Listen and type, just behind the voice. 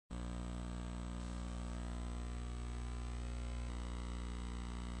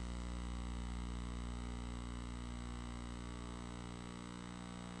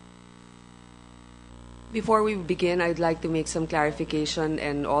Before we begin, I'd like to make some clarification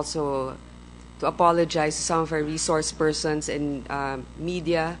and also to apologize to some of our resource persons and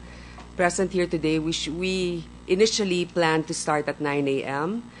media present here today. We initially planned to start at 9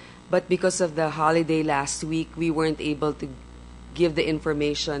 a.m., but because of the holiday last week, we weren't able to give the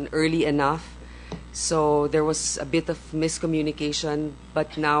information early enough. So there was a bit of miscommunication,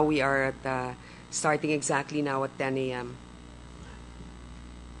 but now we are at starting exactly now at 10 a.m.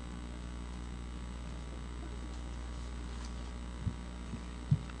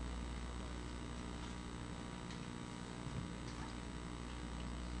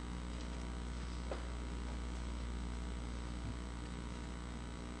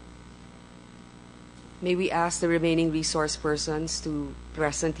 May we ask the remaining resource persons to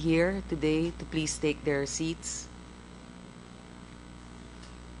present here today to please take their seats.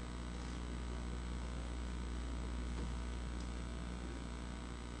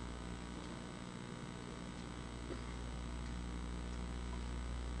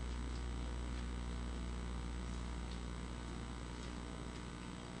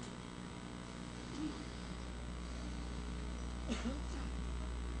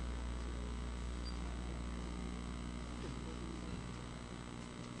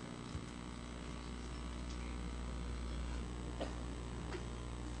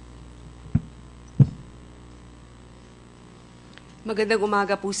 Magandang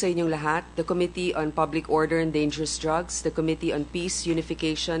umaga po sa inyong lahat. The Committee on Public Order and Dangerous Drugs, the Committee on Peace,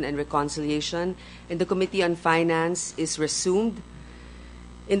 Unification, and Reconciliation, and the Committee on Finance is resumed.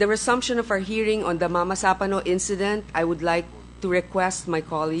 In the resumption of our hearing on the Mamasapano incident, I would like to request my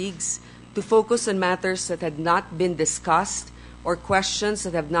colleagues to focus on matters that had not been discussed or questions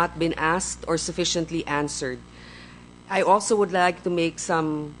that have not been asked or sufficiently answered. I also would like to make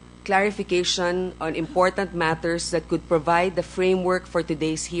some clarification on important matters that could provide the framework for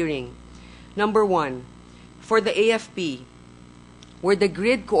today's hearing. Number one, for the AFP, were the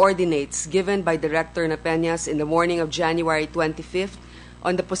grid coordinates given by Director Napeñas in the morning of January 25th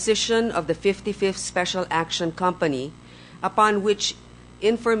on the position of the 55th Special Action Company, upon which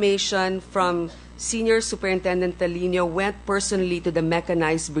information from Senior Superintendent Talino went personally to the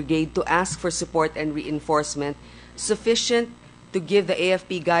mechanized brigade to ask for support and reinforcement, sufficient to give the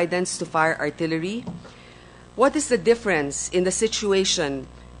AFP guidance to fire artillery? What is the difference in the situation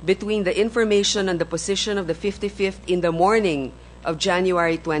between the information on the position of the 55th in the morning of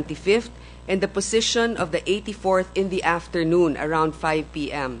January 25th and the position of the 84th in the afternoon around 5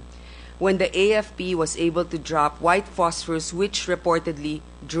 p.m., when the AFP was able to drop white phosphorus which reportedly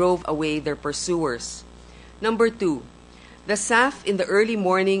drove away their pursuers? Number two, the SAF in the early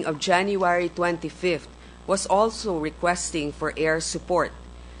morning of January 25th was also requesting for air support.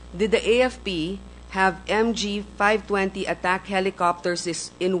 Did the AFP have MG-520 attack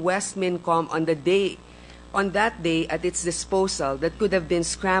helicopters in West Mincom on that day at its disposal that could have been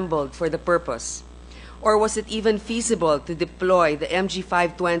scrambled for the purpose? Or was it even feasible to deploy the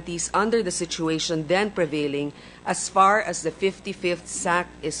MG-520s under the situation then prevailing as far as the 55th SAC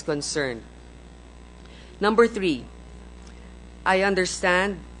is concerned? Number three, I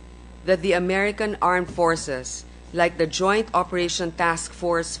understand that the American Armed Forces, like the Joint Operation Task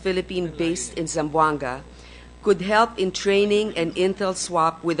Force Philippine based in Zamboanga, could help in training and intel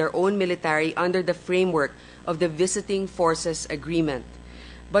swap with their own military under the framework of the Visiting Forces Agreement.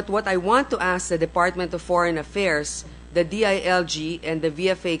 But what I want to ask the Department of Foreign Affairs, the DILG, and the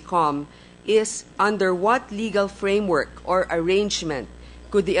VFA-COM is under what legal framework or arrangement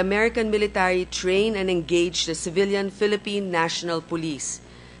could the American military train and engage the civilian Philippine National Police?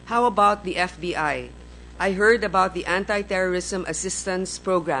 How about the FBI? I heard about the Anti-Terrorism Assistance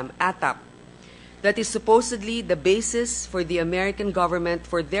Program, ATAP, that is supposedly the basis for the American government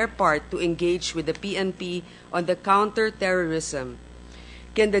for their part to engage with the PNP on the counter-terrorism.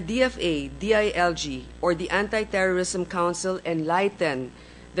 Can the DFA, DILG, or the Anti-Terrorism Council enlighten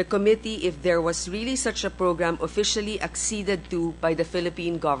the committee if there was really such a program officially acceded to by the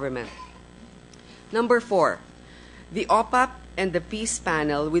Philippine government? Number four, the OPAP and the Peace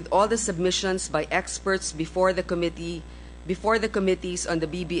Panel, with all the submissions by experts before the committees on the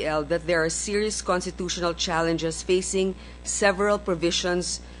BBL, that there are serious constitutional challenges facing several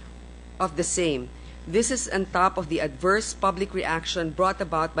provisions of the same. This is on top of the adverse public reaction brought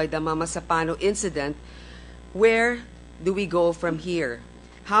about by the Mamasapano incident. Where do we go from here?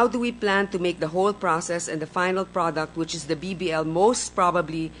 How do we plan to make the whole process and the final product, which is the BBL, most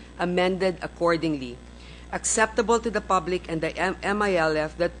probably amended accordingly, acceptable to the public and the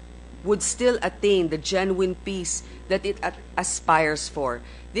MILF, that would still attain the genuine peace that it aspires for?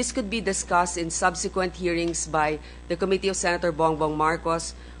 This could be discussed in subsequent hearings by the Committee of Senator Bongbong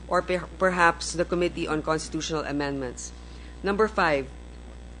Marcos or perhaps the Committee on Constitutional Amendments. Number 5,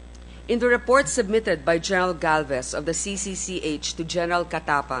 in the report submitted by General Galvez of the CCCH to General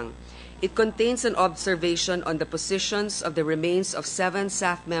Katapang, it contains an observation on the positions of the remains of 7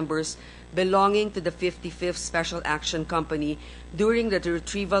 staff members belonging to the 55th Special Action Company during the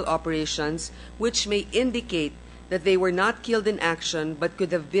retrieval operations, which may indicate that they were not killed in action but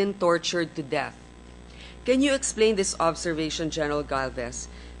could have been tortured to death. Can you explain this observation, General Galvez?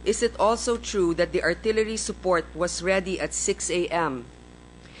 Is it also true that the artillery support was ready at 6 a.m.,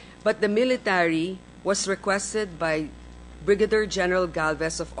 but the military was requested by Brigadier General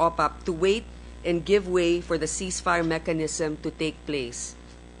Galvez of OPAP to wait and give way for the ceasefire mechanism to take place?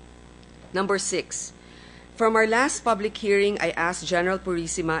 Number 6, from our last public hearing, I asked General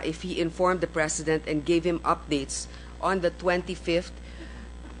Purisima if he informed the President and gave him updates on the 25th.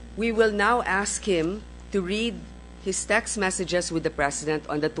 We will now ask him to read his text messages with the President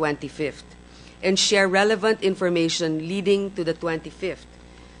on the 25th and share relevant information leading to the 25th.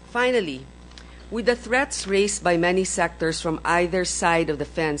 Finally, with the threats raised by many sectors from either side of the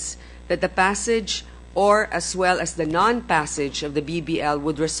fence that the passage or as well as the non-passage of the BBL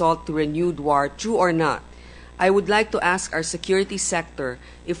would result to renewed war, true or not, I would like to ask our security sector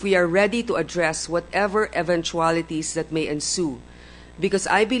if we are ready to address whatever eventualities that may ensue, because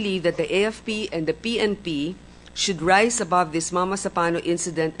I believe that the AFP and the PNP should rise above this Mamasapano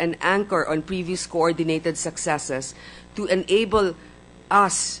incident and anchor on previous coordinated successes to enable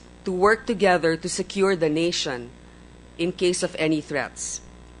us to work together to secure the nation in case of any threats.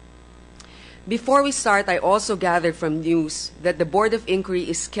 Before we start, I also gathered from news that the Board of Inquiry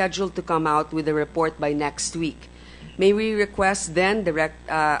is scheduled to come out with a report by next week. May we request then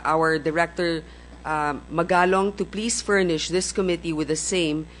our Director Magalong to please furnish this committee with the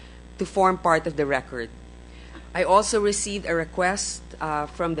same to form part of the record. I also received a request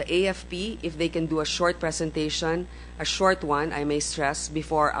from the AFP if they can do a short presentation, a short one, I may stress,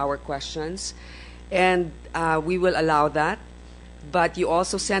 before our questions, and we will allow that. But you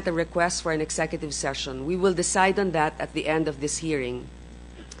also sent a request for an executive session. We will decide on that at the end of this hearing.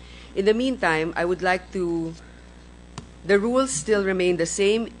 In the meantime, I would like to, the rules still remain the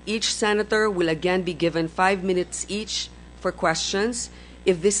same. Each senator will again be given 5 minutes each for questions.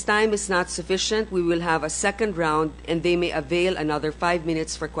 If this time is not sufficient, we will have a second round and they may avail another 5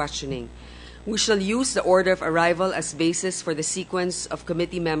 minutes for questioning. We shall use the order of arrival as basis for the sequence of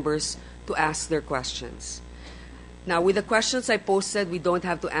committee members to ask their questions. Now, with the questions I posted, we don't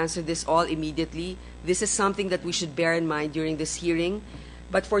have to answer this all immediately. This is something that we should bear in mind during this hearing.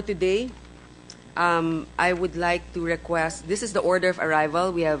 But for today, I would like to request, this is the order of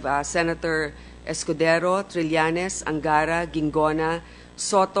arrival. We have Senator Escudero, Trillanes, Angara, Gingona,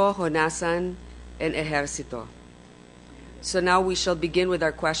 Soto, Honasan, and Ejercito. So now we shall begin with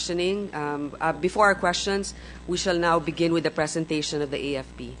our questioning. Before our questions, we shall now begin with the presentation of the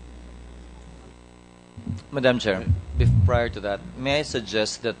AFP. Madam Chair, prior to that, may I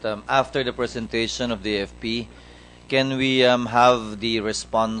suggest that after the presentation of the AFP, can we have the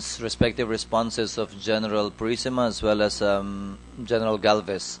respective responses of General Purisima as well as General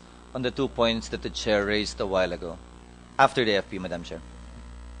Galvez on the 2 points that the Chair raised a while ago? After the AFP, Madam Chair.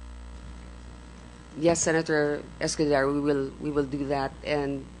 Yes, Senator Escudero, we will do that.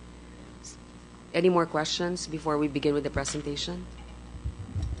 And any more questions before we begin with the presentation?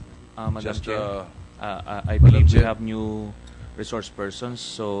 Madam Chair, I believe we have new resource persons,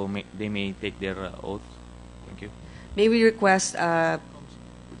 so they may take their oath. Thank you. May we request the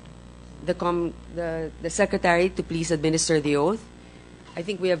Secretary to please administer the oath? I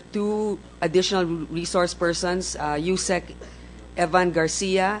think we have 2 additional resource persons, Yusek Evan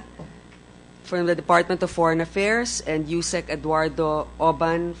Garcia from the Department of Foreign Affairs and Yusek Eduardo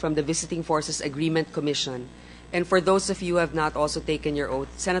Oban from the Visiting Forces Agreement Commission. And for those of you who have not also taken your oath,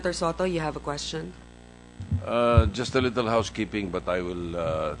 Senator Soto, you have a question? Just a little housekeeping, but I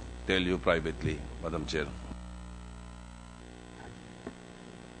will tell you privately, Madam Chair.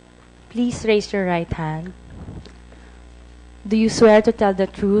 Please raise your right hand. Do you swear to tell the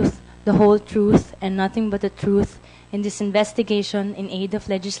truth, the whole truth, and nothing but the truth in this investigation in aid of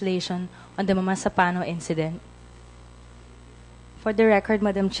legislation on the Mamasapano incident? For the record,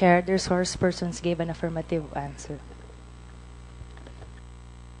 Madam Chair, the resource persons gave an affirmative answer.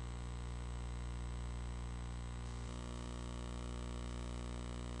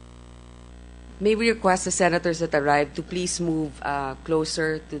 May we request the senators that arrived to please move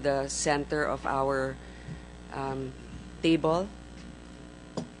closer to the center of our table.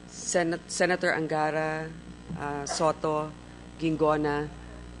 Senator Angara, Soto, Gingona,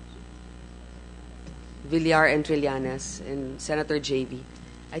 Villar, and Trillanes, and Senator JV.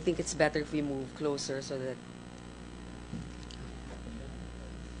 I think it's better if we move closer so that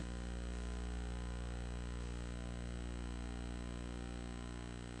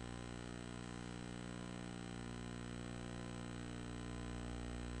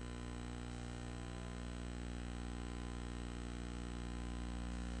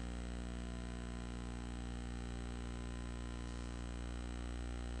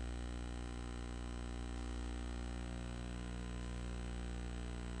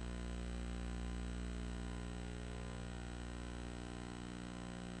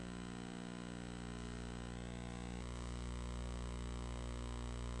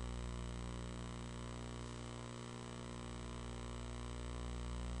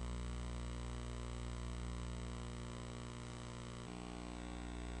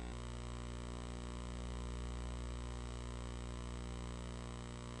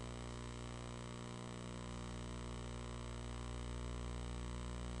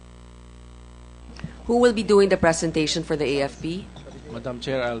who will be doing the presentation for the AFP? Madam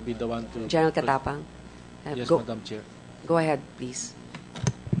Chair, I'll be the one to... General Katapang. Yes, Go, Madam Chair. go ahead, please.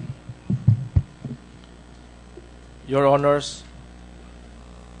 Your Honors,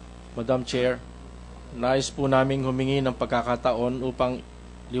 Madam Chair, nais po naming humingi ng pagkakataon upang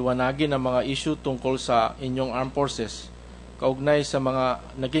liwanagin ang mga issue tungkol sa inyong armed forces kaugnay sa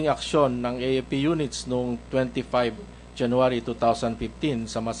mga naging aksyon ng AFP units noong 25 January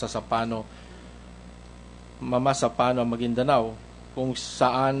 2015 sa Mamasapano, Maguindanao, kung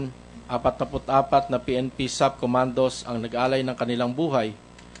saan 44 na PNP sub-commandos ang nag-alay ng kanilang buhay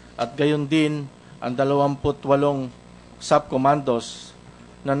at gayon din ang 28 sub-commandos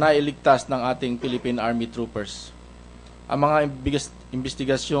na nailigtas ng ating Philippine Army troopers. Ang mga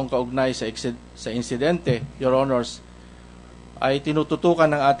investigasyong kaugnay sa insidente, Your Honors, ay tinututukan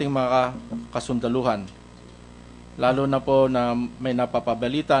ng ating mga kasundaluhan. Lalo na po na may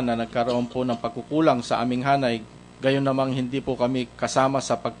napapabalita na nagkaroon po ng pagkukulang sa aming hanay, gayon namang hindi po kami kasama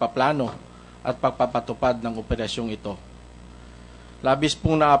sa pagpaplano at pagpapatupad ng operasyong ito. Labis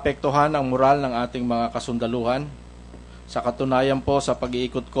pong naapektuhan ang moral ng ating mga kasundaluhan. Sa katunayan po sa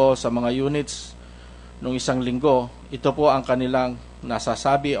pag-iikot ko sa mga units noong isang linggo, ito po ang kanilang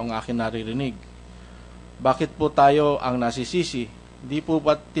nasasabi o ang akin naririnig. Bakit po tayo ang nasisisi? Di po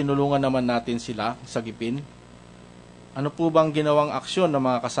ba tinulungan naman natin sila sa gipin? Ano po bang ginawang aksyon ng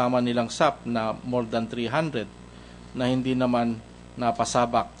mga kasama nilang SAP na more than 300 na hindi naman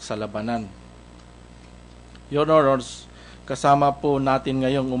napasabak sa labanan? Your Honors, kasama po natin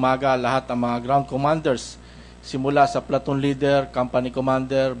ngayong umaga lahat ang mga ground commanders simula sa platoon leader, company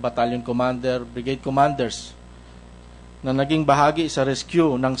commander, battalion commander, brigade commanders na naging bahagi sa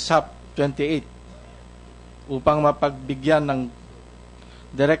rescue ng SAP 28 upang mapagbigyan ng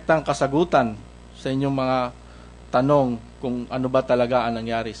direktang kasagutan sa inyong mga tanong kung ano ba talaga ang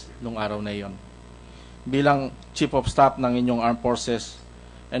nangyari nung araw na iyon. Bilang Chief of Staff ng inyong armed forces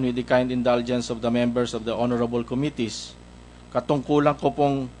and with the kind indulgence of the members of the honorable committees, katungkulan ko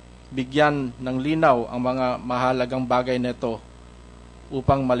pong bigyan ng linaw ang mga mahalagang bagay nito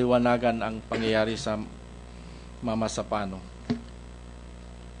upang maliwanagan ang pangyayari sa Mamasapano.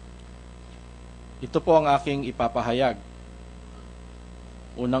 Ito po ang aking ipapahayag.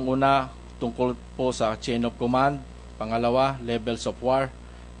 Unang-una, tungkol po sa chain of command, pangalawa, levels of war,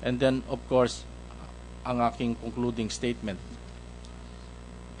 and then of course, ang aking concluding statement.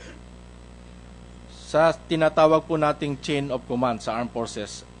 Sa tinatawag po nating chain of command sa armed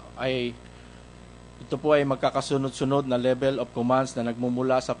forces, ito po ay magkakasunod-sunod na level of commands na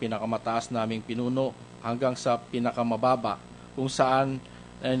nagmumula sa pinakamataas naming pinuno hanggang sa pinakamababa, kung saan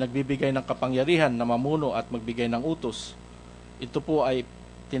ay nagbibigay ng kapangyarihan na mamuno at magbigay ng utos. Ito po ay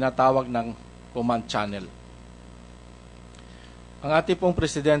tinatawag ng command channel. Ang ating pong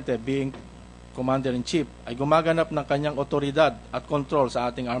presidente, being Commander-in-Chief, ay gumaganap ng kanyang otoridad at control sa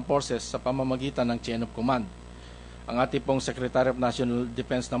ating armed forces sa pamamagitan ng chain of command. Ang ating pong Secretary of National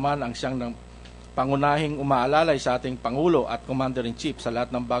Defense naman ang siyang pangunahing umaalalay sa ating Pangulo at Commander-in-Chief sa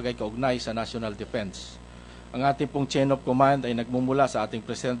lahat ng bagay kaugnay sa national defense. Ang ating pong chain of command ay nagmumula sa ating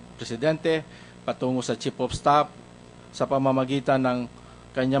presidente patungo sa Chief of Staff sa pamamagitan ng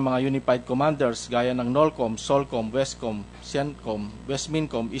kanyang mga unified commanders gaya ng NOLCOM, SOLCOM, WESTCOM, CENTCOM,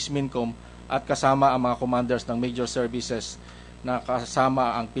 WESTMINCOM, ISMINCOM at kasama ang mga commanders ng major services na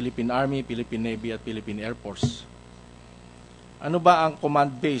kasama ang Philippine Army, Philippine Navy at Philippine Air Force. Ano ba ang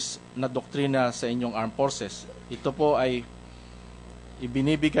command-based na doktrina sa inyong armed forces? Ito po ay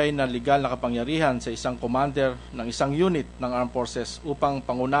ibinibigay na legal na kapangyarihan sa isang commander ng isang unit ng armed forces upang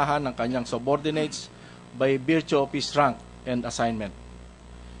pangunahan ng kanyang subordinates by virtue of his rank and assignment.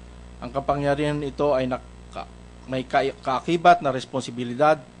 Ang kapangyarihan ito ay may kaakibat na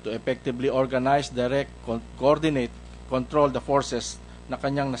responsibilidad to effectively organize, direct, coordinate, control the forces na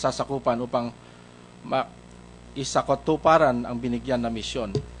kanyang nasasakupan upang isakatuparan ang binigyan na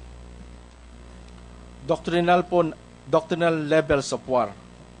misyon. Doctrinal levels of war.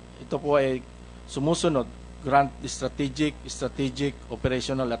 Ito po ay sumusunod: grand, strategic,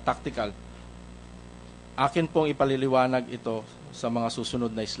 operational at tactical. Akin pong ipaliliwanag ito sa mga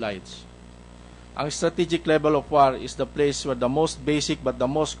susunod na slides. Ang strategic level of war is the place where the most basic but the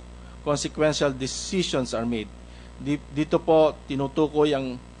most consequential decisions are made. Dito po tinutukoy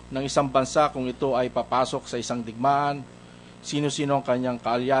ng isang bansa kung ito ay papasok sa isang digmaan, sino-sino ang kanyang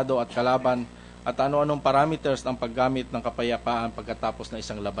kaalyado at kalaban, at ano-anong parameters ng paggamit ng kapayapaan pagkatapos ng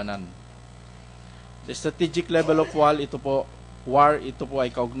isang labanan. The strategic level of war, ito po ay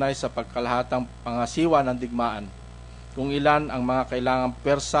kaugnay sa pagkalahatang pangasiwa ng digmaan, kung ilan ang mga kailangang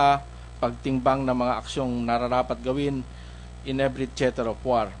persa, pagtimbang ng mga aksyong nararapat gawin in every theater of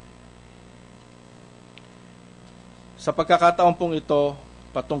war. Sa pagkakataon pong ito,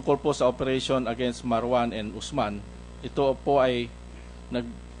 patungkol po sa operation against Marwan and Usman, ito po ay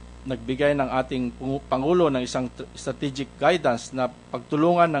nagbigay ng ating Pangulo ng isang strategic guidance na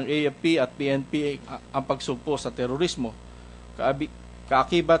pagtulungan ng AFP at PNP ang pagsugpo sa terorismo.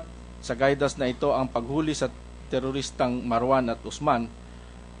 Kaakibat sa guidance na ito ang paghuli sa teroristang Marwan at Usman,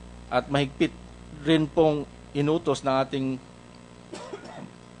 at mahigpit rin pong inutos ng ating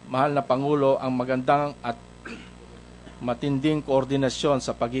mahal na Pangulo ang magandang at matinding koordinasyon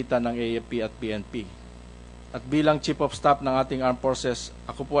sa pagitan ng AFP at PNP. At bilang Chief of Staff ng ating Armed Forces,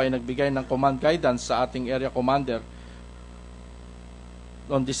 ako po ay nagbigay ng command guidance sa ating Area Commander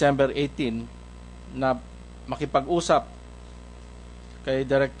on December 18 na makipag-usap kay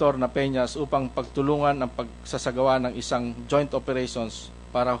Director na Peñas upang pagtulungan ang pagsasagawa ng isang joint operations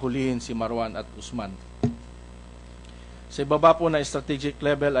para hulihin si Marwan at Usman. Sa ibaba po na strategic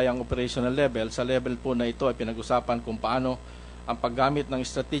level ay ang operational level. Sa level po na ito ay pinag-usapan kung paano ang paggamit ng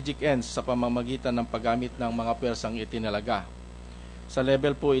strategic ends sa pamamagitan ng paggamit ng mga pwersang itinalaga. Sa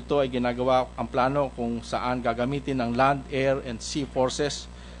level po ito ay ginagawa ang plano kung saan gagamitin ng land, air, and sea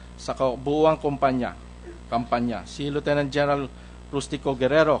forces sa kabuuang kampanya. Si Lieutenant General Rustico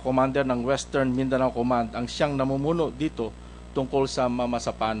Guerrero, Commander ng Western Mindanao Command, ang siyang namumuno dito tungkol sa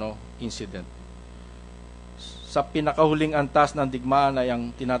Mamasapano incident. Sa pinakahuling antas ng digmaan ay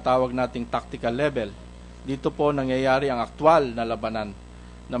ang tinatawag nating tactical level. Dito po nangyayari ang aktwal na labanan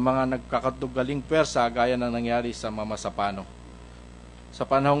ng mga nagkakatugaling pwersa gaya ng nangyari sa Mamasapano. Sa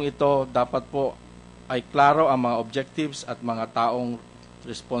panahong ito, dapat po ay klaro ang mga objectives at mga taong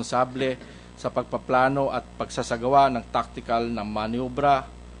responsable sa pagpaplano at pagsasagawa ng tactical na maniobra,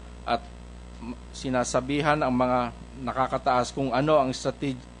 at sinasabihan ang mga nakakataas kung ano ang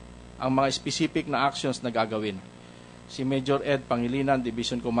mga specific na actions na gagawin. Si Major Ed Pangilinan,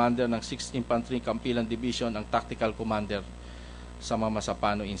 Division Commander ng 6th Infantry Campilan Division, ang Tactical Commander sa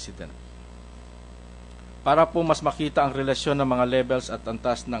Mamasapano Incident. Para po mas makita ang relasyon ng mga levels at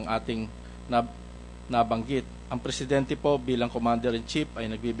antas ng ating nabanggit, ang Presidente po bilang Commander-in-Chief ay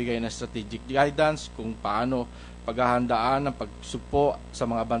nagbibigay ng strategic guidance kung paano paghahandaan ng pagsugpo sa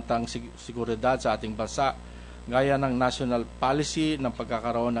mga bantang seguridad sa ating bansa, gaya ng national policy ng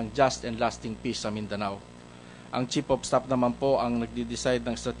pagkakaroon ng just and lasting peace sa Mindanao. Ang Chief of Staff naman po ang nagde-decide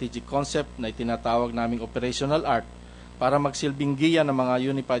ng strategic concept na itinatawag naming operational art para magsilbing giya ng mga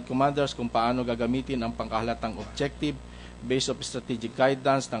unified commanders kung paano gagamitin ang pangkahalatang objective based of strategic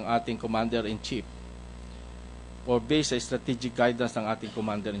guidance ng ating Commander-in-Chief or based sa strategic guidance ng ating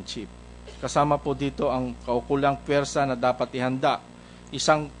Commander-in-Chief. Kasama po dito ang kaukulang pwersa na dapat ihanda.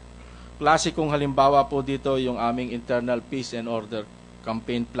 Isang klasikong halimbawa po dito yung aming internal peace and order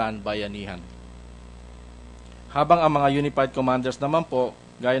campaign plan bayanihan. Habang ang mga unified commanders naman po,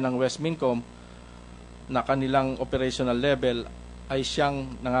 gaya ng West Mincom, na kanilang operational level ay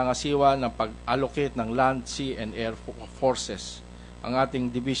siyang nangangasiwa ng pag-allocate ng land, sea, and air forces. Ang ating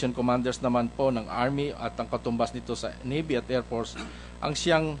division commanders naman po ng Army at ang katumbas nito sa Navy at Air Force ang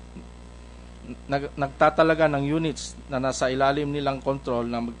siyang nagtatalaga ng units na nasa ilalim nilang kontrol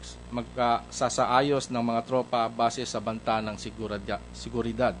na magsasaayos ng mga tropa base sa banta ng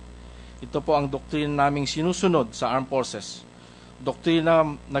seguridad. Ito po ang doktrina naming sinusunod sa Armed Forces. Doktrina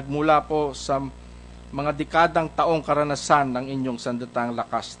nagmula po sa mga dekadang taong karanasan ng inyong sandatang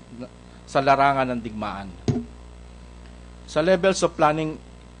lakas sa larangan ng digmaan. Sa levels of planning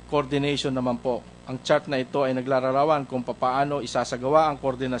coordination naman po, ang chart na ito ay naglalarawan kung paano isasagawa ang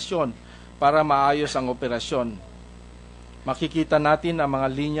koordinasyon para maayos ang operasyon. Makikita natin ang mga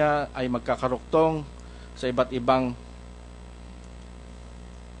linya ay magkakaruktong sa iba't ibang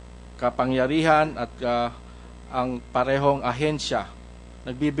kapangyarihan at ang parehong ahensya.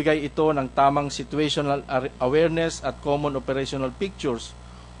 Nagbibigay ito ng tamang situational awareness at common operational pictures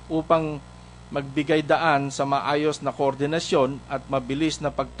upang magbigay daan sa maayos na koordinasyon at mabilis na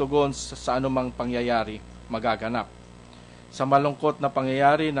pagtugon sa anumang pangyayari magaganap. Sa malungkot na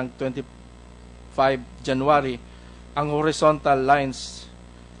pangyayari ng 25 January, ang horizontal lines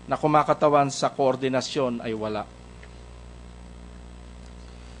na kumakatawan sa koordinasyon ay wala.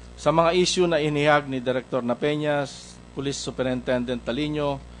 Sa mga issue na inihag ni Director Napeñas, Police Superintendent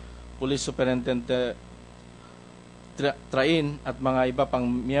Talino, Police Superintendent Train at mga iba pang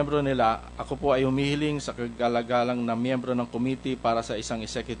miyembro nila, ako po ay humihiling sa kagalagalang na miyembro ng committee para sa isang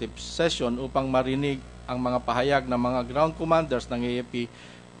executive session upang marinig ang mga pahayag ng mga ground commanders ng AFP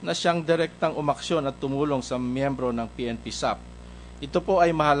na siyang direktang umaksyon at tumulong sa miyembro ng PNP-SAP. Ito po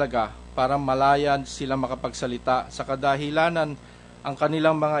ay mahalaga para malayan sila makapagsalita sa kadahilanan ang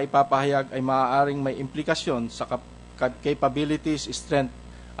kanilang mga ipapahayag ay maaaring may implikasyon sa capabilities, strength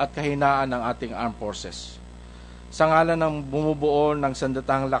at kahinaan ng ating armed forces. Sa ngalan ng bumubuo ng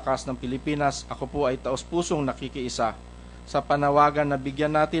sandatahang lakas ng Pilipinas, ako po ay taos-pusong nakikiisa sa panawagan na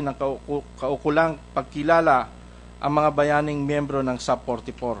bigyan natin ng kaukulang pagkilala ang mga bayaning miyembro ng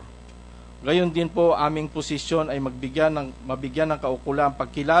SAP-44. Gayon din po aming posisyon ay mabigyan ng kaukulang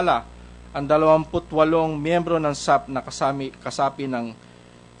pagkilala ang 28 miyembro ng SAP na kasapi ng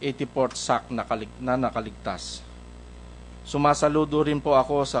 84th SAC na nakaligtas. Sumasaludo rin po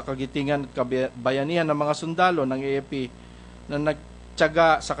ako sa kagitingan at kabayanihan ng mga sundalo ng AFP na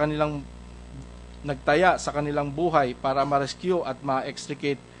nagtyaga sa nagtaya sa kanilang buhay para ma-rescue at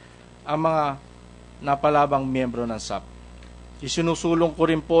ma-extricate ang mga napalabang miyembro ng SAP. Isinusulong ko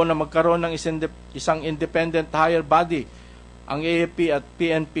rin po na magkaroon ng isang independent higher body ang AFP at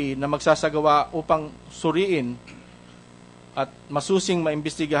PNP na magsasagawa upang suriin at masusing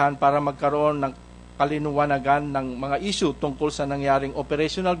maimbestigahan para magkaroon ng kalinuwanagan ng mga issue tungkol sa nangyaring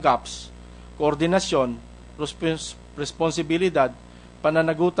operational gaps, koordinasyon, responsibilidad,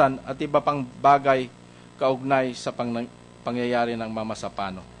 pananagutan at iba pang bagay kaugnay sa pangyayari ng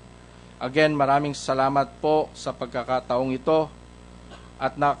Mamasapano. Again, maraming salamat po sa pagkakataong ito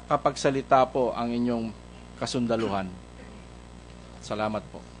at nakapagsalita po ang inyong kasundaluhan. Salamat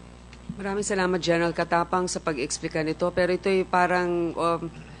po. Maraming salamat, General Katapang, sa pag-explika nito. Pero ito'y parang,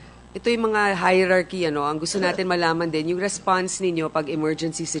 ito'y mga hierarchy, Ang gusto natin malaman din, yung response ninyo pag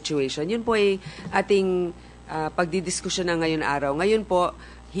emergency situation. Yun po ay ating pagdidiskusyon na ngayon araw. Ngayon po,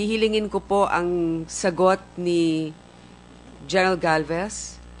 hihilingin ko po ang sagot ni General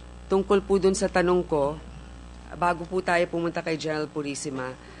Galvez tungkol po dun sa tanong ko, bago po tayo pumunta kay General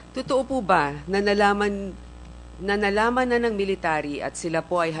Purisima. Totoo po ba na nalaman na ng military at sila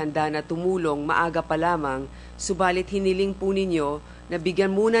po ay handa na tumulong maaga pa lamang, subalit hiniling po ninyo na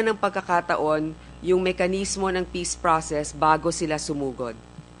bigyan muna ng pagkakataon yung mekanismo ng peace process bago sila sumugod?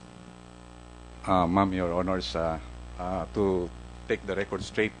 Ma'am, Your Honors, to take the record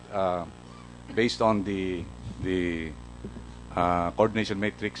straight, based on the coordination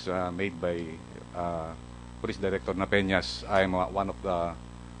matrix made by Police Director Napeñas, I am one of the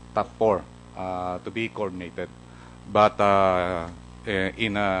top 4 to be coordinated. But to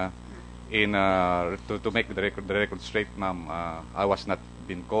make the record straight, ma'am, I was not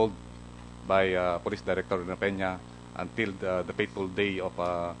been called by Police Director Napeña until the fateful day of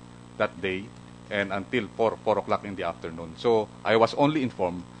that day, and until 4 o'clock in the afternoon. So I was only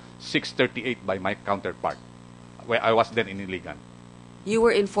informed 6:38 by my counterpart, where I was then in Iligan. You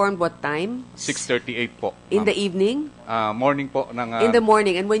were informed what time? 6:38 po. In the evening? Morning po. In the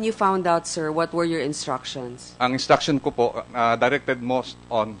morning. And when you found out, sir, what were your instructions? Ang instruction ko po, directed most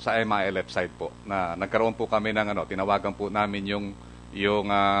on sa MILF side po. Na nagkaroon po kami ng tinawagan po namin yung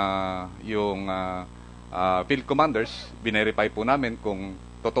field commanders, binerify po namin kung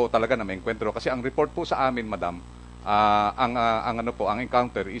totoo talaga na may enkwentro. Kasi ang report po sa amin, madam, ang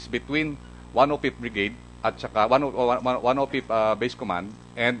encounter is between 105th Brigade at saka 105th Base Command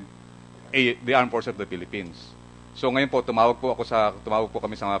and the Armed Forces of the Philippines. So ngayon po tumawag po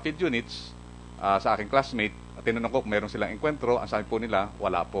kami sa mga field units, sa aking classmate, at tinanong ko kung meron silang enkwentro. Ang sabi po nila,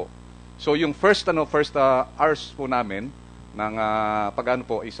 wala po. So yung first hours po namin ng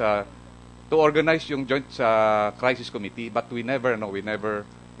is to organize yung joint crisis committee, but we never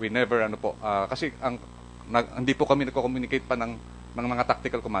kasi hindi po kami nagko-communicate pa ng mga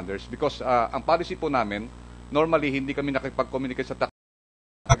tactical commanders because ang policy po namin, normally hindi kami nakipag-communicate sa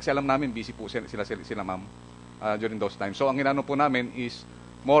kasi alam namin busy po sila ma'am during those times. So ang inano po namin is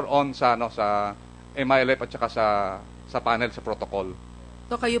more on sa MILF at saka sa panel sa protocol.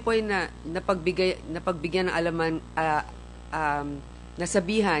 So kayo po ay napagbigyan ng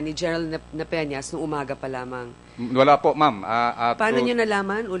nasabihan ni General Napeñas noong umaga pa lamang. Wala po, ma'am. Paano nyo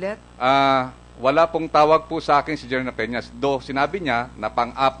nalaman ulit? Wala pong tawag po sa akin si General Peñas. Do sinabi niya na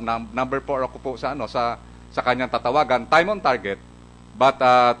pang-up, number 4 ako po sa kanyang tatawagan, time on target. But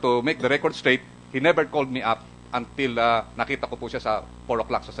to make the record straight, he never called me up until nakita ko po siya sa 4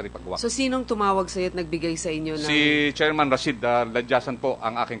 o'clock sa Saripagwak. So sinong tumawag sa iyo at nagbigay sa inyo ng... Si Chairman Rashid Ladyasan po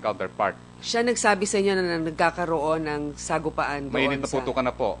ang aking counterpart. Siya nagsabi sa inyo na nagkakaroon ng sagupaan doon Mainit na putukan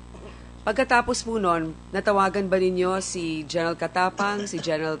na po. Pagkatapos po noon, natawagan ba ninyo si General Katapang, si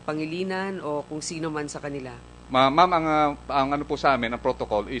General Pangilinan, o kung sino man sa kanila? Ma'am, ang ano po sa amin, ang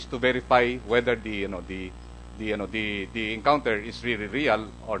protocol is to verify whether the encounter is really real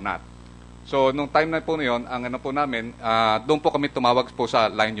or not. So nung time na po na yon, ang ano po namin, doon po kami tumawag po sa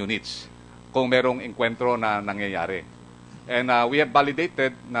line units kung merong enkwentro na nangyayari. And we have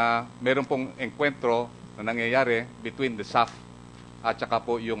validated na meron pong enkwentro na nangyayari between the SAF at saka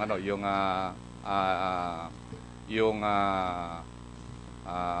po yung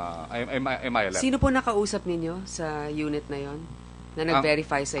MILF. Sino po nakausap ninyo sa unit na yon na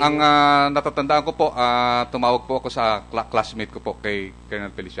nag-verify sa inyo? Ang natatandaan ko po, tumawag po ako sa classmate ko po kay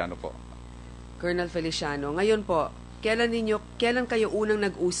Colonel Feliciano po. Colonel Feliciano. Ngayon po, kailan kayo unang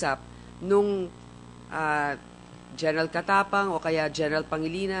nag-usap nung General Katapang o kaya General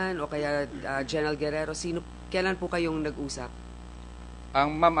Pangilinan o kaya General Guerrero? Kailan po kayong nag-usap?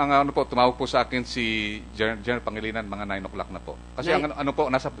 Ma'am, tumawag po sa akin si General Pangilinan mga 9 o'clock na po. Kasi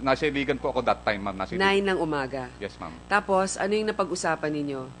nasa iligan po ako that time, ma'am. 9 ng umaga? Yes, ma'am. Tapos, ano yung napag-usapan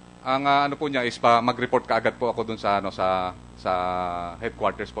ninyo? Ang po niya is mag-report kaagad po ako dun sa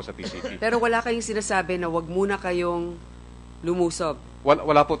headquarters po sa TCP. Pero wala kayong sinasabi na wag muna kayong lumusob?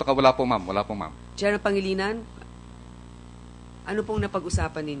 Wala po, ma'am. Wala po, ma'am. General Pangilinan, ano pong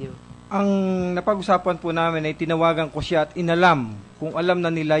napag-usapan ninyo? Ang napag-usapan po namin ay tinawagan ko siya at inalam kung alam na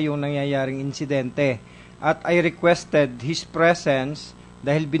nila yung nangyayaring insidente. At I requested his presence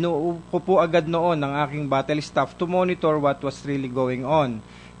dahil binuo ko po agad noon ng aking battle staff to monitor what was really going on.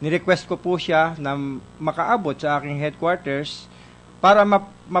 Ni-request ko po siya na makaabot sa aking headquarters para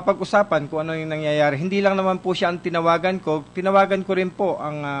mapag-usapan kung ano yung nangyayari. Hindi lang naman po siya ang tinawagan ko rin po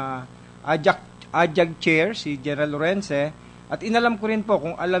ang AJAG chair, si General Lorenze, at inalam ko rin po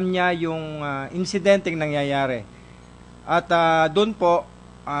kung alam niya yung insidenteng nangyayari. At doon po,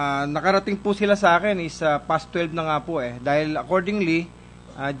 nakarating po sila sa akin is past 12 na nga po dahil accordingly,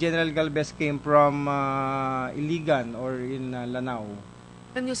 General Galvez came from Iligan or in Lanao.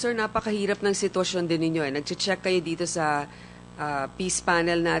 Alam niyo sir, napakahirap ng sitwasyon din ninyo. Nag-check kayo dito sa peace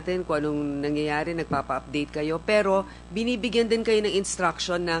panel natin kung anong nangyayari, nagpapa-update kayo. Pero binibigyan din kayo ng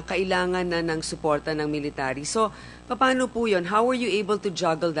instruction na kailangan na ng suporta ng military. So, paano po yun? How were you able to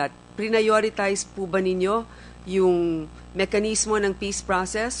juggle that? Prioritize po ba ninyo yung mekanismo ng peace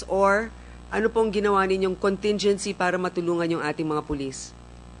process or ano pong ginawa ninyong contingency para matulungan yung ating mga pulis?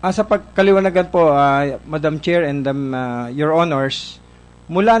 Sa pagkaliwanagan po, Madam Chair and Your Honors,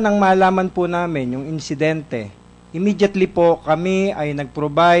 mula nang malaman po namin yung insidente, immediately po kami ay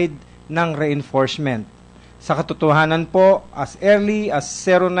nag-provide ng reinforcement. Sa katotohanan po, as early as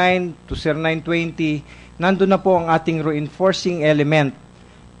 09 to 09:20, nandun na po ang ating reinforcing element.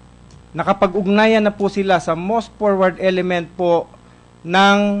 Nakapag-ugnayan na po sila sa most forward element po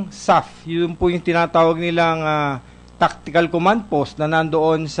ng SAF. Yun po yung tinatawag nilang tactical command post na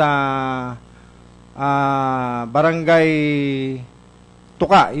nandoon sa barangay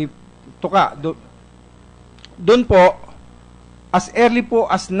Tuka. Doon po, as early po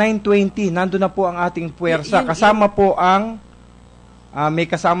as 9:20, nandun na po ang ating puwersa. Kasama po ang, may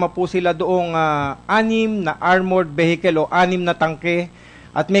kasama po sila doong 6 na armored vehicle o 6 na tangke.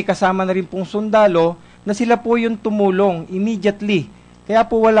 At may kasama na rin pong sundalo na sila po yung tumulong immediately. Kaya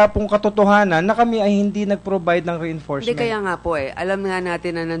po wala pong katotohanan na kami ay hindi nag-provide ng reinforcement. Hindi, kaya nga po alam nga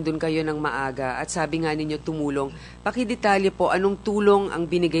natin na nandun kayo ng maaga at sabi nga ninyo tumulong. Pakidetalye po, anong tulong ang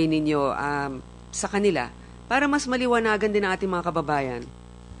binigay ninyo sa kanila para mas maliwanagan din ang ating mga kababayan?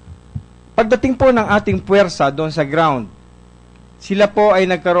 Pagdating po ng ating puwersa doon sa ground, sila po ay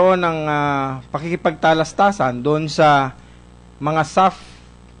nagkaroon ng pakikipagtalastasan doon sa mga SAF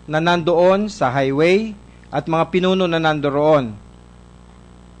na nandoon sa highway at mga pinuno na nandoon.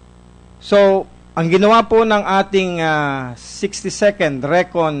 So, ang ginawa po ng ating 62nd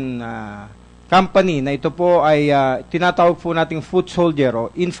Recon company na ito po ay tinatawag po nating foot soldier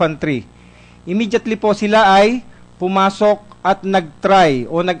o infantry. Immediately po sila ay pumasok at nag-try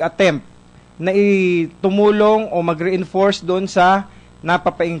o nag-attempt na tumulong o mag-reinforce doon sa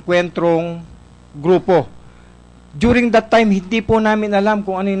napapaengkwentrong grupo. During that time, hindi po namin alam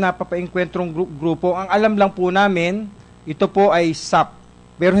kung ano yung napapaengkwentrong grupo. Ang alam lang po namin, ito po ay SAP.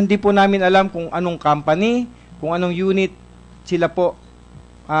 Pero hindi po namin alam kung anong company, kung anong unit sila po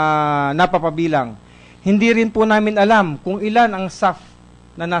napapabilang. Hindi rin po namin alam kung ilan ang SAF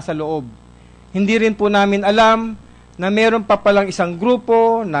na nasa loob. Hindi rin po namin alam na meron pa palang isang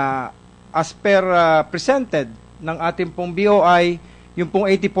grupo na as per presented ng ating pong BOI, yung pong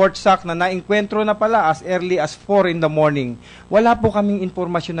 84th SAC na naengkwentro na pala as early as 4 in the morning. Wala po kaming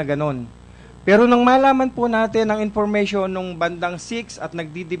informasyon na ganon. Pero nang malaman po natin ang information nung bandang 6 at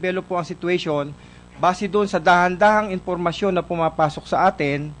nagdi-develop po ang situation, base doon sa dahan-dahang informasyon na pumapasok sa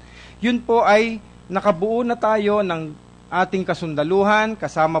atin, yun po ay nakabuo na tayo ng ating kasundaluhan,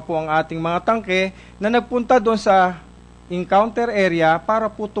 kasama po ang ating mga tangke, na nagpunta doon sa encounter area para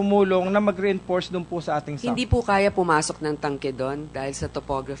po tumulong na mag-reinforce doon po sa ating SAP. Hindi po kaya pumasok ng tangke doon dahil sa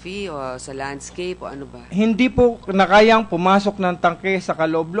topography o sa landscape o ano ba? Hindi po nakayang pumasok ng tangke sa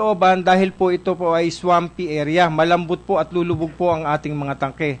kaloob-looban dahil po ito po ay swampy area. Malambot po at lulubog po ang ating mga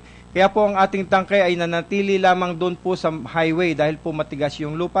tangke. Kaya po ang ating tangke ay nanatili lamang doon po sa highway dahil po matigas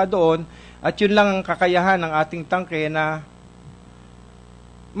yung lupa doon at yun lang ang kakayahan ng ating tangke na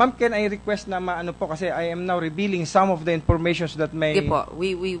Ma'am, can I request na maano po kasi I am now revealing some of the informations that may... Sige po,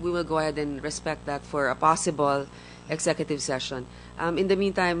 we will go ahead and respect that for a possible executive session. In the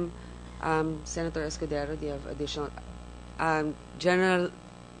meantime, Senator Escudero, do you have additional... General,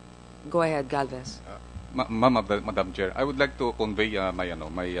 go ahead, Galvez. Madam Chair, I would like to convey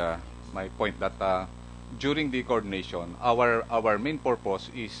my point that during the coordination, our main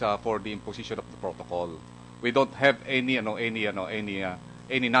purpose is for the imposition of the protocol. We don't have any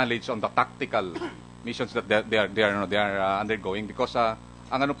knowledge on the tactical missions that they are undergoing because ang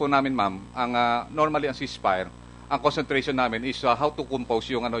ano po namin ma'am, normally ang ceasefire, ang concentration namin is how to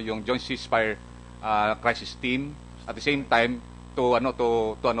compose yung joint ceasefire crisis team at the same time to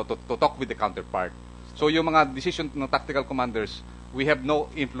talk with the counterpart. So yung mga decision ng tactical commanders, we have no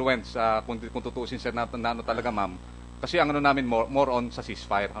influence kung tutuusin sa na talaga ma'am. Kasi ang namin more on sa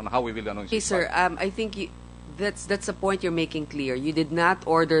ceasefire, on how we will Okay, sir, I think that's the point you're making clear. You did not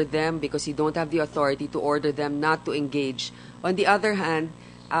order them because you don't have the authority to order them not to engage. On the other hand,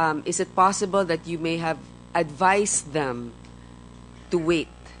 is it possible that you may have advised them to wait?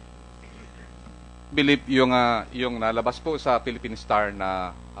 Believe yung nalabas po sa Philippine Star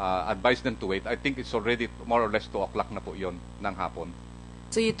na advise them to wait. I think it's already more or less 2 o'clock na po yon ng hapon.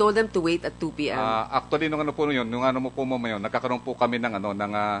 So you told them to wait at 2 p.m.? Actually, nung nagkakaroon po kami ng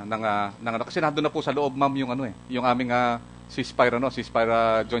kasi nandun na po sa loob, ma'am, yung aming ceasefire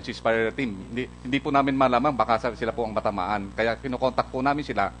joint ceasefire team. Hindi po namin malaman, baka sila po ang matamaan. Kaya kinokontak po namin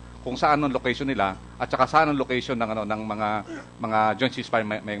sila kung saan ang location nila at saka saan ang location ng mga joint ceasefire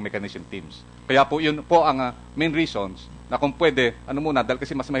mechanism teams. Kaya po yun po ang main reasons na kung pwede, dahil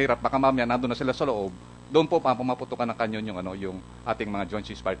kasi mas mahirap, baka mamaya nandun na sila sa loob, doon po pumaputukan ng kanyon yung ating mga joint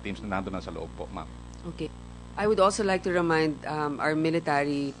ceasefire teams na nandun na sa loob po, ma'am. Okay. I would also like to remind our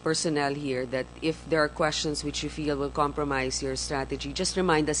military personnel here that if there are questions which you feel will compromise your strategy, just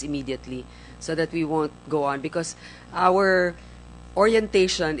remind us immediately so that we won't go on because our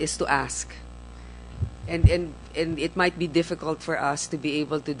orientation is to ask. And it might be difficult for us to be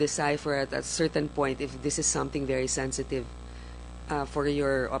able to decipher at a certain point if this is something very sensitive for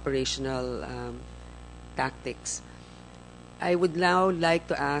your operational tactics. I would now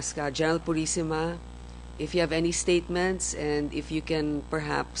like to ask General Purisima if you have any statements and if you can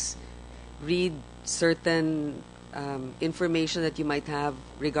perhaps read certain information that you might have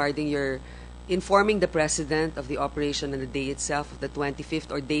regarding your informing the President of the operation on the day itself, of the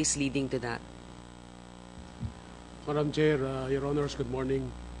 25th, or days leading to that. Madam Chair, Your Honors, good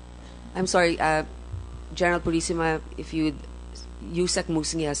morning. I'm sorry, General Purisima, if you'd, Yusek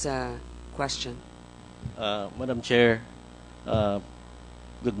Musingi has a question. Madam Chair,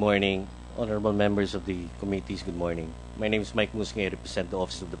 good morning. Honorable members of the committees, good morning. My name is Mike Musingi. I represent the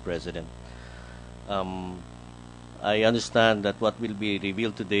Office of the President. I understand that what will be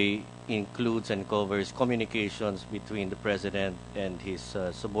revealed today includes and covers communications between the President and his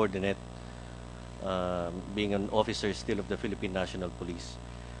subordinate, being an officer still of the Philippine National Police.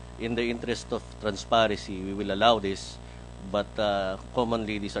 In the interest of transparency, we will allow this, but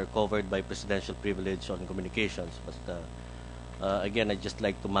commonly these are covered by presidential privilege on communications. But again, I'd just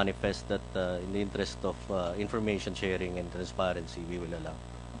like to manifest that in the interest of information sharing and transparency, we will allow.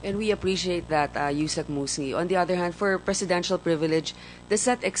 And we appreciate that, Yusek Musi. On the other hand, for presidential privilege, does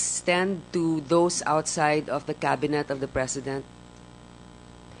that extend to those outside of the cabinet of the President?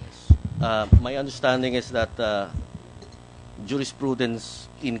 My understanding is that jurisprudence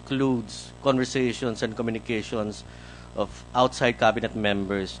includes conversations and communications of outside cabinet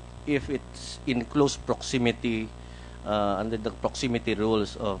members if it's in close proximity under the proximity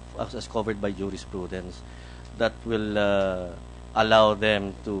rules of as covered by jurisprudence that will allow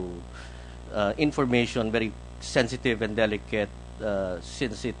them to information very sensitive and delicate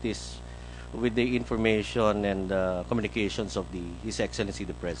since it is with the information and communications of His Excellency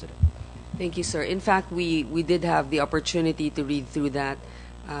the President. Thank you, sir. In fact, we did have the opportunity to read through that.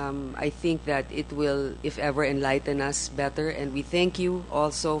 I think that it will, if ever, enlighten us better, and we thank you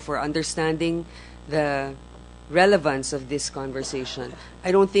also for understanding the relevance of this conversation.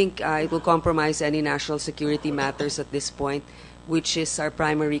 I don't think it will compromise any national security matters at this point, which is our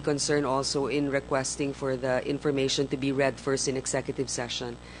primary concern also in requesting for the information to be read first in executive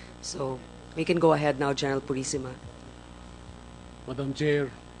session. So we can go ahead now, General Purisima. Madam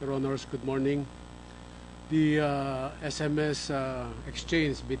Chair, Your Honors, good morning. The SMS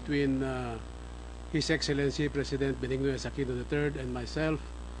exchange between His Excellency President Benigno S. Aquino III and myself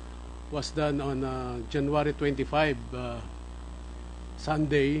was done on January 25,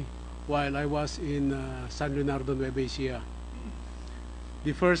 Sunday, while I was in San Leonardo, Nueva Ecija.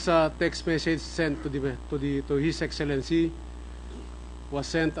 The first text message sent to His Excellency was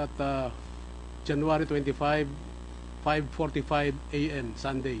sent at January 25, 5:45 a.m.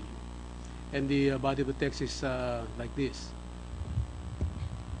 Sunday, and the body of the text is like this.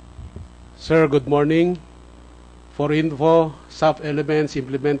 Sir, good morning. For info, SAF elements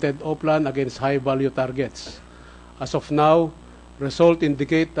implemented OPLAN against high-value targets. As of now, results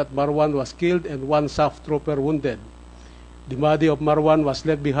indicate that Marwan was killed and one SAF trooper wounded. The body of Marwan was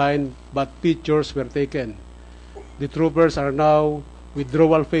left behind, but pictures were taken. The troopers are now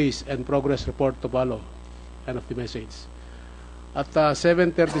withdrawal phase and progress report to follow. End of the message. At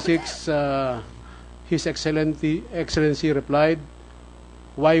 7:36, His Excellency replied,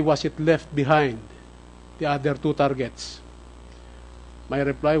 "Why was it left behind, the other two targets?" My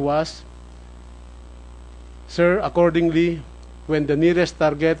reply was, "Sir, accordingly, when the nearest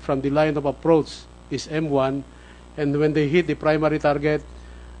target from the line of approach is M1, and when they hit the primary target,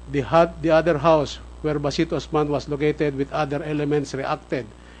 the other house where Basit Osman was located with other elements reacted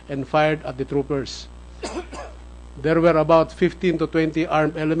and fired at the troopers. There were about 15 to 20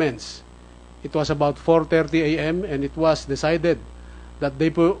 armed elements. It was about 4:30 a.m. and it was decided that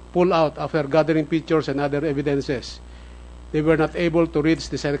they pull out after gathering pictures and other evidences. They were not able to reach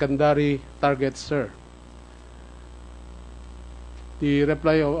the secondary targets, sir." The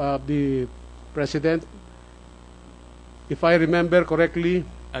reply of the President, if I remember correctly,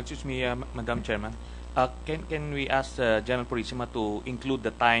 Excuse me, Madam Chairman. Can we ask General Purisima to include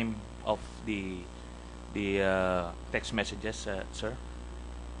the time of the text messages, sir?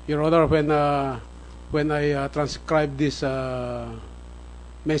 Your Honor, when I transcribed this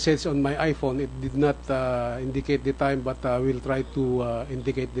message on my iPhone, it did not indicate the time, but we'll try to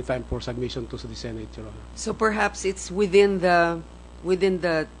indicate the time for submission to the Senate, Your Honor. So perhaps it's within the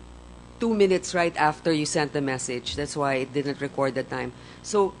 2 minutes right after you sent the message. That's why it didn't record the time.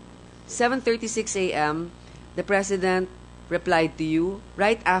 So 7:36 a.m., the President replied to you.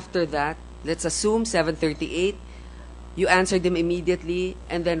 Right after that, let's assume 7:38, you answered him immediately,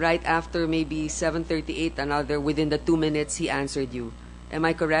 and then right after maybe 7:38, within the 2 minutes, he answered you. Am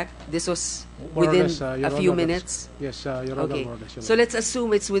I correct? This was More or within less, Your a few Honor, minutes? Yes, Your Honor, Okay. more or less, Your So Honor. let's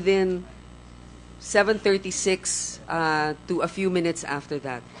assume it's within 7:36 to a few minutes after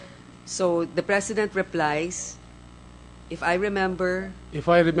that. So the President replies, if I remember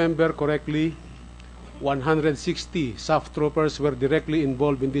correctly, 160 SAF troopers were directly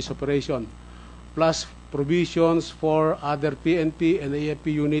involved in this operation, plus provisions for other PNP and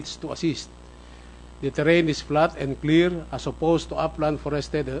AFP units to assist. The terrain is flat and clear as opposed to upland,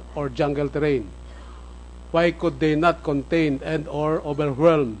 forested, or jungle terrain. Why could they not contain and/or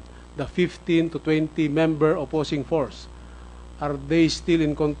overwhelm the 15 to 20 member opposing force? Are they still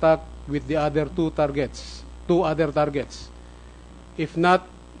in contact with the other two other targets? If not,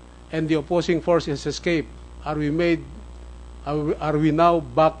 and the opposing force has escaped, are we now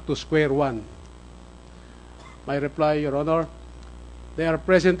back to square one? My reply, Your Honor, they are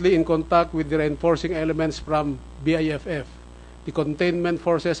presently in contact with the reinforcing elements from BIFF. The containment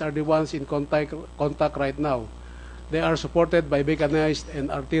forces are the ones in contact right now. They are supported by mechanized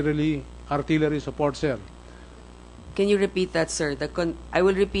and artillery support, sir. Can you repeat that, sir? I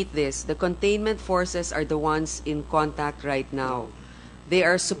will repeat this. The containment forces are the ones in contact right now. They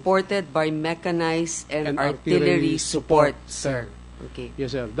are supported by mechanized and artillery support, sir. Okay.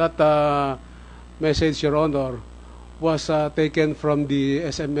 Yes, sir. That message, Your Honor, was taken from the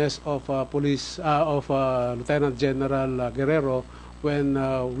SMS of Lieutenant General Guerrero when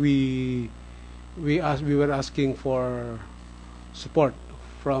we were asking for support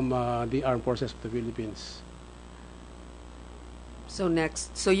from the Armed Forces of the Philippines. So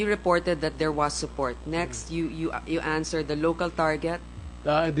next, so you reported that there was support. Next, you answered the local target.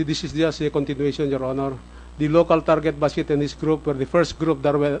 This is just a continuation, Your Honor. The local target Basit and his group were the first group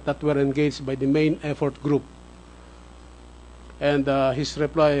that were engaged by the main effort group. And his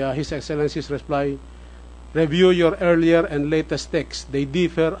reply, His Excellency's reply, review your earlier and latest texts. They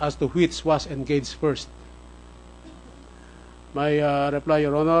differ as to which was engaged first. My reply,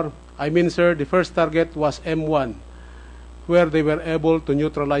 Your Honor, I mean, sir, the first target was M1, where they were able to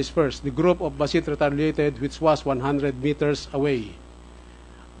neutralize first. The group of Basit retaliated, which was 100 meters away.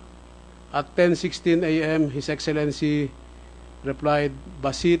 At 10:16 a.m., His Excellency replied,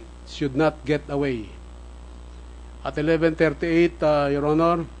 Basit should not get away. At 11:38, Your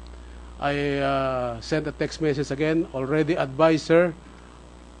Honor, I sent a text message again, already advised, sir,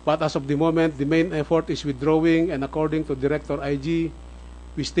 but as of the moment, the main effort is withdrawing, and according to Director IG,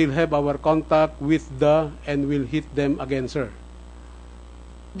 we still have our contact with and will hit them again, sir.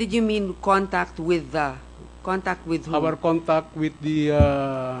 Did you mean contact with whom? Our contact with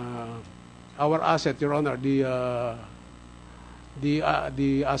our asset, Your Honor, the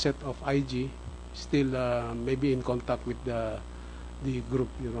asset of IG, still maybe in contact with the group,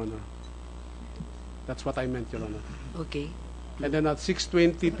 Your Honor. That's what I meant, Your Honor. Okay. And then at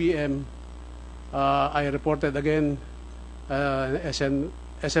 6:20 p.m., I reported again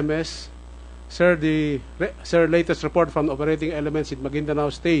SMS. Sir, latest report from operating elements in Maguindanao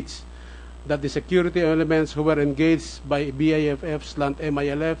states that the security elements who were engaged by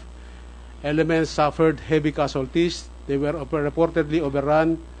BIFF/MILF elements suffered heavy casualties. They were reportedly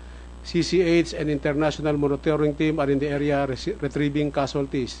overrun. CCH and international monitoring team are in the area retrieving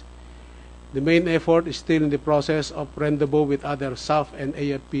casualties. The main effort is still in the process of rendezvous with other SAF and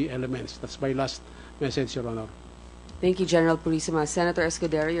AFP elements. That's my last message, Your Honor. Thank you, General Purisima. Senator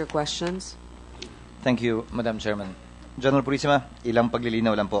Escudero, your questions? Thank you, Madam Chairman. General Purisima, ilang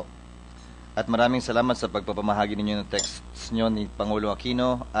paglilinaw lang po. At maraming salamat sa pagpapamahagi ninyo ng texts nyo ni Pangulo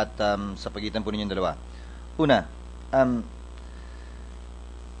Aquino at sa pagitan po ninyong dalawa. Una,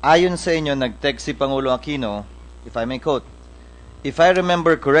 ayon sa inyo, nag-text si Pangulo Aquino, if I may quote, if I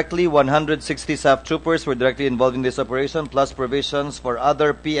remember correctly, 160 SAF troopers were directly involved in this operation, plus provisions for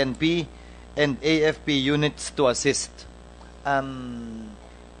other PNP and AFP units to assist.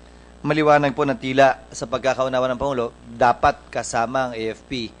 Maliwanag po na tila sa pagkakaunawa ng Pangulo, dapat kasama ang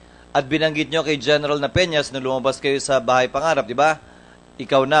AFP. At binanggit nyo kay General Napeñas na lumabas kayo sa Bahay Pangarap, di ba?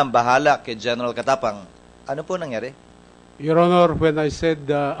 Ikaw na ang bahala kay General Katapang. Ano po nangyari? Your Honor, when I said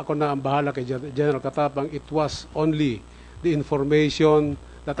ako na ang bahala kay General Katapang, it was only the information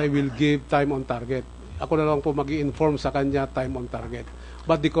that I will give time on target. Ako na lang po mag-i-inform sa kanya time on target.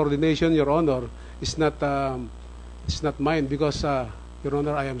 But the coordination, Your Honor, is not mine because, Your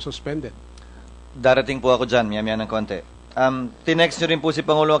Honor, I am suspended. Darating po ako dyan, maya-maya ng konti. Tinext nyo rin po si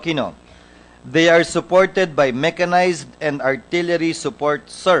Pangulo Aquino. They are supported by mechanized and artillery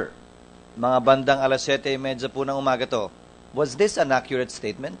support, sir. Mga bandang alas 7:30 po ng umaga to. Was this an accurate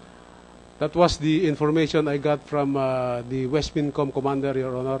statement? That was the information I got from the West Mincom commander,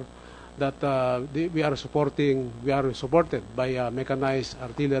 Your Honor, that we are supported by mechanized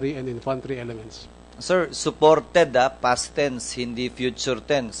artillery and infantry elements. Sir, supported past tense, hindi future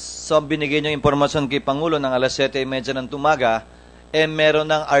tense. So, binigay niyo impormasyon kay Pangulo ng alas 7:30 ng tumaga, meron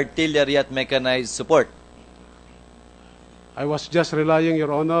ng artillery at mechanized support. I was just relying,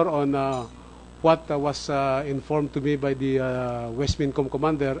 Your Honor, on what was informed to me by the West Mincom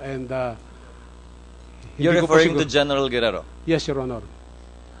commander, and you're referring to General Guerrero? Yes, Your Honor.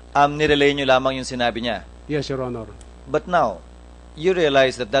 Nirelay niyo lamang yung sinabi niya? Yes, Your Honor. But now, you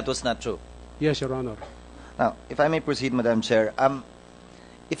realize that that was not true? Yes, Your Honor. Now, if I may proceed, Madam Chair,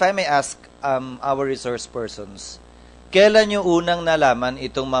 if I may ask our resource persons, kailan nyo unang nalaman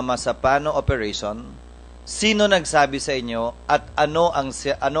itong Mamasapano operation? Sino nagsabi sa inyo at ano ang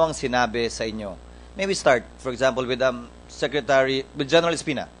sinabi sa inyo? May we start, for example, with General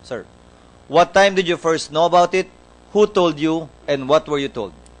Espina, sir. What time did you first know about it? Who told you? And what were you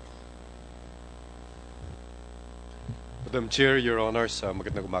told? Madam Chair, Your Honors,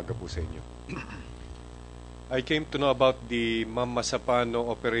 magandang umaga po sa inyo. I came to know about the Mamasapano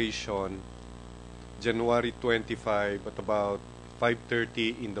operation January 25 at about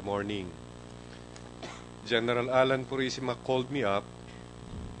 5:30 in the morning. General Alan Purisima called me up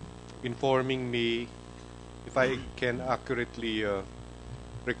informing me, if I can accurately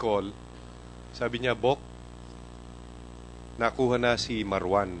recall, sabi niya, Bok, nakuha na si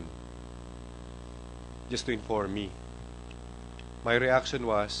Marwan. Just to inform me. My reaction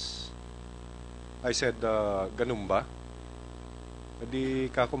was, I said, ganun ba? Hindi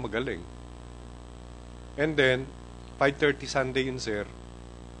ka ako magaling. And then, 5:30 Sunday yun, sir.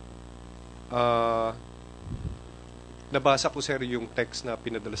 Nabasa ko, sir, yung text na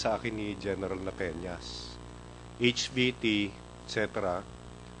pinadala sa akin ni General Napeñas. HVT, etc.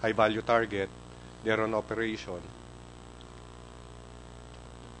 High value target. They're on operation.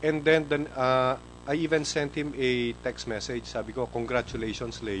 And then I even sent him a text message. Sabi ko,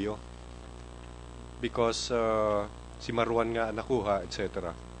 congratulations, Leo. Because si Marwan nga nakuha,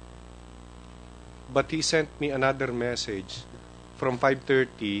 etc. But he sent me another message from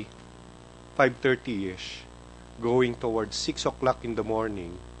 5:30-ish, going towards 6 o'clock in the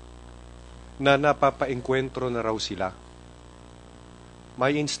morning, na napapaengkwentro na raw sila.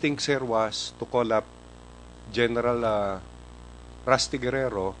 My instinct, sir, was to call up General Rusty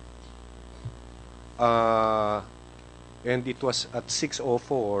Guerrero, and it was at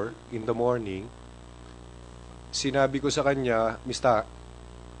 6:04 in the morning. Sinabi ko sa kanya, Mista,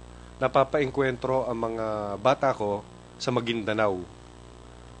 napapaengkwentro ang mga bata ko sa Maguindanao.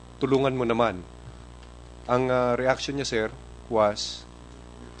 Tulungan mo naman. Ang reaction niya, sir, was,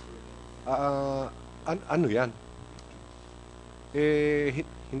 ano yan?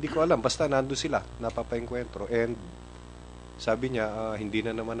 Hindi ko alam. Basta nandun sila, napapaengkwentro. And sabi niya, hindi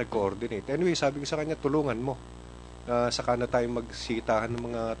na naman nag-coordinate. Anyway, sabi ko sa kanya, tulungan mo. Saka na tayo magsitahan ng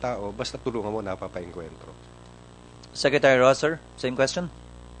mga tao. Basta tulungan mo, napapaengkwentro. Secretary Rosser, same question.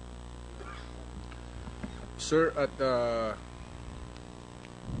 Sir,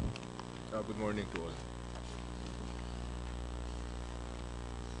 good morning to all.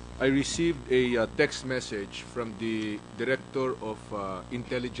 I received a text message from the Director of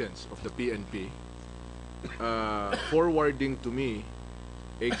Intelligence of the PNP forwarding to me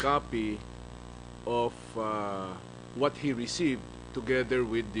a copy of what he received together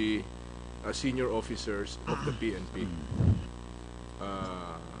with the senior officers of the PNP.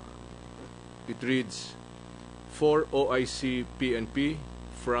 It reads, for OIC PNP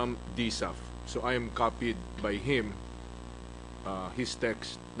from DSAF. So I am copied by him, his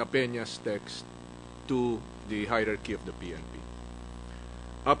text, Napeña's text, to the hierarchy of the PNP.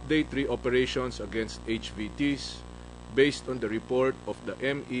 Update 3 operations against HVTs based on the report of the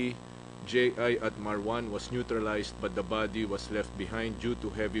ME. JI at Marwan was neutralized, but the body was left behind due to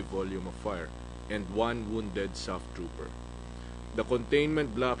heavy volume of fire and 1 wounded SAF trooper. The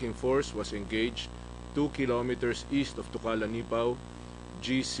containment blocking force was engaged 2 kilometers east of Tucalanipao,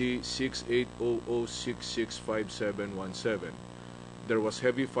 GC 6800665717. There was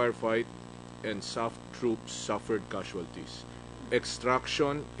heavy firefight and SAF troops suffered casualties.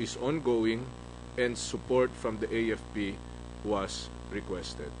 Extraction is ongoing and support from the AFP was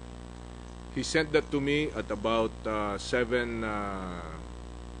requested. He sent that to me at about 7:43.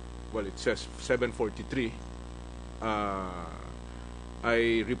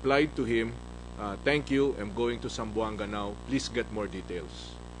 I replied to him, thank you, I'm going to Zamboanga now, please get more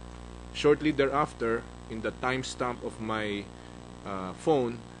details. Shortly thereafter, in the timestamp of my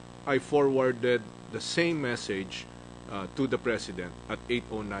phone, I forwarded the same message to the President at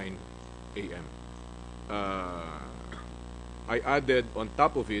 8:09 a.m. I added on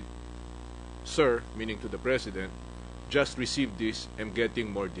top of it, Sir, meaning to the President, just received this, I'm getting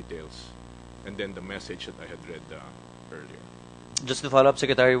more details. And then the message that I had read earlier. Just to follow up,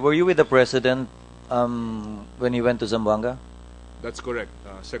 Secretary, were you with the President when he went to Zamboanga? That's correct.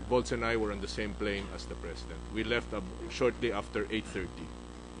 Sec Volz and I were on the same plane as the President. We left shortly after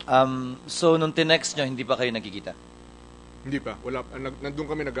 8:30. So, nung tinext nyo, hindi pa kayo nagkikita? Hindi pa. Wala. Nandun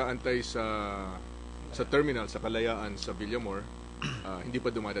kami nag-aantay sa terminal, sa Kalayaan, sa Villamor. Hindi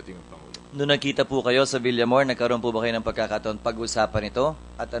pa dumadating ang Pangulo. Noong nakita po kayo sa Villamor, nagkaroon po ba kayo ng pagkakataon pag-usapan ito?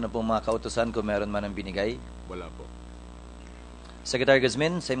 At ano pong mga kautusan kung meron man ang binigay? Wala po. Secretary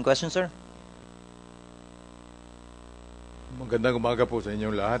Guzmin, same question, sir. Magandang umaga po sa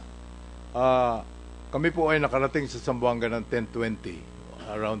inyong lahat. Kami po ay nakarating sa Zamboanga ng 10:20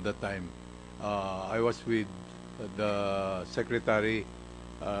 around that time. I was with the Secretary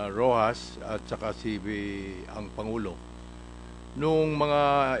Rojas at saka ang Pangulo. Noong mga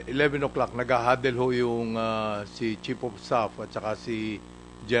 11 o'clock, nag-huddle ho yung si Chief of Staff at saka si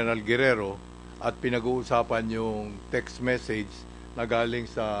General Guerrero at pinag-uusapan yung text message na galing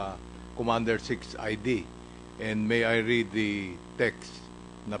sa Commander 6 ID. And may I read the text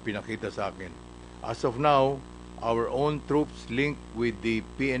na pinakita sa akin. As of now, our own troops link with the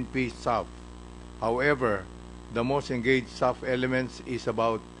PNP SAF. However, the most engaged SAF elements is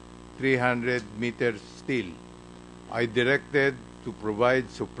about 300 meters still. I directed to provide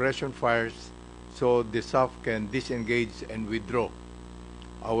suppression fires so the SAF can disengage and withdraw.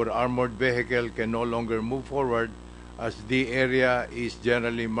 Our armored vehicle can no longer move forward as the area is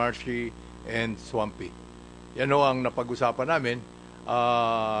generally marshy and swampy. Yan ho ang napag-usapan namin.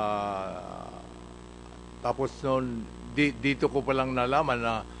 Tapos noon, dito ko palang nalaman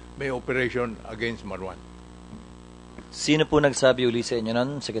na may operation against Marwan. Sino po nagsabi uli sa inyo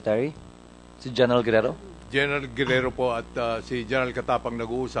nun, Secretary? Si General Guerrero? General Guerrero po at si General Katapang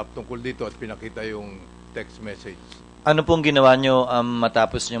nag-uusap tungkol dito at pinakita yung text message. Ano pong ginawa nyo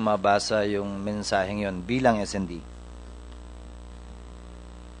matapos nyo mabasa yung mensaheng yon bilang SND?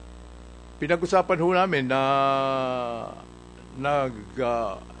 Pinag-usapan ho namin na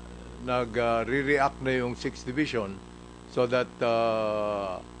nag-re-react na yung 6th Division so that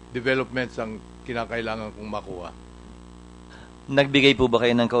developments ang kinakailangan kong makuha. Nagbigay po ba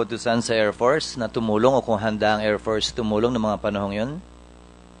kayo ng kautusan sa Air Force na tumulong o kung handa ang Air Force tumulong ng mga panahong yon?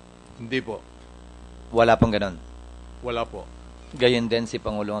 Hindi po. Wala pong ganon? Wala po. Gayon din si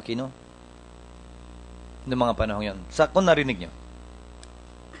Pangulong Aquino? Noong mga panahong yon? Kung narinig nyo?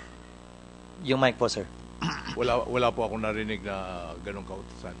 Yung mic po, sir. Wala po akong narinig na ganong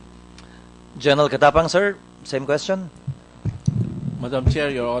kautusan. General Katapang, sir, same question. Madam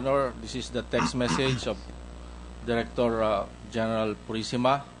Chair, Your Honor, this is the text message of Director General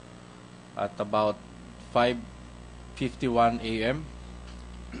Purisima at about 5:51 a.m.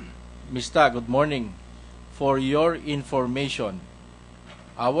 Mista, good morning. For your information,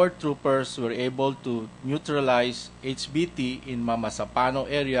 our troopers were able to neutralize HBT in Mamasapano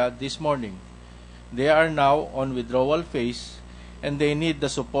area this morning. They are now on withdrawal phase and they need the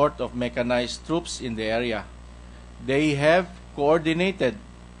support of mechanized troops in the area. They have coordinated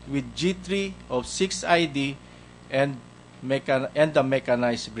with G3 of 6ID and the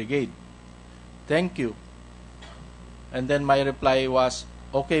mechanized brigade. Thank you. And then my reply was,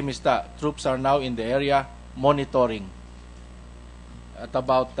 okay, Mr. Troops are now in the area monitoring. At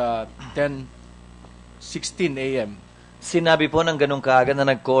about 10:16 a.m. Sinabi po ng ganun kaagad na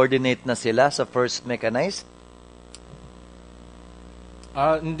nag-coordinate na sila sa 1st Mechanized?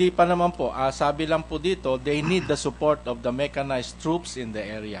 Hindi pa naman po. Sabi lang po dito, they need the support of the mechanized troops in the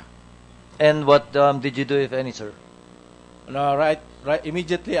area. And what did you do, if any, sir? Right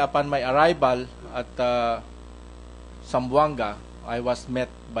immediately upon my arrival at Zamboanga, I was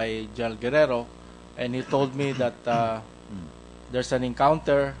met by General Guerrero and he told me that there's an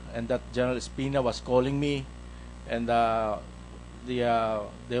encounter and that General Espina was calling me and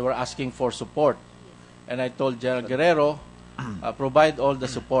they were asking for support. And I told General Guerrero, provide all the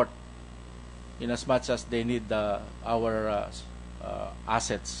support in as much as they need our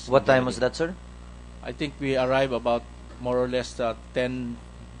assets. What time was that, sir? I think we arrived about more or less 10.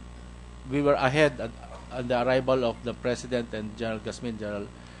 We were ahead at the arrival of the President and General Gasmin,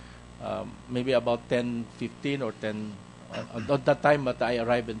 maybe about 10:15 or 10. At that time that I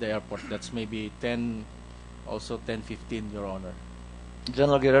arrived in the airport, that's maybe 10, also 10:15, Your Honor.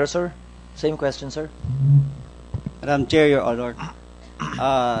 General Guerrero, sir? Same question, sir. Madam Chair, Your Honor.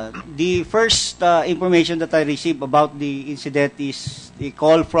 The first information that I received about the incident is the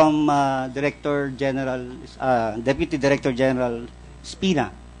call from Deputy Director General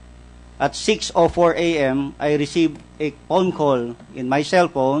Spina. At 6:04 a.m., I received a phone call in my cell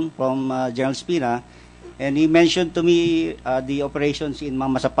phone from General Spina, and he mentioned to me the operations in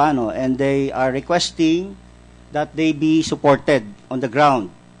Mamasapano, and they are requesting that they be supported on the ground.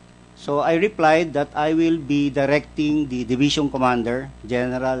 So I replied that I will be directing the division commander,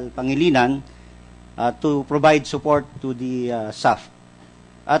 General Pangilinan, to provide support to the SAF.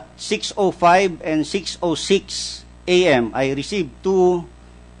 At 6:05 and 6:06 a.m., I received two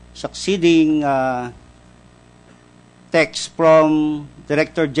succeeding texts from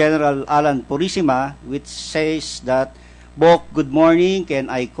Director General Alan Purisima, which says that, Bok, good morning,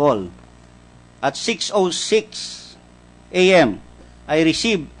 can I call? At 6:06 a.m., I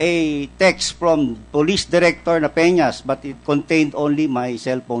received a text from Police Director Napeñas, but it contained only my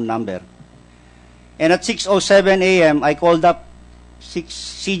cell phone number. And at 6:07 a.m., I called up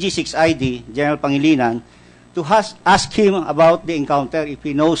CG6ID, General Pangilinan, to ask him about the encounter, if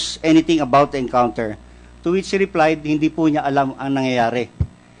he knows anything about the encounter. To which he replied, hindi po niya alam ang nangyayari.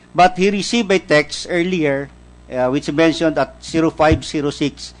 But he received a text earlier, which mentioned at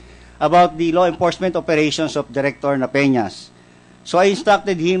 0506, about the law enforcement operations of Director Napeñas. So I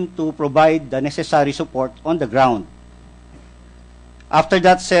instructed him to provide the necessary support on the ground. After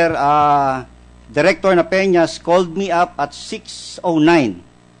that, sir, Director Napeñas called me up at 6:09.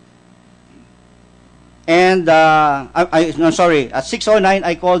 And, at 6:09,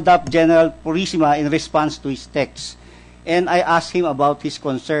 I called up General Purisima in response to his text. And I asked him about his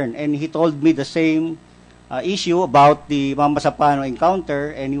concern. And he told me the same issue about the Mamasapano encounter,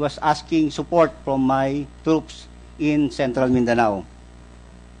 and he was asking support from my troops in Central Mindanao.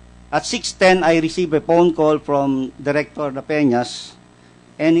 At 6:10, I received a phone call from Director Napeñas,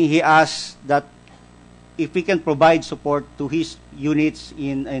 and he asked that if we can provide support to his units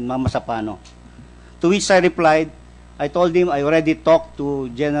in Mamasapano. To which I replied, I told him I already talked to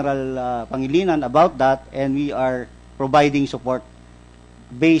General Pangilinan about that, and we are providing support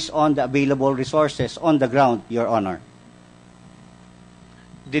based on the available resources on the ground, Your Honor.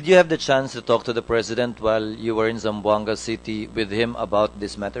 Did you have the chance to talk to the President while you were in Zamboanga City with him about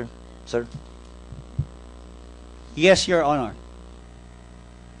this matter, sir? Yes, Your Honor.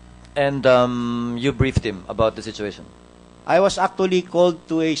 And you briefed him about the situation? I was actually called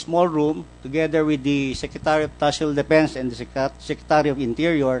to a small room together with the Secretary of National Defense and the Secretary of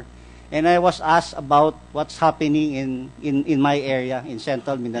Interior, and I was asked about what's happening in my area in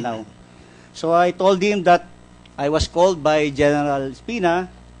Central Mindanao. So I told him that I was called by General Espina,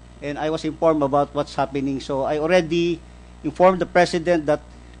 and I was informed about what's happening. So I already informed the President that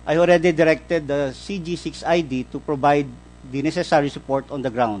I already directed the CG6ID to provide the necessary support on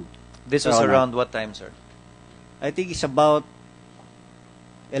the ground. This was around what time, sir? I think it's about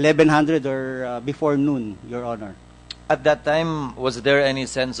 1100 or before noon, Your Honor. At that time, was there any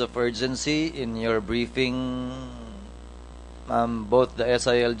sense of urgency in your briefing both the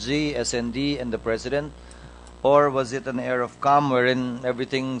SILG, SND, and the President? Or was it an air of calm wherein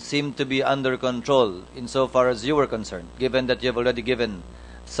everything seemed to be under control insofar as you were concerned, given that you have already given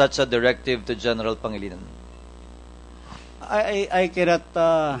such a directive to General Pangilinan? I cannot,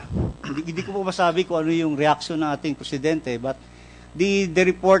 hindi ko po masabi kung ano yung reaction ng ating Presidente, but the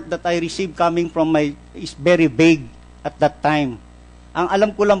report that I received coming from is very vague at that time. Ang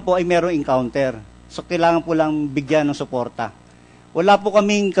alam ko lang po ay merong encounter. So kailangan po lang bigyan ng suporta. Wala po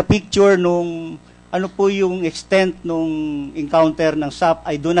kaming ka-picture nung ano po yung extent nung encounter ng SAP.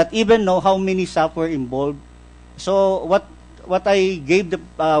 I do not even know how many SAP were involved. So what I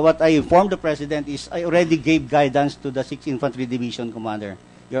informed the President is I already gave guidance to the 6th Infantry Division Commander,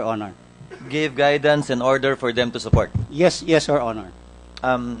 Your Honor. Gave guidance and order for them to support? Yes, Your Honor.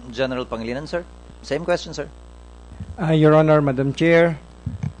 General Pangilinan, sir? Same question, sir. Your Honor, Madam Chair,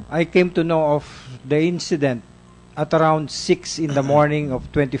 I came to know of the incident at around 6 in the morning of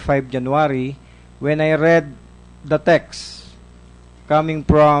 25 January when I read the text coming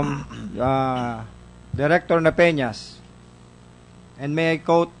from Director Napeñas. And may I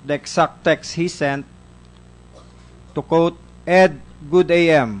quote the exact text he sent, to quote, Ed, good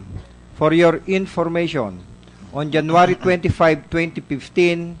AM, for your information, on January 25,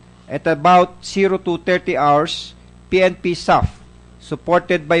 2015, at about 02:30 hours, PNP SAF,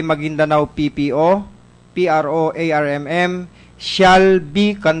 supported by Maguindanao PPO, PRO ARMM, shall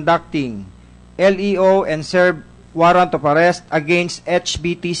be conducting LEO and serve warrant of arrest against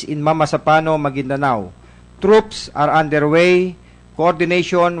HBTs in Mamasapano, Maguindanao. Troops are underway.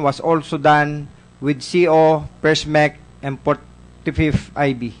 Coordination was also done with CO, PERSMEC, and 45th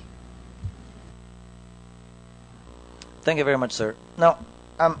IB. Thank you very much, sir. Now,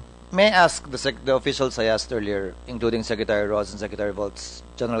 may I ask the officials I asked earlier, including Secretary Ross and Secretary Volts,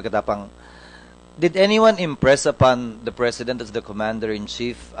 General Katapang, did anyone impress upon the President as the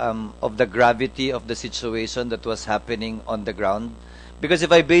Commander-in-Chief of the gravity of the situation that was happening on the ground? Because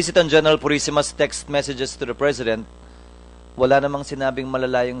if I base it on General Purissima's text messages to the President, wala namang sinabing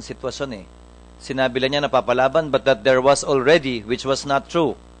malala yung sitwasyon eh. Sinabi lang niya napapalaban, but that there was already, which was not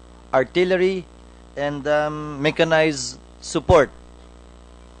true, artillery and mechanized support.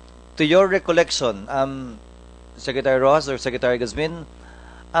 To your recollection, Secretary Ross or Secretary Gazmin,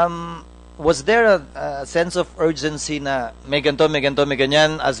 was there a sense of urgency na may ganito, may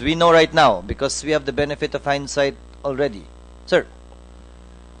ganyan, as we know right now, because we have the benefit of hindsight already? Sir?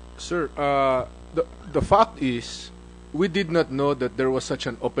 Sir, the fact is, we did not know that there was such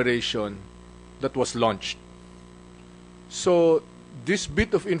an operation that was launched. So, this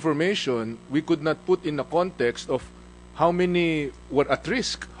bit of information, we could not put in the context of how many were at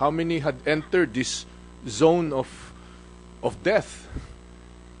risk, how many had entered this zone of death.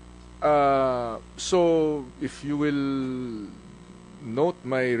 So, if you will note,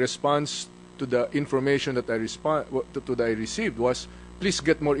 my response to the information that I received was, please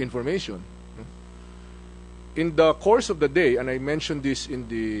get more information. In the course of the day, and I mentioned this in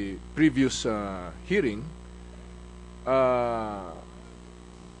the previous hearing, the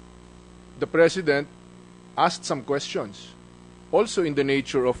President asked some questions, also in the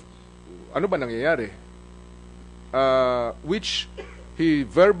nature of, ano ba nangyayari? Which he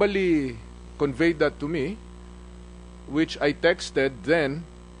verbally conveyed that to me, which I texted then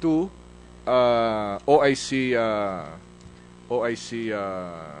to OIC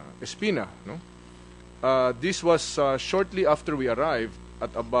Espina. No? This was shortly after we arrived, at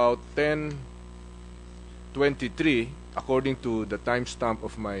about 10:23, according to the timestamp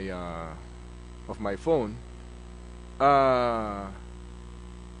of my phone,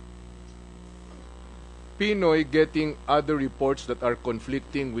 Pinoy getting other reports that are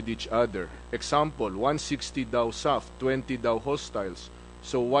conflicting with each other. Example, 160 daw SAF, 20 daw hostiles.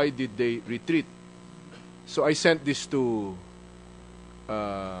 So why did they retreat? So I sent this to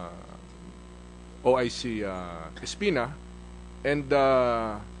OIC Espina, and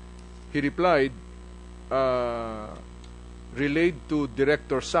he replied, relayed to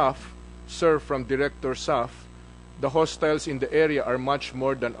Director SAF, Sir, from Director SAF, the hostiles in the area are much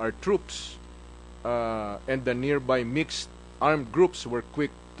more than our troops, and the nearby mixed armed groups were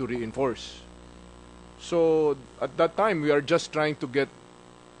quick to reinforce. So at that time, we are just trying to get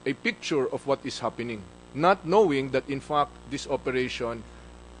a picture of what is happening, not knowing that in fact this operation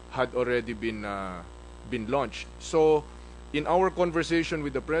had already been launched. So in our conversation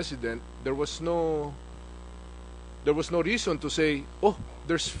with the President, there was no reason to say, oh,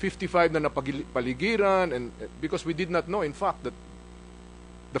 there's 55 na napaligiran, and because we did not know in fact that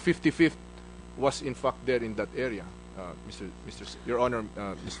the 55th was in fact there in that area. Your Honor,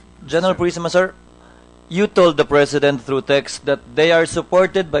 General Purisima, sir, you told the President through text that they are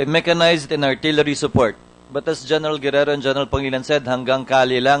supported by mechanized and artillery support. But as General Guerrero and General Pangilinan said, hanggang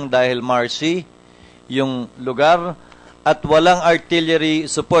Kali lang dahil marshy yung lugar at walang artillery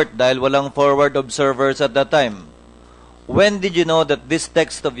support dahil walang forward observers at that time. When did you know that this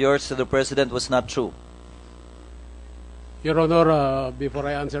text of yours to the President was not true? Your Honor, before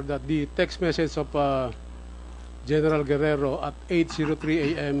I answer that, the text message of General Guerrero at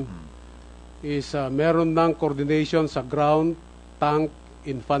 8:03 a.m. is meron ng coordination sa ground, tank,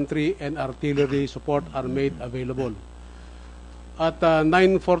 infantry, and artillery support are made available. At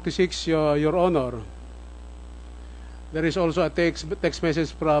 9:46, Your Honor, there is also a text message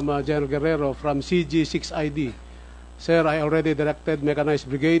from General Guerrero from CG6ID. Sir, I already directed Mechanized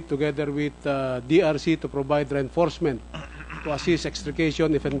Brigade together with DRC to provide reinforcement to assist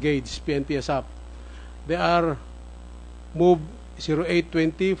extrication if engaged, PNP-ASAP. They are moved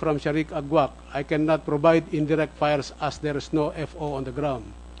 0820 from Sharik Agwak. I cannot provide indirect fires as there is no FO on the ground.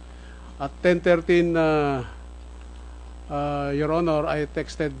 At 10:13, Your Honor, I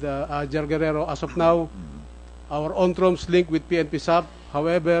texted General Guerrero, as of now, our on-troops link with PNP-SAP.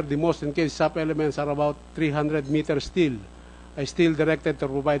 However, the most engaged SAP elements are about 300 meters still. I still directed to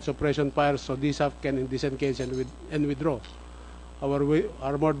provide suppression fires so these SAP can disengage and withdraw. Our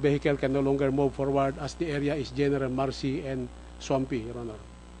armored vehicle can no longer move forward as the area is generally marshy and swampy, Your Honor.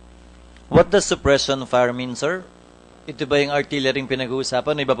 What does suppression fire mean, sir? Ito ba yung artillery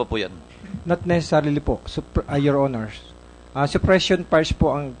pinag-uusapan o iba pa po yan? Not necessarily po, Your Honors. Suppression fires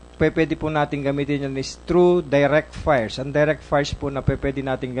po ang pwede po natin gamitin yan is through direct fires. Ang direct fires po na pwede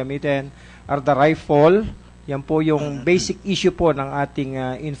natin gamitin are the rifle. Yan po yung basic issue po ng ating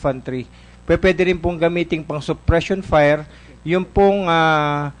infantry. Pwede rin pong gamitin pang suppression fire. Yung pong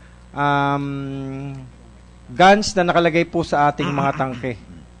guns na nakalagay po sa ating mga tangke.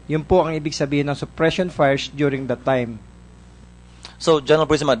 Yun po ang ibig sabihin ng suppression fires during that time. So, General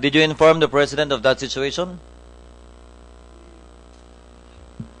Purisima, did you inform the President of that situation?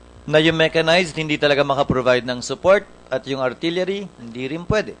 Na yung mechanized hindi talaga makaprovide ng support at yung artillery hindi rin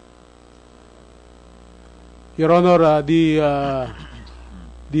pwede. Your Honor, the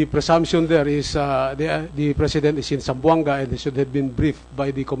presumption there is the President is in Zamboanga and he should have been briefed by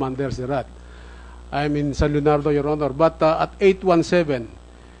the commanders thereat. I'm in San Leonardo, Your Honor. But at 8:17,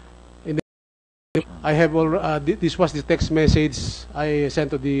 I have this was the text message I sent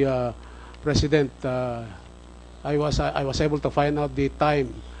to the President. I was able to find out the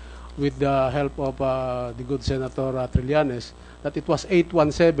time with the help of the good Senator Trillanes, that it was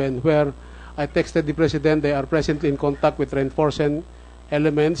 8:17 where I texted the President, they are presently in contact with reinforcement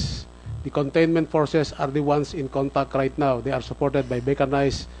elements. The containment forces are the ones in contact right now. They are supported by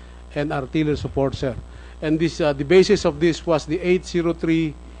mechanized and artillery support, sir. And this, the basis of this was the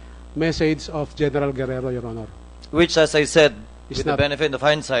 8:03 message of General Guerrero, Your Honor. Which, as I said, It's with the not- benefit of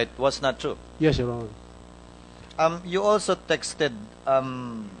hindsight, was not true. Yes, Your Honor. You also texted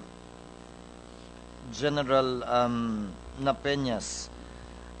General Napeñas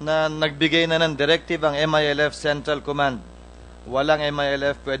na nagbigay na ng directive ang MILF Central Command. Walang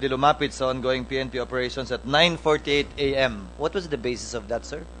MILF pwede lumapit sa ongoing PNP operations at 9:48 a.m. What was the basis of that,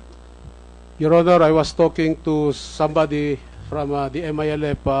 sir? Your Honor, I was talking to somebody from the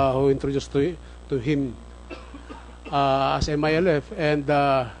MILF who introduced to him as MILF, and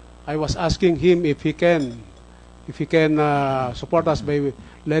I was asking him if he can support us by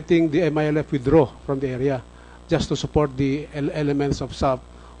letting the MILF withdraw from the area. just to support the elements of SAP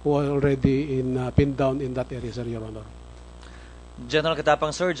who are already pinned down in that area, sir, Your Honor. General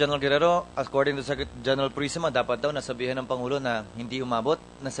Katapang, sir, General Guerrero, according to General Purisima, dapat daw nasabihan ng Pangulo na hindi umabot.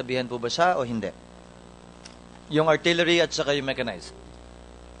 Nasabihan po ba siya o hindi? Yung artillery at saka yung mechanized.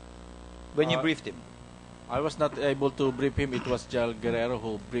 When you briefed him. I was not able to brief him. It was General Guerrero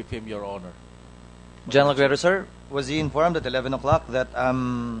who briefed him, Your Honor. General Guerrero, sir, was he informed at 11 o'clock that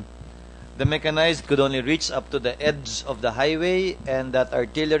the mechanized could only reach up to the edge of the highway and that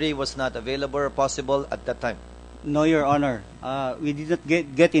artillery was not available or possible at that time? No, Your Honor. We did not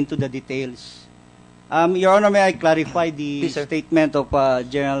get into the details. Your Honor, may I clarify the Please, sir. statement of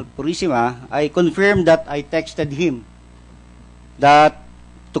General Purisima? I confirmed that I texted him that,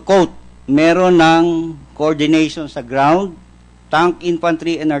 to quote, meron ng coordination sa ground, tank,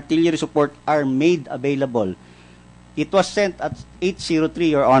 infantry, and artillery support are made available. It was sent at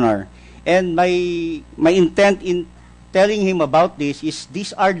 8:03, Your Honor. And my intent in telling him about this is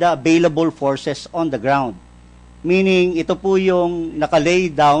these are the available forces on the ground. Meaning, ito po yung nakalay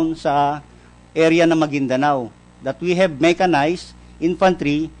down sa area ng Maguindanao, that we have mechanized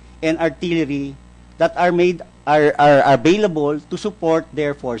infantry and artillery that are available to support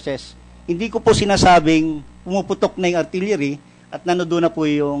their forces. Hindi ko po sinasabing pumuputok na yung artillery at nanodoon na po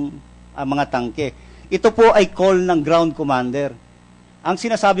yung mga tangke. Ito po ay call ng ground commander. Ang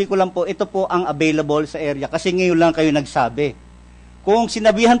sinasabi ko lang po, ito po ang available sa area kasi ngayon lang kayo nagsabi. Kung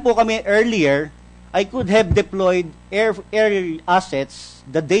sinabihan po kami earlier, I could have deployed air assets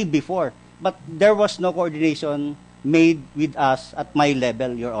the day before, but there was no coordination made with us at my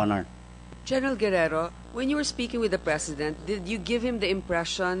level, Your Honor. General Guerrero, when you were speaking with the President, did you give him the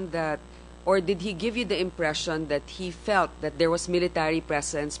impression that, or did he give you the impression that he felt that there was military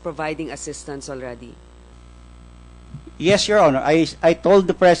presence providing assistance already? Yes, Your Honor. I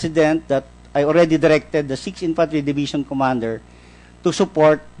told the President that I already directed the 6th Infantry Division Commander to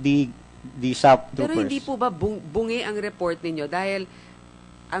support the SAP troopers. Pero hindi po ba bungi ang report ninyo? Dahil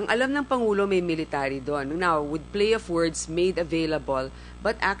ang alam ng Pangulo may military doon. Now, with play of words, made available,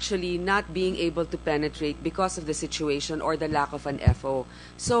 but actually not being able to penetrate because of the situation or the lack of an FO.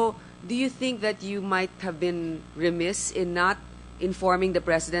 So, do you think that you might have been remiss in not informing the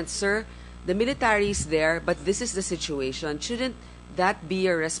President, sir, the military is there, but this is the situation. Shouldn't that be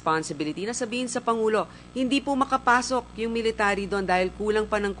your responsibility? Na sabihin sa Pangulo, hindi po makapasok yung military doon dahil kulang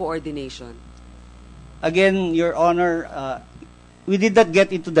pa ng coordination. Again, Your Honor, we did not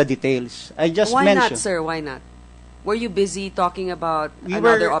get into the details. I just Why mentioned. not, sir? Why not? Were you busy talking about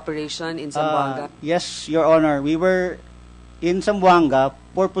another operation in Zamboanga? Yes, Your Honor. We were in Zamboanga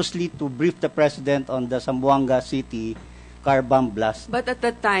purposely to brief the President on the Zamboanga City car bomb blast. But at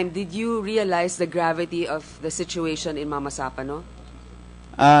that time, did you realize the gravity of the situation in Mamasapano?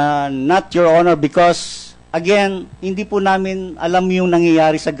 Not, Your Honor, because, again, hindi po namin alam yung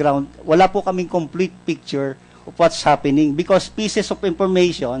nangyayari sa ground. Wala po kaming complete picture of what's happening because pieces of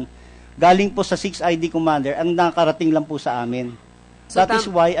information galing po sa 6th ID Commander ang nakarating lang po sa amin. So That is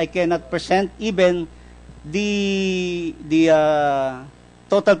why I cannot present even the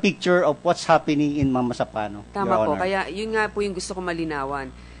total picture of what's happening in Mamasapano. Tama Your po. Honor. Kaya yun nga po yung gusto ko malinawan.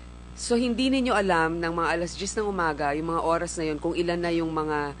 So, hindi ninyo alam ng mga alas 10 ng umaga, yung mga oras na yun, kung ilan na yung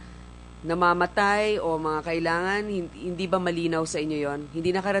mga namamatay o mga kailangan, hindi ba malinaw sa inyo yon? Hindi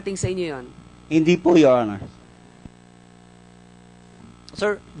nakarating sa inyo yon? Hindi po, Your Honor.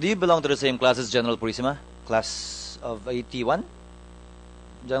 Sir, do you belong to the same class as General Purisima? Class of 81?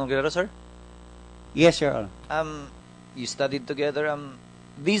 General Guerrero, sir? Yes, Your Honor. You studied together.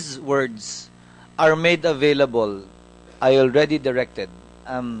 These words are made available. I already directed.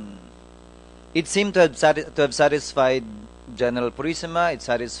 It seemed to have satisfied General Purisima. It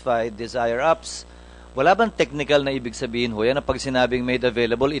satisfied these higher ups. Wala bang technical na ibig sabihin ho yan na pag sinabing made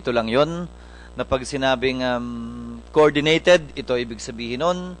available, ito lang yon? Na pag sinabing coordinated, ito ibig sabihin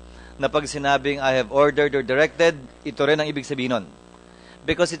nun? Na pag sinabing I have ordered or directed, ito rin ang ibig sabihin nun?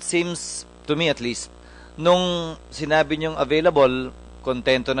 Because it seems, to me at least, nung sinabi niyong available,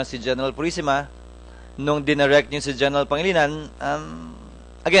 kontento na si General Purisima. Nung dinirect niyo si General Pangilinan,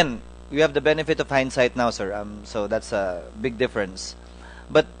 again, we have the benefit of hindsight now, sir. So that's a big difference.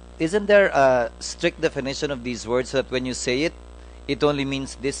 But isn't there a strict definition of these words so that when you say it, it only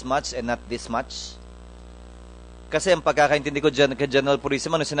means this much and not this much? Kasi ang pagkakaintindi ko kay General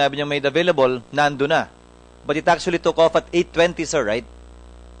Purisima, nung sinabi niya made available, nando na. But it actually took off at 8:20, sir, right?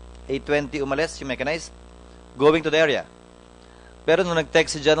 8:20 umalis, yung mechanized, going to the area. Pero nung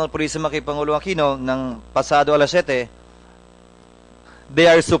nag-text si General Purisima kay Pangulo Aquino ng pasado alas 7, they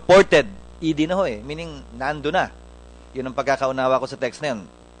are supported. ED na ho eh. Meaning, nando na. Yun ang pagkakaunawa ko sa text na yun.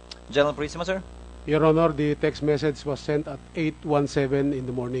 General Purisima, sir? Your Honor, the text message was sent at 8:17 in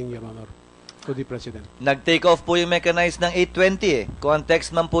the morning, Your Honor, to the President. Nag-take off po yung mechanized ng 8:20 eh. Kung ang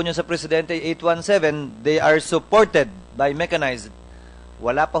text man po nyo sa Presidente 8:17, they are supported by mechanized.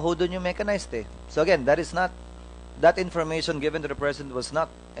 Wala pa ho doon yung mechanized eh. So again, that information given to the President was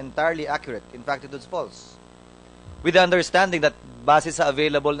not entirely accurate. In fact, it was false. With the understanding that base sa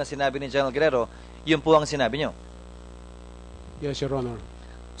available na sinabi ni General Guerrero, yun po ang sinabi nyo. Yes, Your Honor.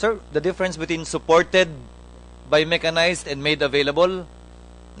 Sir, the difference between supported by mechanized and made available,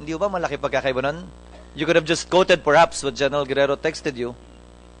 hindi ba malaki pagkakaiba nun? You could have just quoted perhaps what General Guerrero texted you.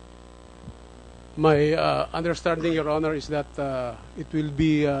 My understanding, Your Honor, is that it will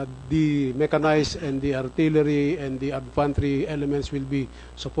be the mechanized and the artillery and the infantry elements will be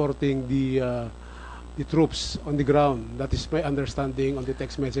supporting the troops on the ground. That is my understanding on the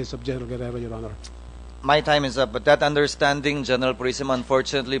text message of General Guerrero, Your Honor. My time is up, but that understanding, General Purisima,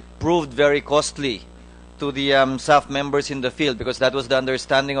 unfortunately proved very costly to the staff members in the field, because that was the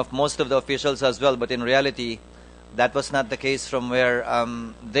understanding of most of the officials as well, but in reality, that was not the case from where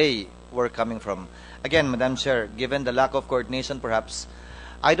they were coming from. Again, Madam Chair, given the lack of coordination perhaps,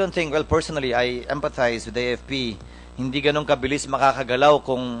 I don't think, well, personally, I empathize with the AFP. Hindi ganun kabilis makakagalaw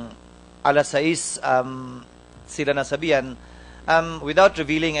kung alas 6 sila nasabihan. Without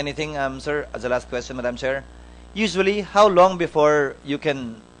revealing anything, sir, as a last question, Madam Chair, usually, how long before you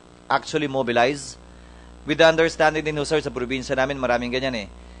can actually mobilize? With the understanding din, sir, sa probinsya namin, maraming ganyan eh.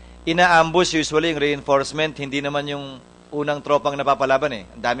 Ina-ambush usually yung reinforcement, hindi naman yung unang tropang napapalaban eh.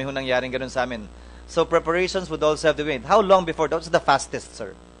 Ang dami ho nangyaring ganun sa amin. So preparations would also have to wait. How long before? That's the fastest,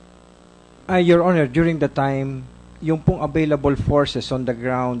 sir. Your Honor, during the time, yung pong available forces on the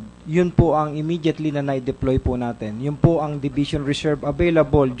ground, yun po ang immediately na na-deploy po natin. Yun po ang Division Reserve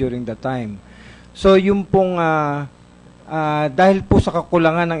available during the time. So yung pong, dahil po sa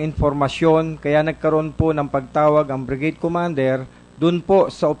kakulangan ng informasyon, kaya nagkaroon po ng pagtawag ang Brigade Commander dun po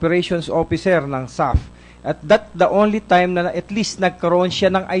sa Operations Officer ng SAF. At that the only time na at least nagkaroon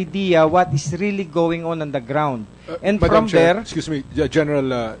siya ng idea what is really going on the ground. And Madam from Chair, there... Excuse me,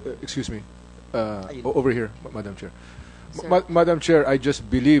 General, excuse me. Over here, Madam Chair. Madam Chair, I just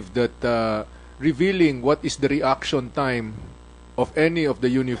believe that revealing what is the reaction time of any of the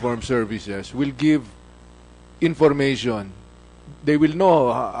uniformed services will give information. They will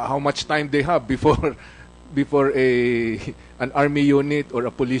know how much time they have before an army unit or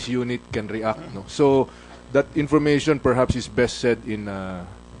a police unit can react. No? So that information perhaps is best said in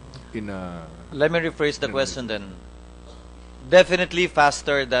Let me rephrase the question then. Definitely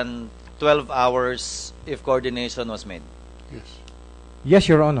faster than 12 hours if coordination was made. Yes. Yes,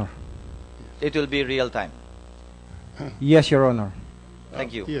 Your Honor. It will be real time. Yes, Your Honor.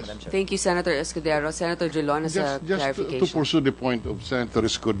 Thank you, yes. Madam Chair. Thank you, Senator Escudero. Senator Drilon has a Just clarification. to pursue the point of Senator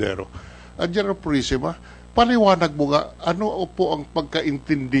Escudero, General Purisima, paliwanag mo nga, ano po ang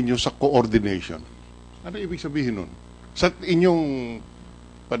pagkaintindi nyo sa coordination? Ano ibig sabihin nun? Sa inyong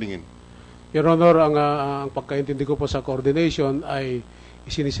paningin? Your Honor, ang pagkaintindi ko po sa coordination ay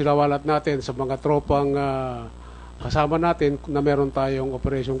isinisilawalat natin sa mga tropang kasama natin na meron tayong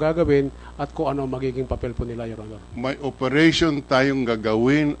operation gagawin at kung ano magiging papel po nila, Your Honor. May operation tayong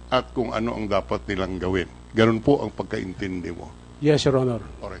gagawin at kung ano ang dapat nilang gawin. Ganun po ang pagkaintindi mo. Yes, Your Honor.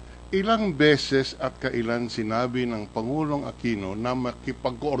 Alright. Ilang beses at kailan sinabi ng Pangulong Aquino na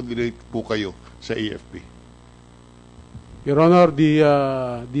makipag-coordinate po kayo sa AFP? Your Honor, the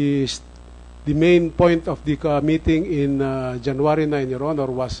main point of the meeting in January 9, Your Honor,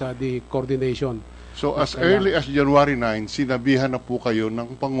 was the coordination. So as early as January 9, sinabihan na po kayo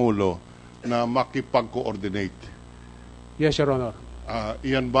ng Pangulo na makipag-coordinate. Yes, Your Honor.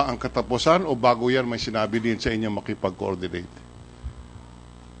 Iyan ba ang katapusan o bago yan may sinabi din sa inyo makipag-coordinate?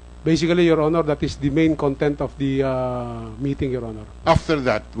 Basically, Your Honor, that is the main content of the meeting, Your Honor. After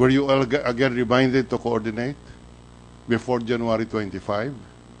that, were you again reminded to coordinate before January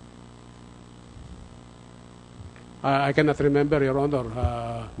 25? I cannot remember, Your Honor.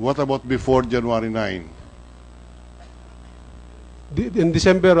 What about before January 9? In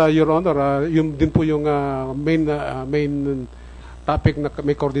December, Your Honor, yun din po yung main topic na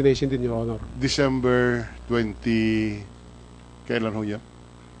may coordination din, Your Honor. December 20, kailan ho yan?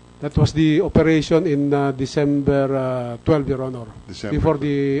 That was the operation in December 12, Your Honor. December Before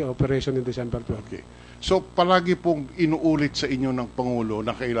the operation in December 12. Okay. So, palagi pong inuulit sa inyo ng Pangulo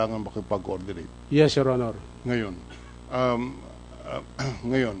na kailangan makipag-coordinate? Yes, Your Honor.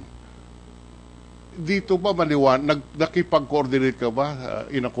 Ngayon, dito ba nakipag-coordinate ka ba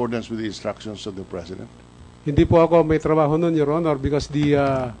in accordance with the instructions of the President? Hindi po ako may trabaho nun, Your Honor, because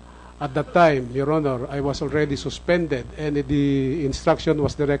At that time, Your Honor, I was already suspended and the instruction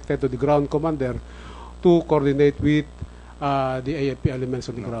was directed to the ground commander to coordinate with the AFP elements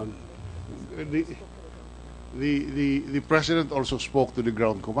on the ground. The President also spoke to the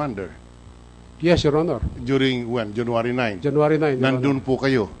ground commander. Yes, Your Honor. During when? January 9? January 9, Your Nandun Honor. po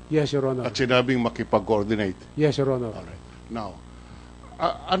kayo? Yes, Your Honor. At sinabing makipag-coordinate? Yes, Your Honor. Alright. Now,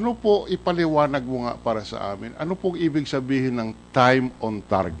 ano po ipaliwanag mo nga para sa amin? Ano pong ibig sabihin ng time on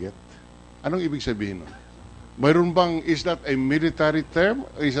target? Anong ibig sabihin nun? Mayroon bang, is that a military term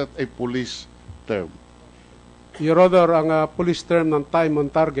or is that a police term? Your Honor, ang police term ng time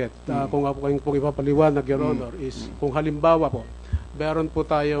on target, kung ipapaliwanag, Your Honor, is kung halimbawa po, meron po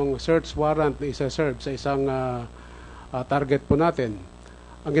tayong search warrant na isa-serve sa isang target po natin.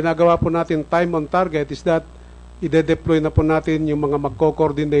 Ang ginagawa po natin time on target is that ide-deploy na po natin yung mga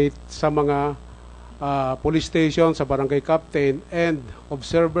magko-coordinate sa mga police station, sa barangay captain, and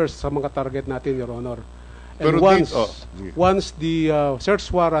observers sa mga target natin, Your Honor. And Pero once the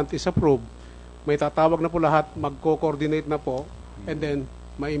search warrant is approved, may tatawag na po lahat, magko-coordinate na po, and then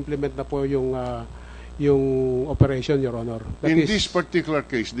ma-implement na po yung operation, Your Honor. In this particular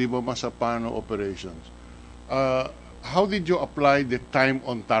case, the Mamasapano operations, how did you apply the time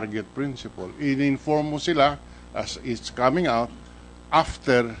on target principle? In-inform mo sila as it's coming out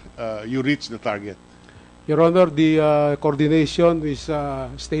after you reach the target. Your Honor, the coordination is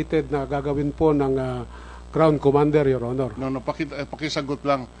stated na gagawin po ng ground commander, Your Honor. No, pakisagot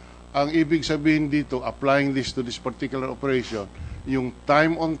lang. Ang ibig sabihin dito, applying this to this particular operation, yung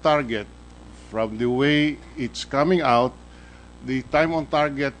time on target, from the way it's coming out, the time on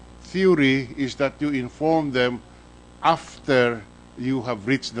target theory is that you inform them after you have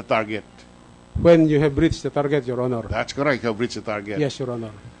reached the target. When you have reached the target, Your Honor. That's correct, you have reached the target. Yes, Your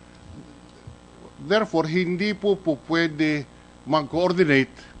Honor. Therefore, hindi po pwede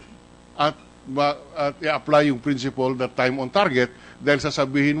mag-coordinate at i-apply yung principle that time on target dahil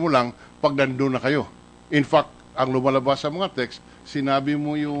sasabihin mo lang pag nandun na kayo. In fact, ang lumalabas sa mga text, sinabi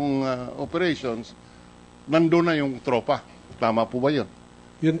mo yung operations, nandun na yung tropa. Tama po ba yun?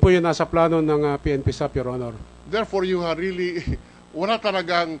 Yun po yung nasa plano ng PNP SAP, Your Honor. Therefore, you are really, wala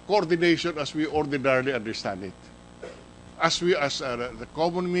talagang coordination as we ordinarily understand it. As the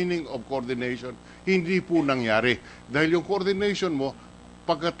common meaning of coordination, hindi po nangyari. Dahil yung coordination mo,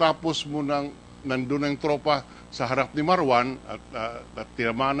 pagkatapos mo nandun ang tropa sa harap ni Marwan at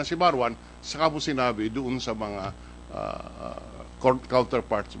tinamaan na si Marwan, saka mo sinabi doon sa mga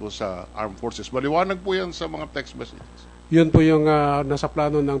counterparts mo sa armed forces. Maliwanag po yan sa mga text messages. Yun po yung nasa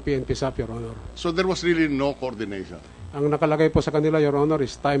plano ng PNP SAP, Your Honor. So there was really no coordination? Ang nakalagay po sa kanila, Your Honor,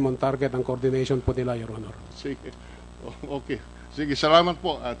 is time on target ang coordination po nila, Your Honor. Sige. Okay. Sige, salamat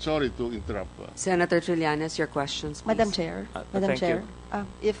po. Sorry to interrupt. Senator Trillanes, your questions, please. Madam Chair, thank you.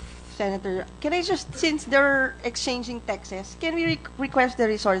 If Senator, can I just, since they're exchanging texts, can we request the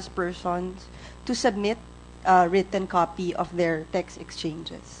resource persons to submit a written copy of their text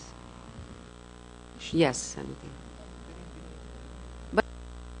exchanges? Yes, Senator. But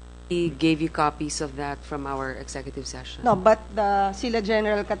we gave you copies of that from our executive session. No, but sila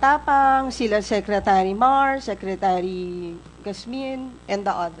General Katapang, sila Secretary Mar, Secretary Gasmin, and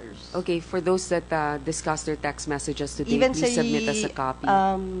the others. Okay, for those that discussed their text messages today, Even please submit us a copy.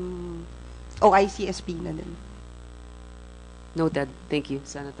 OICSP na din. Noted. Thank you,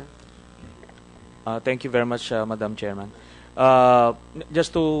 Senator. Thank you very much, Madam Chairman.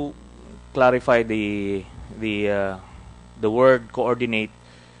 Just to clarify the word coordinate,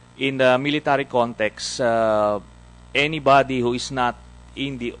 in the military context, anybody who is not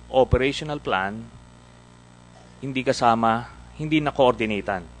in the operational plan, hindi kasama, hindi na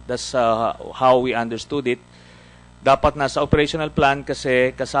coordinatan. That's how we understood it. Dapat nasa operational plan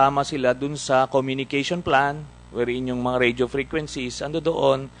kasi kasama sila dun sa communication plan, wherein yung mga radio frequencies ando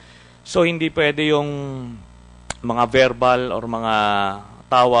doon. So hindi pwede yung mga verbal or mga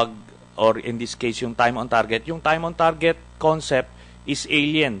tawag, or in this case yung time on target. Yung time on target concept is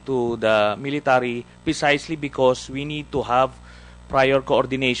alien to the military precisely because we need to have prior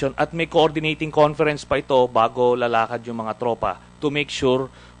coordination at may coordinating conference pa ito bago lalakad yung mga tropa to make sure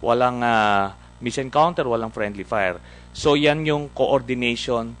walang misencounter, walang friendly fire. So yan yung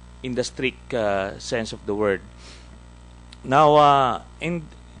coordination in the strict sense of the word. Now,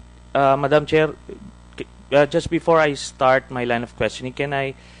 Madam Chair, just before I start my line of questioning, can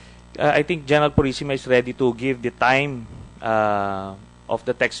I think General Purisima is ready to give the time of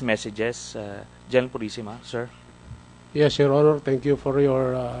the text messages. General Purisima, sir. Yes, Your Honor. Thank you for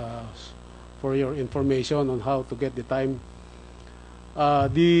your information on how to get the time.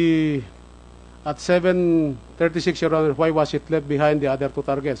 At 7:36, Your Honor, why was it left behind the other two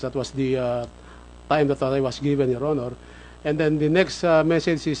targets? That was the time that I was given, Your Honor. And then the next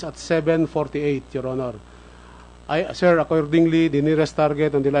message is at 7:48, Your Honor. Sir, accordingly, the nearest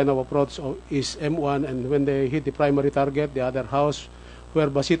target on the line of approach is M1, and when they hit the primary target, the other house where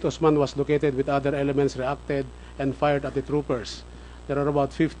Basit Osman was located with other elements reacted and fired at the troopers. There are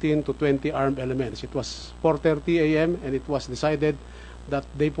about 15 to 20 armed elements. It was 4:30 a.m. and it was decided that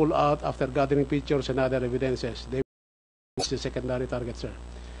they pull out after gathering pictures and other evidences. They were the secondary target, sir.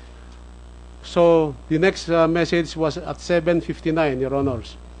 So the next message was at 7:59, Your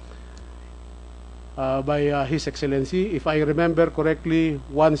Honors, by His Excellency. If I remember correctly,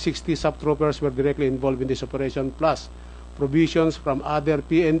 160 sub-troopers were directly involved in this operation, plus provisions from other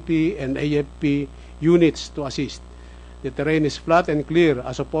PNP and AFP units to assist. The terrain is flat and clear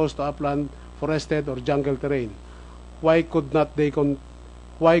as opposed to upland, forested, or jungle terrain. Why could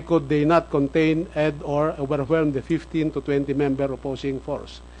they not contain, aid, or overwhelm the 15 to 20 member opposing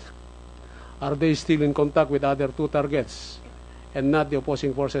force? Are they still in contact with other two targets and not the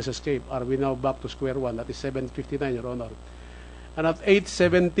opposing forces escape? Are we now back to square one? That is 7:59, Your Honor. And at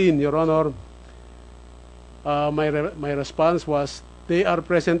 8:17, Your Honor, my response was, they are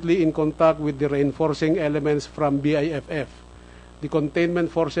presently in contact with the reinforcing elements from BIFF. The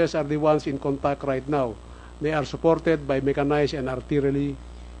containment forces are the ones in contact right now. They are supported by mechanized and artillery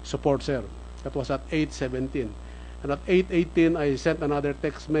support, sir. That was at 8:17. And at 8:18, I sent another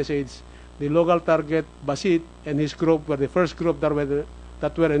text message. The local target, Basit, and his group were the first group that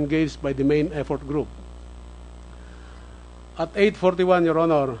were engaged by the main effort group. At 8:41, Your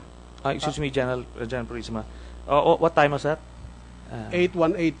Honor. Excuse me, General Purisima. What time was that?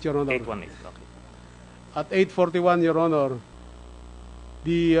 8:18, Your Honor. 8:18, okay. At 8:41, Your Honor,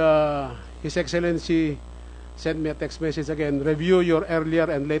 His Excellency sent me a text message again. Review your earlier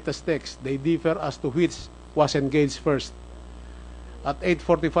and latest text. They differ as to which was engaged first. At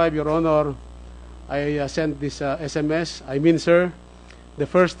 8:45, Your Honor, I sent this SMS. I mean, sir, the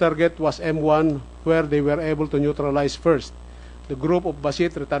first target was M1, where they were able to neutralize first. The group of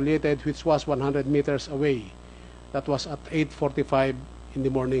Basit retaliated, which was 100 meters away. That was at 8:45 in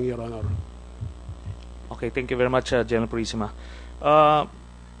the morning, Your Honor. Okay, thank you very much, General Purisima.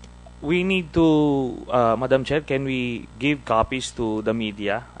 We need to, Madam Chair, can we give copies to the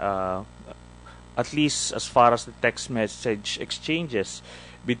media, at least as far as the text message exchanges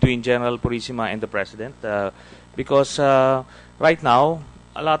between General Purisima and the President? Because right now,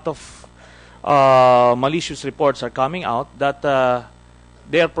 a lot of malicious reports are coming out that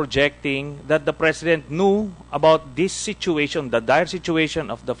they are projecting that the President knew about this situation, the dire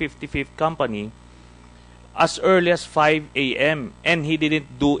situation of the 55th Company, as early as 5 a.m. and he didn't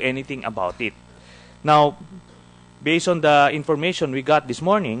do anything about it. Now, based on the information we got this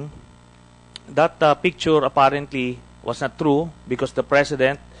morning, that picture apparently was not true because the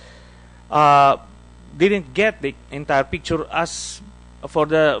President didn't get the entire picture, as for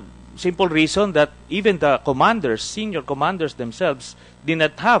the simple reason that even the commanders, senior commanders themselves, did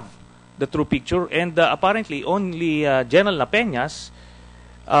not have the true picture, and apparently only General Napeñas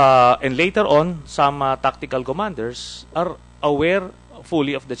and later on some tactical commanders are aware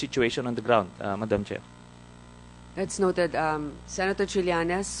fully of the situation on the ground, Madam Chair. That's noted, Senator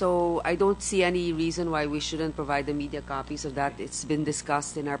Trillanes. So I don't see any reason why we shouldn't provide the media copies of that. It's been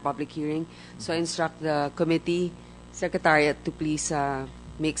discussed in our public hearing. So I instruct the committee secretariat to please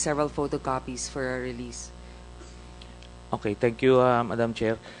make several photocopies for a release. Okay, thank you, Madam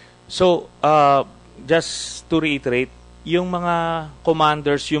Chair. So, just to reiterate, yung mga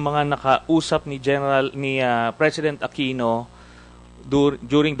commanders, yung mga nakausap ni President Aquino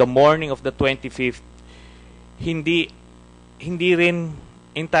during the morning of the 25th, hindi rin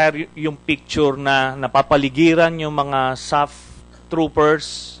entire yung picture na napapaligiran yung mga SAF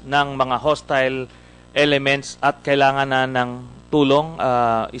troopers ng mga hostile elements at kailangan na ng tulong.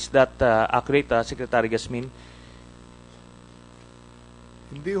 Is that accurate, Secretary Gasmin?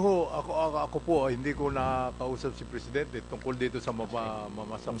 Hindi ho, ako po, hindi ko nakausap si Presidente tungkol dito sa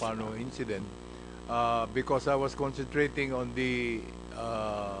Mamasapano incident because I was concentrating on the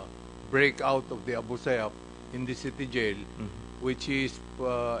breakout of the Abu Sayyaf in the city jail, which is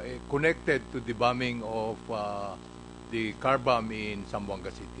connected to the bombing of the car bomb in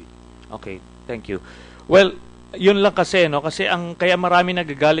Zamboanga City. Okay, thank you. Well, yun lang kasi, no? Kasi kaya marami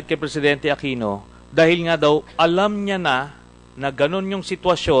nagagalit kay Presidente Aquino dahil nga daw alam niya na ganun yung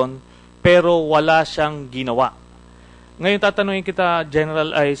sitwasyon pero wala siyang ginawa. Ngayon tatanungin kita,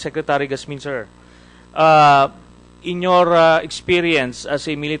 Secretary Gasmin, sir. In your experience as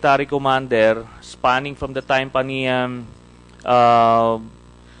a military commander, spanning from the time pa ni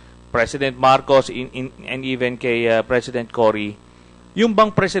President Marcos and even kay President Cory, yung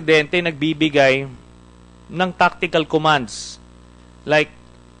bang presidente nagbibigay ng tactical commands like,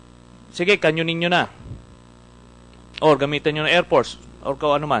 sige, kanyunin nyo na or gamitan nyo ng Air Force or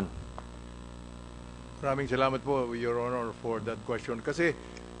kung ano man? Maraming salamat po, Your Honor, for that question. Kasi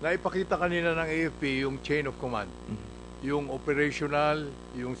naipakita kanina ng AFP yung chain of command. Yung operational,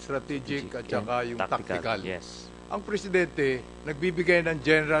 yung strategic, at saka yung tactical. Yes. Ang presidente, nagbibigay ng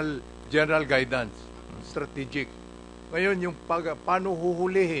general guidance, strategic. Ngayon, yung paano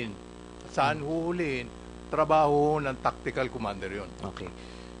huhulihin, saan huhulihin, trabaho ng tactical commander yon. Okay.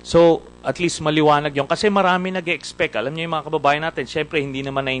 So, at least maliwanag yon. Kasi marami nag-expect. Alam niyo yung mga kababayan natin, syempre hindi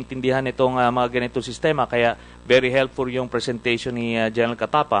naman naiintindihan itong mga ganitong sistema. Kaya very helpful yung presentation ni General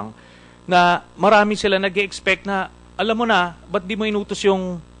Katapang na marami sila nag-expect na, alam mo na, ba't di mo inutos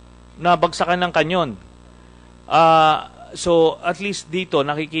yung nabagsakan ng kanyon? So, at least dito,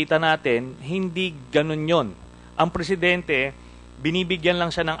 nakikita natin, hindi ganun yon. Ang presidente, binibigyan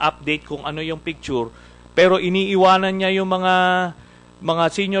lang siya ng update kung ano yung picture, pero iniiwanan niya yung mga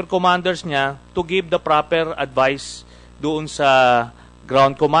senior commanders niya to give the proper advice doon sa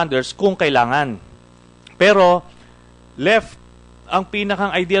ground commanders kung kailangan. Pero, left, ang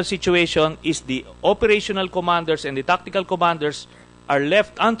pinakang ideal situation is the operational commanders and the tactical commanders are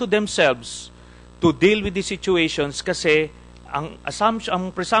left unto themselves to deal with the situations kasi ang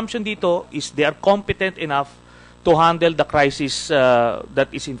presumption dito is they are competent enough to handle the crisis that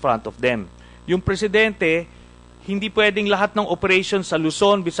is in front of them. Yung presidente, hindi pwedeng lahat ng operations sa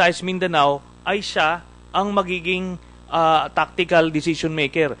Luzon, Visayas, Mindanao ay siya ang magiging tactical decision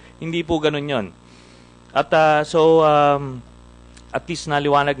maker. Hindi po ganun yon. At at least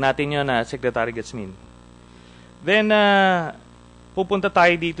naliwanag natin yun, Secretary Gatsmin. Then, pupunta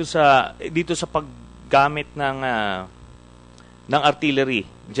tayo dito sa paggamit ng artillery,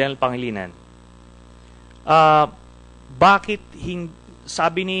 General Pangilinan. Bakit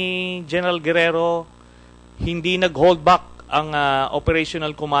sabi ni General Guerrero hindi nag-hold back ang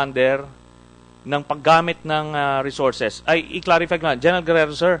operational commander ng paggamit ng resources? Ay, i-clarify ko na. General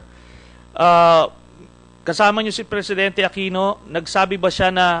Guerrero, sir, kasama niyo si Presidente Aquino, nagsabi ba siya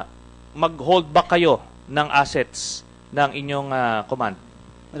na mag-hold back kayo ng assets ng inyong command?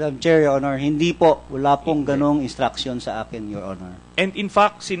 Madam Chair, Your Honor, hindi po. Wala pong ganong instruction sa akin, Your Honor. And in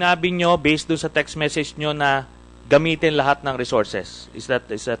fact, sinabi nyo, based doon sa text message nyo, na gamitin lahat ng resources. Is that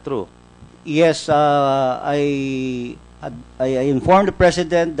true? Yes, I informed the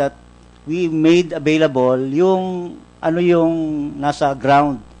President that we made available yung nasa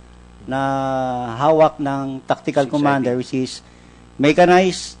ground na hawak ng tactical commander, which is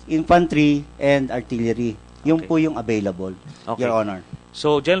mechanized infantry and artillery. Yung po yung available, Okay. Your Honor.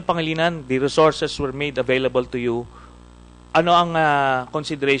 So, General Pangilinan, the resources were made available to you. Ano ang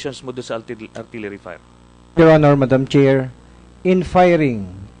considerations mo doon sa artillery fire? Your Honor, Madam Chair, in firing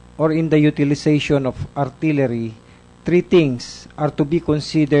or in the utilization of artillery, three things are to be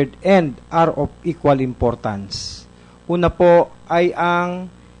considered and are of equal importance. Una po ay ang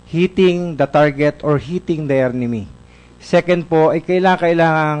hitting the target or hitting the enemy. Second po ay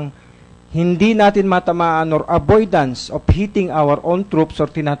kailangang hindi natin matamaan or avoidance of hitting our own troops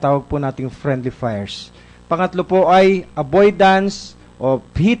or tinatawag po nating friendly fires. Pangatlo po ay avoidance of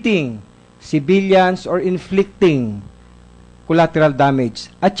hitting civilians or inflicting collateral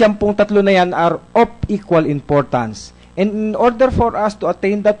damage. At yan pong tatlo na yan are of equal importance. And in order for us to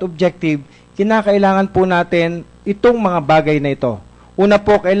attain that objective, kinakailangan po natin itong mga bagay na ito. Una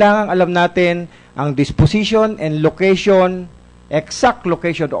po, kailangan alam natin ang disposition and location, exact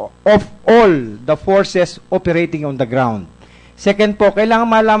location of all the forces operating on the ground. Second po, kailangan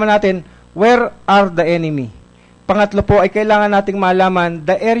malaman natin where are the enemy. Pangatlo po ay kailangan nating malaman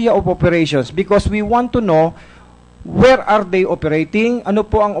the area of operations because we want to know where are they operating, ano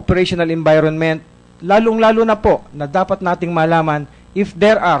po ang operational environment, lalong-lalo na po na dapat nating malaman if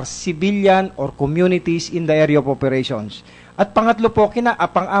there are civilian or communities in the area of operations. At pangatlo po,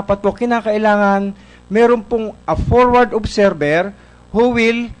 pang-apat po, kinakailangan meron pong a forward observer who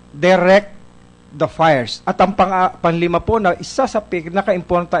will direct the fires. At ang panlima po na isa sa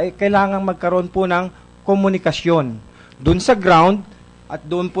pinaka-importante ay kailangan magkaroon po ng komunikasyon doon sa ground at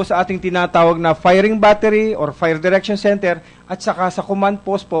doon po sa ating tinatawag na firing battery or fire direction center at saka sa command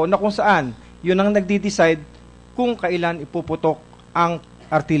post po na kung saan yun ang nagdi-decide kung kailan ipuputok ang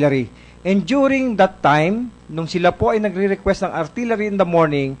artillery. And during that time, nung sila po ay nagre-request ng artillery in the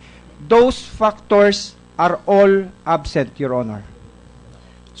morning, those factors are all absent, Your Honor.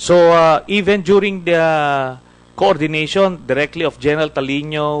 So, even during the coordination directly of General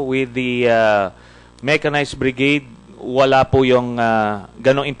Talino with the mechanized brigade, wala po yung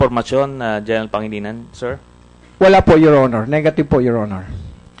ganong impormasyon, General Pangilinan, sir? Wala po, Your Honor. Negative po, Your Honor.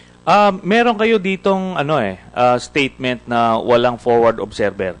 Meron kayo ditong statement na walang forward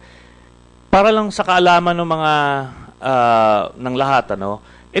observer. Para lang sa kaalaman ng mga ng lahat,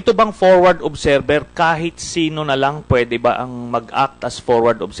 ito bang forward observer, kahit sino na lang pwede ba ang mag-act as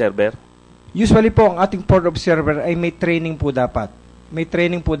forward observer? Usually po, ang ating forward observer ay may training po dapat. May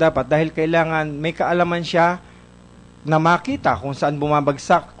training po dapat dahil kailangan may kaalaman siya na makita kung saan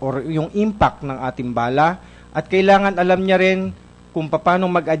bumabagsak or yung impact ng ating bala, at kailangan alam niya rin kung paano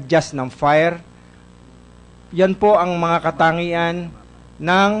mag-adjust ng fire. Yan po ang mga katangian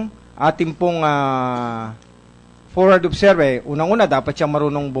ng ating pong forward observer. Unang-una, dapat siyang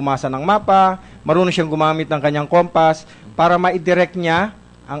marunong bumasa ng mapa, marunong siyang gumamit ng kanyang compass para ma-direct niya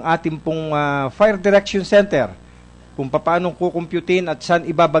ang ating pong fire direction center kung paano kukumputin at saan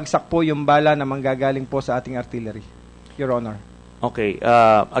ibabagsak po yung bala na manggagaling po sa ating artillery. Your Honor. Okay.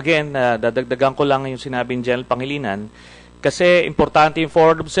 Again, dadagdagan ko lang yung sinabi ni General Pangilinan kasi importante yung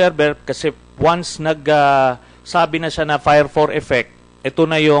forward observer kasi once sabi na siya na fire for effect, ito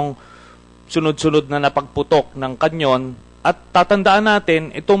na yung sunod-sunod na napagputok ng kanyon, at tatandaan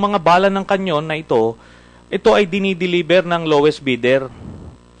natin, itong mga bala ng kanyon na ito ay dinideliver ng lowest bidder.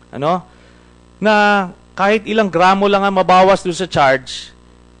 Na kahit ilang gramo lang ang mabawas doon sa charge,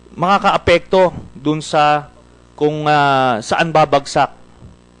 makakaapekto doon sa kung saan babagsak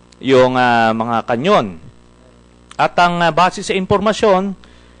yung mga kanyon. At ang base sa impormasyon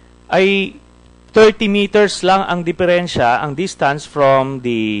ay 30 meters lang ang diferensya, ang distance from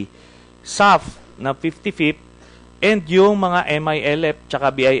the SAF na 55th and yung mga MILF tsaka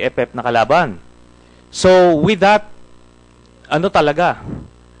BIFF na kalaban. So with that, talaga,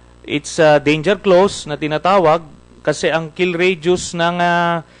 it's danger close na tinatawag kasi ang kill radius ng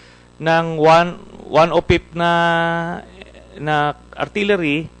 105 na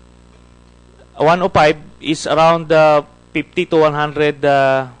artillery, 105 is around 50 to 100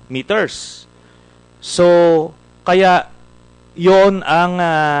 meters. So kaya yon ang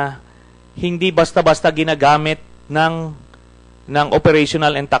hindi basta-basta ginagamit ng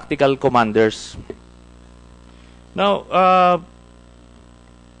operational and tactical commanders. Now,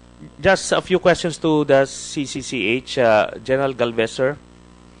 just a few questions to the CCCH, General Galvez, sir.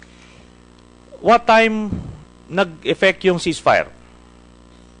 What time nag-effect yung ceasefire?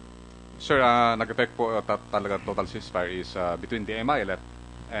 Sir, nag-effect po talaga total ceasefire is between the MILF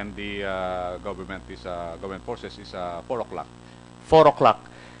and the government forces is 4 o'clock. 4 o'clock.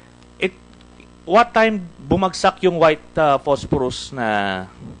 What time bumagsak yung white phosphorus na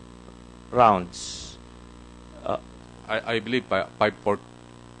rounds? I believe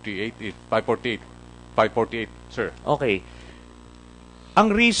 548, sir. Okay.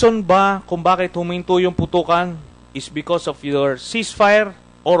 Ang reason ba kung bakit huminto yung putukan is because of your ceasefire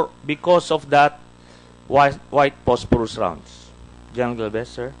or because of that white phosphorus rounds? General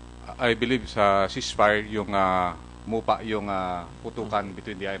Galvez, sir? I believe sa ceasefire yung putukan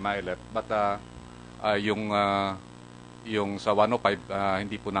between the MILF, but yung sa 105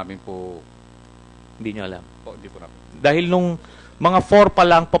 hindi po namin po. Hindi nyo alam? Hindi po namin. Dahil nung mga 4 pa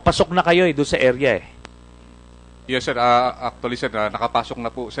lang, papasok na kayo doon sa area Yes, sir. Actually, sir, nakapasok na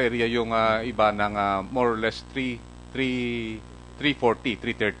po sa area yung iba ng more or less 340,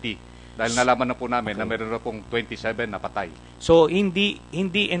 330. Dahil nalaman na po namin na meron na pong 27 na patay. So, hindi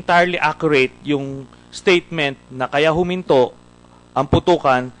entirely accurate yung statement na kaya huminto ang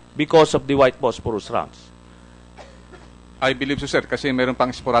putukan because of the white phosphorus rounds. I believe so, sir, kasi meron pang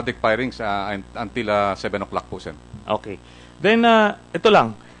sporadic firings until 7 o'clock po, sir. Okay. Then, ito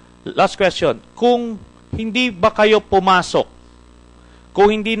lang. Last question. Kung hindi ba kayo pumasok, kung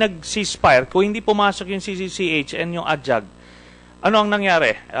hindi nag-ceasefire, kung hindi pumasok yung CCCH and yung ADJAG, ano ang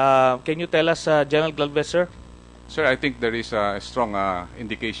nangyari? Can you tell us, General Galvez, sir? Sir, I think there is strong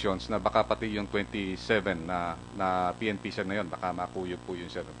indications na baka pati yung 27 na PNP, sir, na yun, baka makuyog po yun,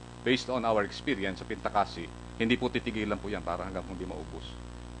 sir. Based on our experience sa Pintakasi, hindi po titigilan po yan para hanggang hindi maubos.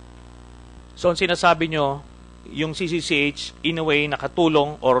 So, ang sinasabi nyo, yung CCCH, in a way,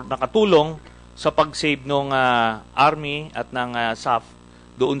 nakatulong sa pag-save ng Army at ng SAF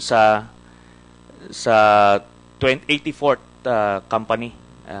doon sa 84th company.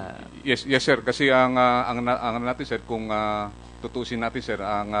 Yes, sir. Kasi ang natin, sir, kung tutusin natin, sir,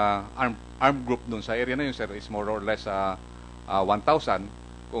 ang armed group doon sa area na yun, sir, is more or less 1,000.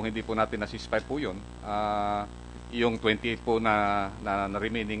 Kung hindi po natin na-ceasefire po yun, yung 28 po na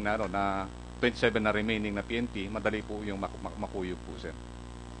remaining na 27 na remaining na PNP, madali po yung makuyog po, sir.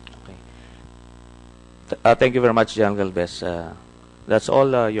 Okay. Thank you very much, General Galvez. That's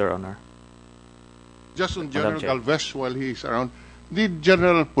all, Your Honor. Just on General Chair. Galvez while he is around, did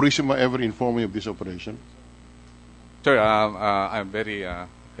General Purisima ever inform you of this operation? Sir, I'm very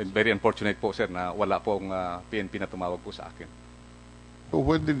unfortunate po, sir, na wala pong PNP na tumawag po sa akin. So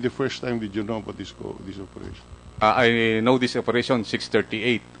when did the first time did you know about this operation? I know this operation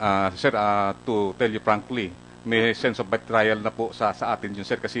 638. Sir, to tell you frankly, may sense of betrayal na po sa atin yun,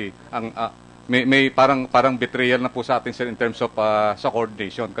 sir, kasi ang may parang betrayal na po sa atin, sir, in terms of sa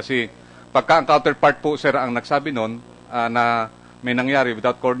coordination, kasi pagka ang counterpart po, sir, ang nagsabi noon na may nangyari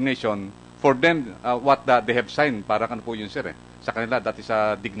without coordination, for them what they have signed, parang ano po yun, sir, sa kanila that is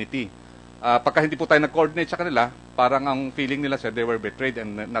a dignity. Pagka hindi po tayo nag-coordinate sa kanila, parang ang feeling nila, sir, they were betrayed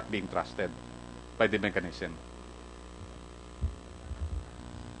and not being trusted by the mechanism.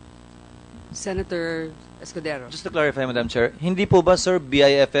 Senator Escudero. Just to clarify, Madam Chair, hindi po ba, sir,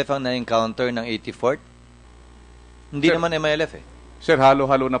 BIFF ang na-encounter ng 84th? Hindi Sir, naman MILF eh. Sir,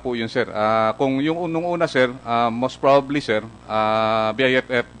 halo-halo na po yun, sir. Kung yung nung una, sir, most probably, sir,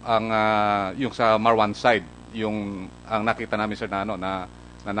 BIFF ang yung sa Marwan side, yung ang nakita namin, sir, na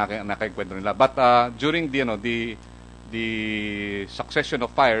nakaenkwentro nila. But during the succession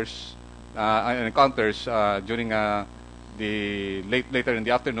of fires and encounters during later in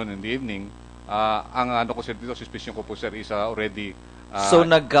the afternoon and the evening, ang ano ko, sir, dito suspicion ko po, sir, is already So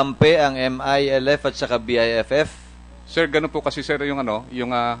nagkampi ang MILF at saka BIFF? Sir, ganun po kasi, sir, yung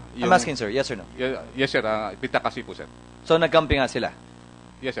I'm asking, sir, yes or no? Yes, sir, pita kasi po, sir. So nagkampi nga sila?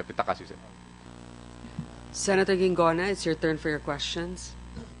 Yes, sir, pita kasi, sir. Senator Gingona, it's your turn for your questions.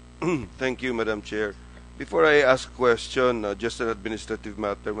 Thank you, Madam Chair. Before I ask a question, just an administrative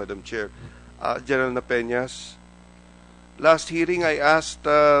matter, Madam Chair. General Napeñas, last hearing I asked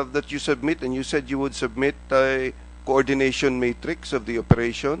that you submit, and you said you would submit a coordination matrix of the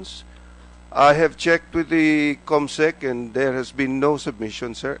operations. I have checked with the COMSEC and there has been no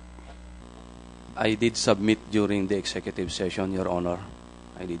submission, sir. I did submit during the executive session, Your Honor.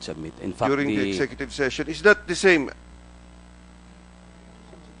 I did submit. In fact, during the executive session. Is that the same?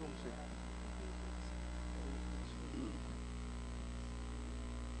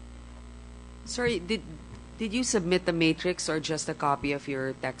 Sorry, did you submit the matrix or just a copy of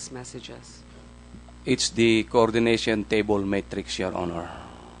your text messages? It's the coordination table matrix, Your Honor.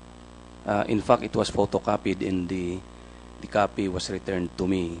 In fact, it was photocopied and the copy was returned to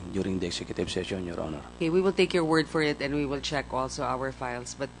me during the executive session, Your Honor. Okay, we will take your word for it and we will check also our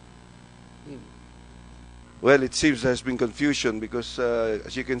files. But well, it seems there's been confusion because,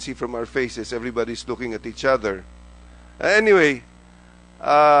 as you can see from our faces, everybody's looking at each other. Anyway,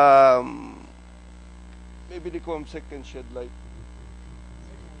 maybe the COMSEC can shed light.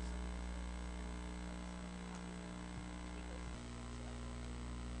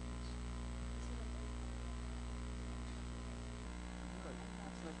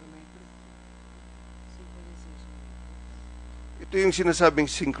 Ito yung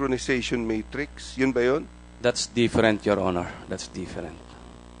sinasabing synchronization matrix. Yun ba yun? That's different, Your Honor. That's different.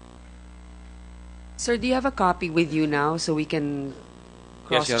 sir, do you have a copy with you now so we can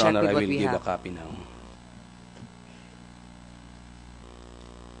Yes, Your cross-check Honor, with I what will we give have? a copy now.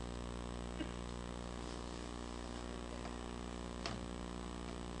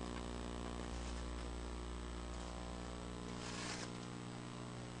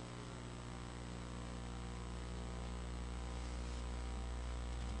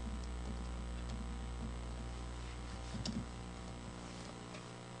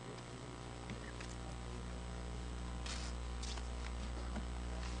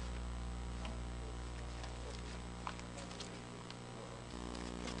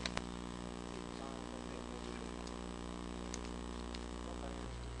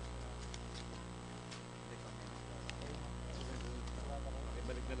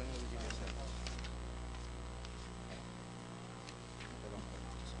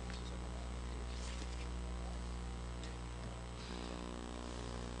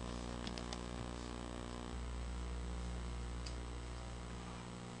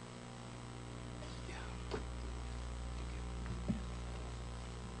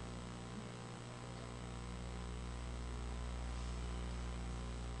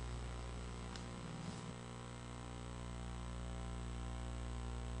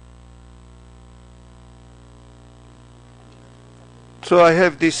 So I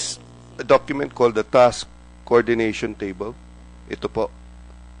have this document called the Task Coordination Table. Ito po.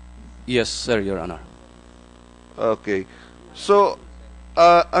 Yes, sir, Your Honor. Okay. So,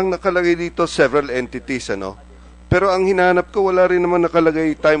 ang nakalagay dito, several entities, ano? Pero ang hinahanap ko, wala rin naman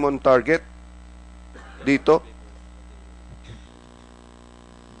nakalagay time on target dito.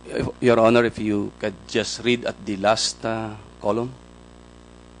 Your Honor, if you could just read at the last column.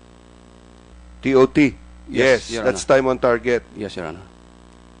 TOT. Yes, Yes, Your that's Honor. time on target. Yes, Your Honor.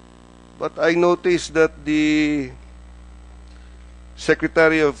 But I noticed that the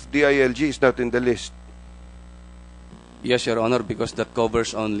Secretary of DILG is not in the list. Yes, Your Honor, because that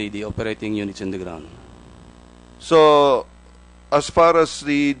covers only the operating units in the ground. So, as far as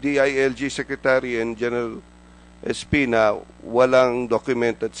the DILG Secretary and General Espina, walang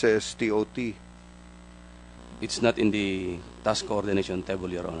document that says TOT. It's not in the task coordination table,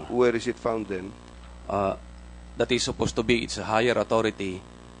 Your Honor. Where is it found then? That is supposed to be, it's a higher authority,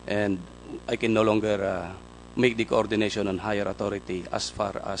 and I can no longer make the coordination on higher authority as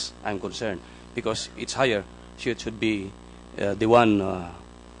far as I'm concerned, because it's higher. Should be the one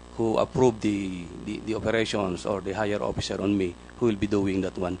who approved the operations, or the higher officer on me who will be doing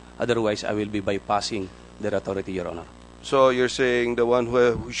that one. Otherwise, I will be bypassing their authority, Your Honor. So you're saying the one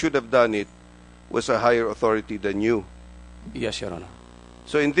who should have done it was a higher authority than you? Yes, Your Honor.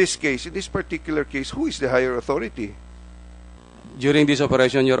 So in this case, in this particular case, who is the higher authority? During this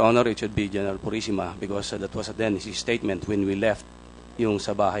operation, Your Honor, it should be General Purisima, because that was then his statement when we left yung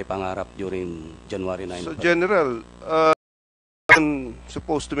sa bahay pangarap during January 9. So General, I'm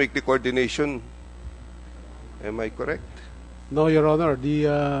supposed to make the coordination. Am I correct? No, Your Honor.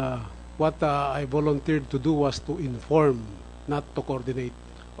 What I volunteered to do was to inform, not to coordinate.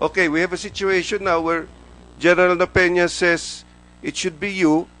 Okay, we have a situation now where General Napeña says it should be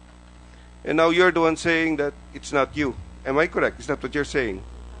you, and now you're the one saying that it's not you. Am I correct? Is that what you're saying?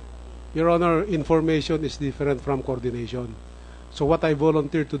 Your Honor, information is different from coordination. So what I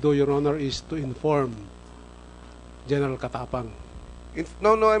volunteered to do, Your Honor, is to inform General Katapang.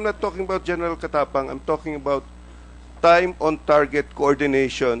 No, I'm not talking about General Katapang. I'm talking about time-on-target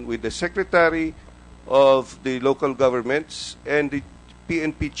coordination with the Secretary of the local governments and the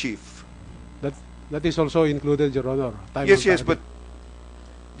PNP chief. That is also included, Your Honor. Yes, but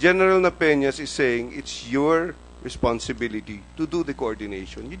General Napeñas is saying it's your responsibility to do the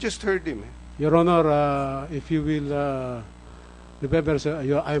coordination. You just heard him. Your Honor, if you will remember,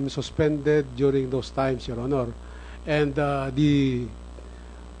 I am suspended during those times, Your Honor. And the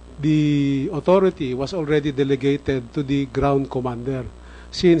authority was already delegated to the ground commander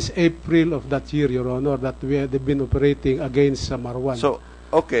since April of that year, Your Honor, that they've been operating against Marwan. So,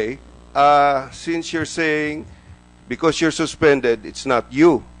 okay, since you're saying because you're suspended, it's not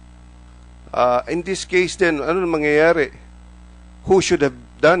you. In this case then, ano mangyayari? Who should have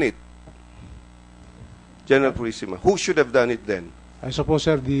done it? General Purisima, who should have done it then? I suppose,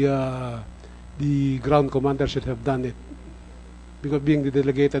 sir, the ground commander should have done it, because being the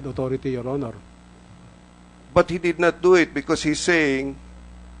delegated authority, Your Honor. But he did not do it because he's saying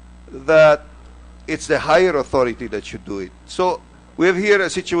that it's the higher authority that should do it. So, we have here a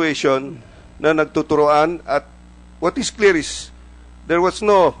situation na nagtuturoan, at what is clear is there was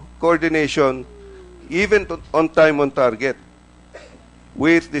no coordination, even on time, on target,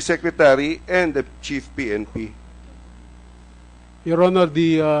 with the Secretary and the Chief PNP. Your Honor,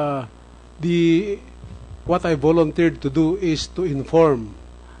 what I volunteered to do is to inform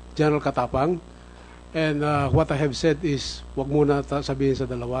General Katapang, and what I have said is, wag muna sabihin sa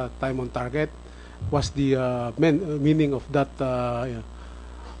dalawa, time on target, was the meaning of that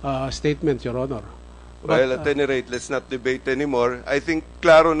statement, Your Honor. Well, at any rate, let's not debate anymore. I think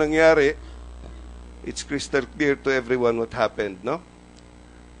klaro nangyari. It's crystal clear to everyone what happened, no?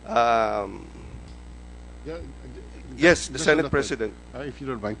 Yes, the Senate President. If you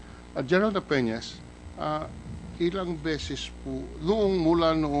don't mind. General Napeñas, ilang beses po,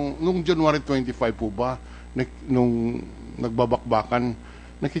 noong January 25 po ba, nung nagbabakbakan,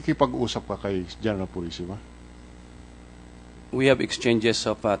 nakikipag-usap ka kay General Purisima? We have exchanges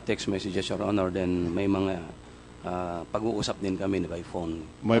of text messages, Your Honor, then may mga pag-uusap din kami by phone.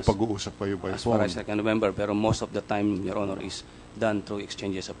 May pag-uusap kayo by phone? As far as I can remember, pero most of the time, Your Honor, is done through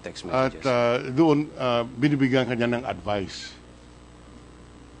exchanges of text messages. At doon, binibigyan ka niya ng advice?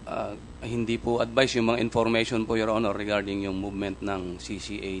 Hindi po advice, yung mga information po, Your Honor, regarding yung movement ng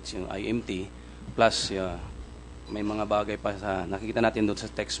CCH, yung IMT, plus may mga bagay pa sa nakikita natin doon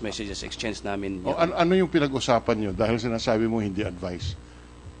sa text messages exchange namin. Ano yung pinag-usapan nyo? Dahil sinasabi mo hindi advice.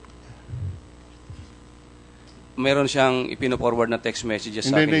 Meron siyang ipino-forward na text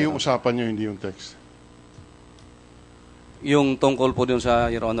messages sa akin. Hindi yung usapan nyo, hindi yung text. Yung tungkol po doon sa,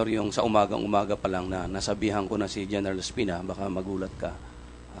 Your Honor, yung sa umagang-umaga pa lang na nasabihan ko na si General Espina, baka magulat ka.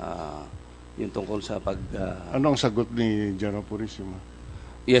 Yung tungkol sa pag... Ano ang sagot ni General Purisima?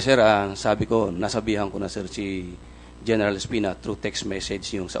 Yes, sir. Sabi ko, nasabihan ko na, sir, si General Espina through text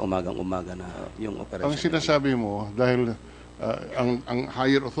message yung sa umagang-umaga na yung operation. Ang sinasabi mo, dahil ang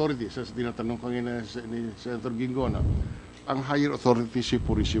higher authority, sa dinatanong kanina ni Senator Gingona, ang higher authority si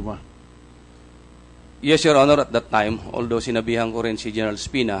Purisima. Yes, Your Honor, at that time, although sinabihan ko rin si General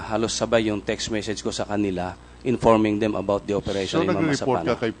Spina, halos sabay yung text message ko sa kanila informing them about the operation So, in nagre-report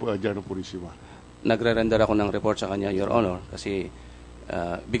Mamasapano. ka kay General Purisima? Nagre-render ako ng report sa kanya, Your Honor, kasi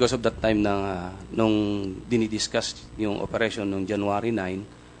because of that time nung dinidiscuss yung operation nung January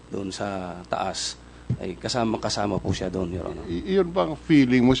 9 doon sa taas, ay kasama po siya doon, Your Honor. Iyon bang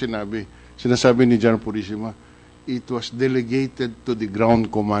feeling mo sinasabi ni General Purisima, it was delegated to the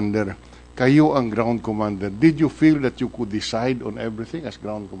ground commander. Kayo ang ground commander. Did you feel that you could decide on everything as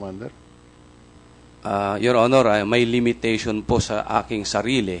ground commander? Your Honor, may limitation po sa aking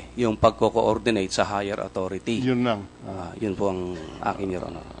sarili yung pagko-coordinate sa higher authority. Yun lang. Yun po ang akin, Your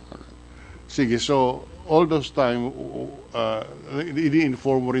Honor. Sige, so all those time,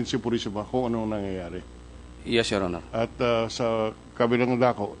 ini-inform mo rin si Purisima kung anong nangyayari. Yes, Your Honor. At sa kabilang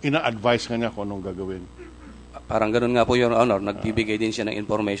dako, ina-advise ka niya kung anong gagawin. Parang ganun nga po, Your Honor. Nagbibigay din siya ng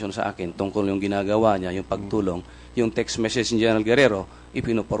information sa akin tungkol yung ginagawa niya, yung pagtulong. Yung text message ni General Guerrero,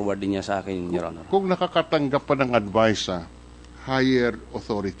 ipino-forward din niya sa akin, Your Honor. Kung nakakatanggap pa ng advice sa higher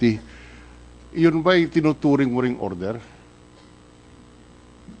authority, yun ba'y tinuturing mo ring order?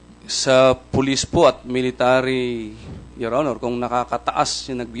 Sa police po at military, Your Honor, kung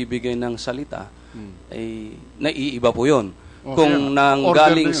nakakataas yung nagbibigay ng salita, ay naiiba po yun. Kung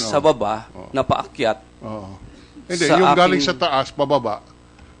nanggaling sa baba, na paakyat, hindi, yung galing sa taas, pababa,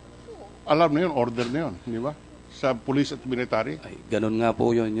 alam na yun, order na yun, di ba? Sa police at military? Ay, ganun nga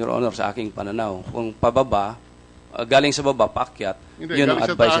po yun, Your Honor, sa aking pananaw. Kung pababa, galing sa baba, paakyat, yun ang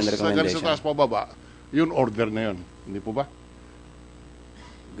advice and recommendation. Galing sa taas, pababa, yun order na yun. Hindi po ba?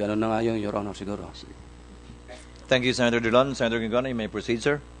 Ganun na nga yun, Your Honor, siguro. Thank you, Senator Dulon. Senator Gingona, you may proceed,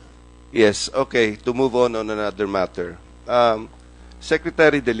 sir. Yes, okay. To move on another matter.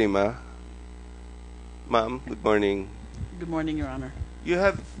 Secretary De Lima, ma'am, good morning. Good morning, Your Honor.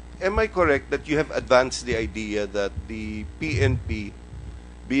 Am I correct that you have advanced the idea that the PNP,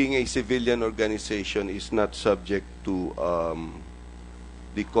 being a civilian organization, is not subject to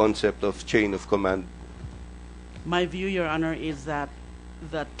the concept of chain of command? My view, Your Honor, is that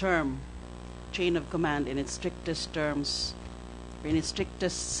the term chain of command in its strictest terms, in its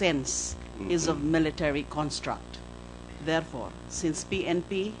strictest sense, is of military construct. Therefore, since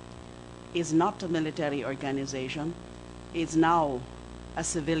PNP is not a military organization, it's now a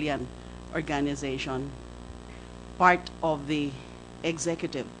civilian organization, part of the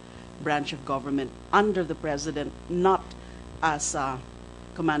executive branch of government under the president, not as a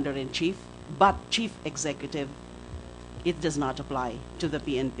commander-in-chief, but chief executive. It does not apply to the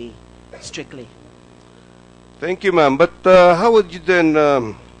PNP strictly. Thank you, ma'am. But how would you then?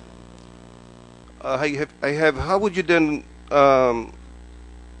 How would you then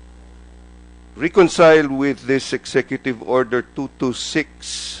reconcile with this Executive Order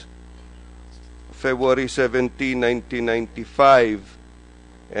 226, February 17, 1995,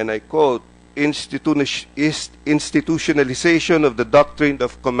 and I quote, institutionalization of the doctrine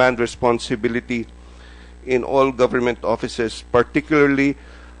of command responsibility in all government offices, particularly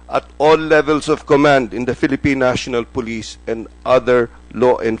at all levels of command in the Philippine National Police and other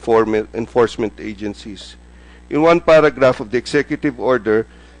law enforcement agencies. In one paragraph of the executive order,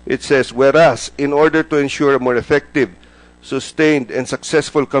 it says, whereas, in order to ensure a more effective, sustained, and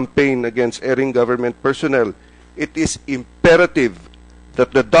successful campaign against erring government personnel, it is imperative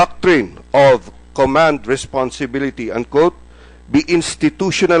that the doctrine of command responsibility, unquote, be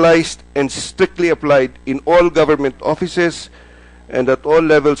institutionalized and strictly applied in all government offices and at all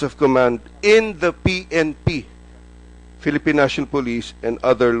levels of command in the PNP, Philippine National Police, and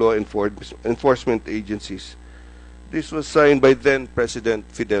other law enforcement agencies. This was signed by then President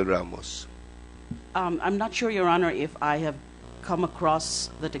Fidel Ramos. I'm not sure, Your Honor, if I have come across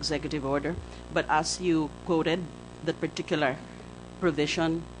that executive order, but as you quoted that particular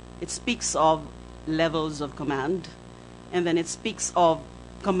provision, it speaks of levels of command, and then it speaks of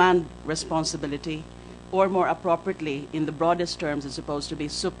command responsibility, or more appropriately, in the broadest terms, it's supposed to be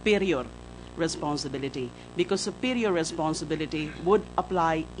superior responsibility, because superior responsibility would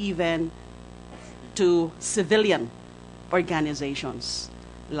apply even to civilian organizations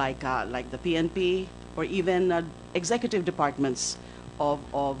like the PNP or even executive departments of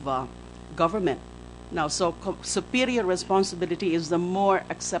government. Now, so superior responsibility is the more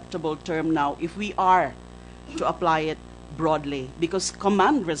acceptable term now if we are to apply it broadly, because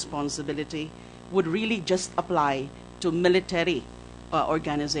command responsibility would really just apply to military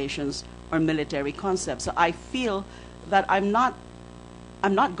organizations or military concepts. So I feel that I'm not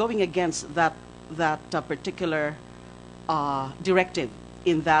going against that particular directive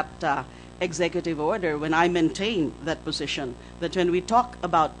in that executive order when I maintain that position, that when we talk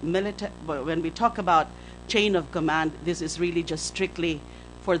about chain of command, this is really just strictly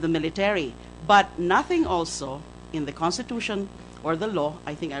for the military. But nothing also in the Constitution or the law,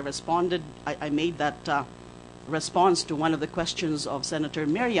 I think I made that response to one of the questions of Senator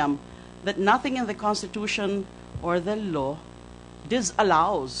Miriam, that nothing in the Constitution or the law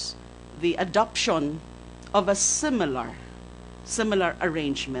disallows the adoption of a similar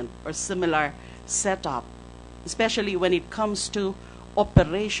arrangement or similar setup, especially when it comes to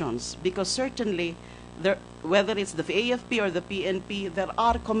operations, because certainly whether it's the AFP or the PNP, there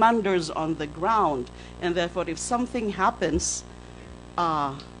are commanders on the ground, and therefore if something happens,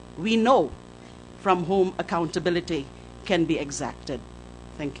 we know from whom accountability can be exacted.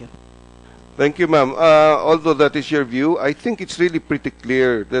 Thank you. Thank you, ma'am. Although that is your view, I think it's really pretty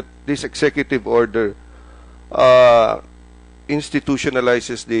clear that this executive order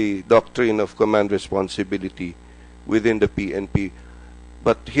institutionalizes the doctrine of command responsibility within the PNP.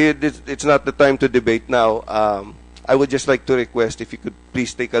 But here, it's not the time to debate now. I would just like to request if you could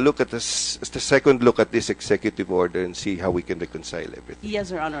please take a look at the second look at this executive order and see how we can reconcile everything. Yes,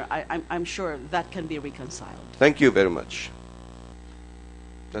 Your Honor. I'm sure that can be reconciled. Thank you very much.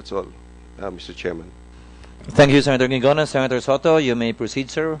 That's all, Mr. Chairman. Thank you, Senator Gingones. Senator Soto, you may proceed,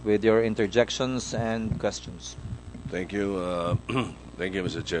 sir, with your interjections and questions. Thank you. Thank you,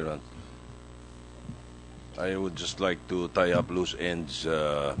 Mr. Chairman. I would just like to tie up loose ends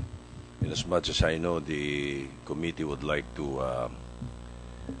in as much as I know the committee would like to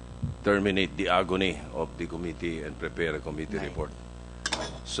terminate the agony of the committee and prepare a committee report.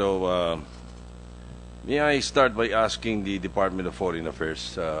 So may I start by asking the Department of Foreign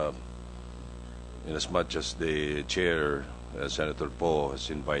Affairs, in as much as the chair, Senator Poe, has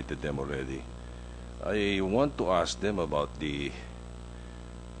invited them already, I want to ask them about the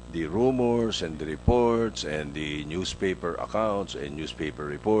rumors and the reports and the newspaper accounts and newspaper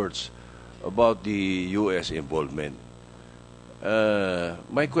reports about the U.S. involvement.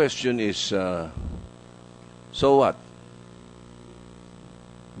 My question is, so what?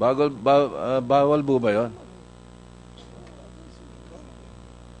 Bawal po ba yun?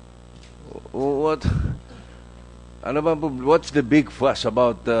 What's the big fuss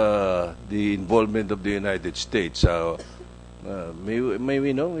about the involvement of the United States? May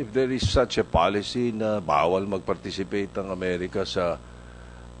we know if there is such a policy na bawal mag-participate ang Amerika sa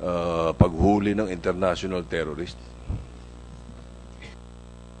paghuli ng international terrorist?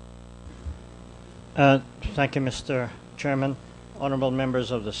 Thank you, Mr. Chairman. Honorable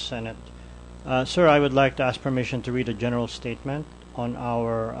members of the Senate. Sir, I would like to ask permission to read a general statement on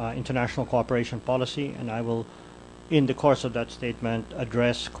our international cooperation policy, and I will, in the course of that statement,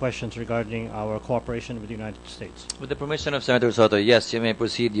 address questions regarding our cooperation with the United States. With the permission of Senator Soto, yes, you may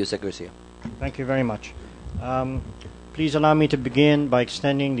proceed, Yusek Garcia. Thank you very much. Please allow me to begin by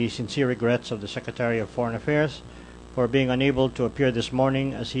extending the sincere regrets of the Secretary of Foreign Affairs for being unable to appear this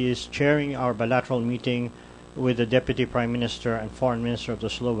morning, as he is chairing our bilateral meeting with the Deputy Prime Minister and Foreign Minister of the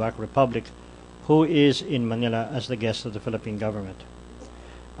Slovak Republic, who is in Manila as the guest of the Philippine government.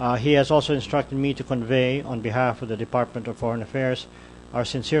 He has also instructed me to convey, on behalf of the Department of Foreign Affairs, our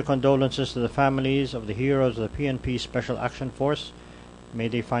sincere condolences to the families of the heroes of the PNP Special Action Force. May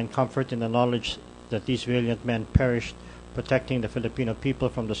they find comfort in the knowledge that these valiant men perished protecting the Filipino people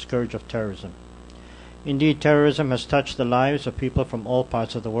from the scourge of terrorism. Indeed, terrorism has touched the lives of people from all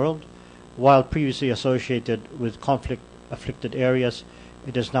parts of the world. While previously associated with conflict-afflicted areas,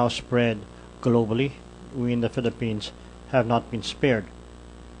 it has now spread globally. We in the Philippines have not been spared.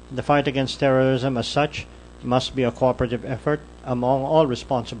 The fight against terrorism as such must be a cooperative effort among all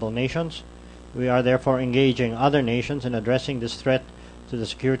responsible nations. We are therefore engaging other nations in addressing this threat to the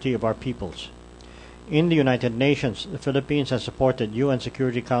security of our peoples. In the United Nations, the Philippines has supported UN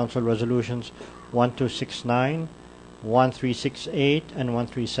Security Council resolutions 1269, 1368, and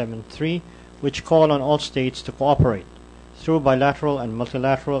 1373, which call on all states to cooperate through bilateral and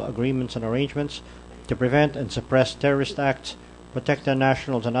multilateral agreements and arrangements to prevent and suppress terrorist acts, protect their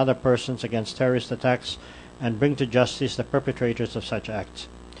nationals and other persons against terrorist attacks, and bring to justice the perpetrators of such acts.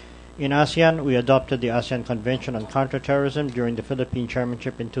 In ASEAN, we adopted the ASEAN Convention on Counterterrorism during the Philippine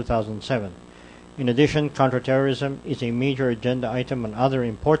chairmanship in 2007. In addition, counterterrorism is a major agenda item on other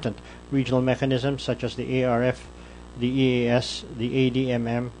important regional mechanisms such as the ARF, the EAS, the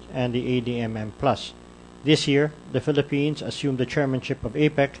ADMM, and the ADMM+. This year, the Philippines assumed the chairmanship of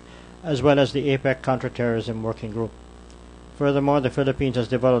APEC, as well as the APEC Counterterrorism Working Group. Furthermore, the Philippines has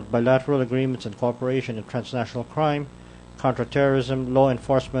developed bilateral agreements and cooperation in transnational crime, counterterrorism, law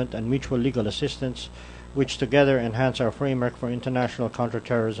enforcement, and mutual legal assistance which together enhance our framework for international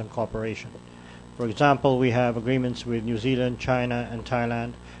counterterrorism cooperation. For example, we have agreements with New Zealand, China, and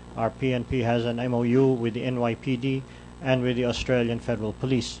Thailand. Our PNP has an MOU with the NYPD and with the Australian Federal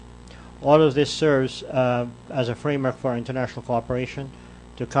Police. All of this serves as a framework for our international cooperation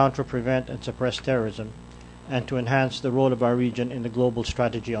to counter, prevent, and suppress terrorism, and to enhance the role of our region in the global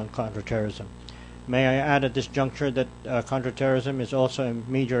strategy on counterterrorism. May I add at this juncture that counterterrorism is also a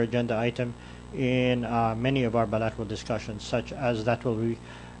major agenda item in many of our bilateral discussions, such as that will be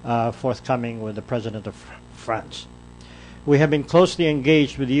forthcoming with the President of France. We have been closely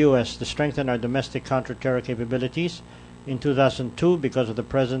engaged with the U.S. to strengthen our domestic counter-terror capabilities. In 2002, because of the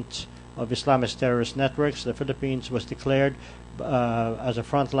presence of Islamist terrorist networks, the Philippines was declared as a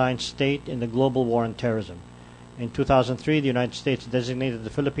frontline state in the global war on terrorism. In 2003, the United States designated the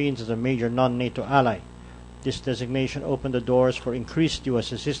Philippines as a major non-NATO ally. This designation opened the doors for increased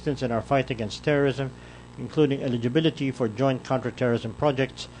U.S. assistance in our fight against terrorism, including eligibility for joint counterterrorism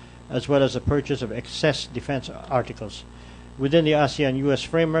projects, as well as the purchase of excess defense articles. Within the ASEAN-U.S.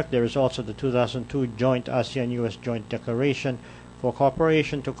 framework, there is also the 2002 Joint ASEAN-U.S. Joint Declaration for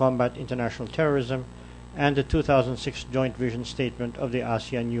Cooperation to Combat International Terrorism and the 2006 Joint Vision Statement of the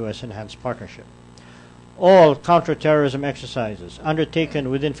ASEAN-U.S. Enhanced Partnership. All counterterrorism exercises undertaken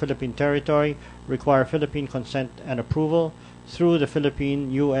within Philippine territory require Philippine consent and approval through the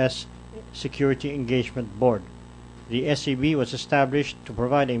Philippine-U.S. Security Engagement Board. The SEB was established to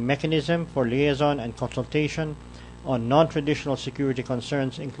provide a mechanism for liaison and consultation on non-traditional security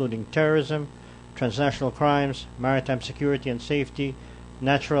concerns including terrorism, transnational crimes, maritime security and safety,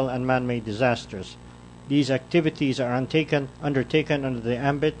 natural and man-made disasters. These activities are undertaken under the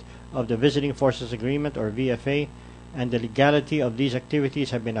ambit of the Visiting Forces Agreement, or VFA, and the legality of these activities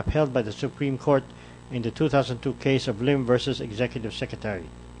have been upheld by the Supreme Court in the 2002 case of Lim versus Executive Secretary.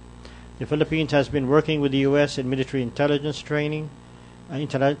 The Philippines has been working with the U.S. in military intelligence training,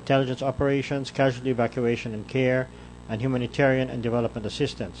 intelligence operations, casualty evacuation and care, and humanitarian and development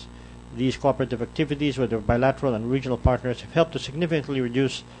assistance. These cooperative activities with their bilateral and regional partners have helped to significantly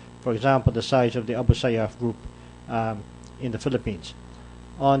reduce, for example, the size of the Abu Sayyaf group in the Philippines.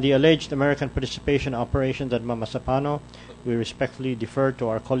 On the alleged American participation operations at Mamasapano, we respectfully defer to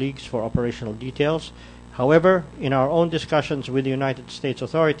our colleagues for operational details. However, in our own discussions with the United States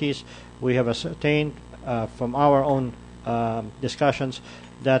authorities, we have ascertained from our own discussions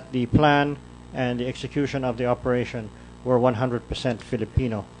that the plan and the execution of the operation were 100%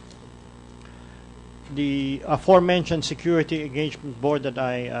 Filipino. The aforementioned Security Engagement Board that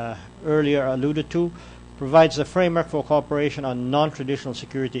I earlier alluded to provides the framework for cooperation on non-traditional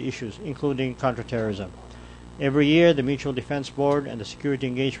security issues, including counterterrorism. Every year, the Mutual Defense Board and the Security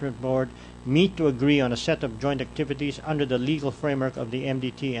Engagement Board meet to agree on a set of joint activities under the legal framework of the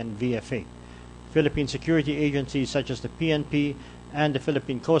MDT and VFA. Philippine security agencies such as the PNP and the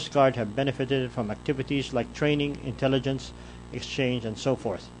Philippine Coast Guard have benefited from activities like training, intelligence, exchange, and so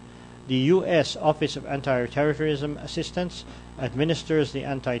forth. The U.S. Office of Anti-Terrorism Assistance administers the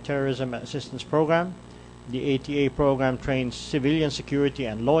Anti-Terrorism Assistance Program. The ATA program trains civilian security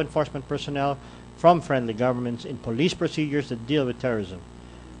and law enforcement personnel from friendly governments in police procedures that deal with terrorism.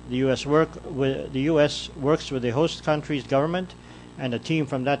 The U.S. works with the host country's government and a team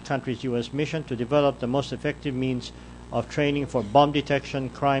from that country's U.S. mission to develop the most effective means of training for bomb detection,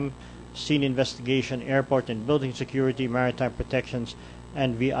 crime scene investigation, airport and building security, maritime protections,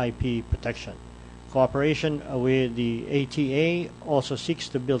 and VIP protection. Cooperation with the ATA also seeks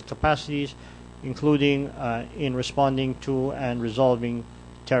to build capacities, including in responding to and resolving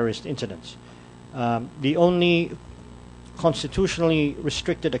terrorist incidents. The only constitutionally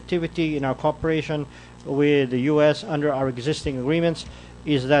restricted activity in our cooperation with the U.S. under our existing agreements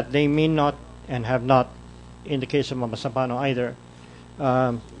is that they may not and have not, in the case of Mamasapano either,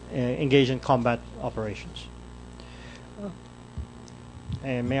 engage in combat operations.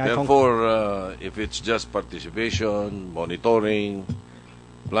 Therefore, if it's just participation, monitoring,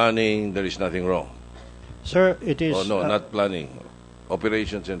 planning, there is nothing wrong. Sir, it is... Oh, no, not planning.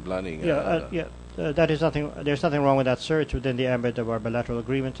 Operations and planning. That is nothing. There's nothing wrong with that, sir. It's within the ambit of our bilateral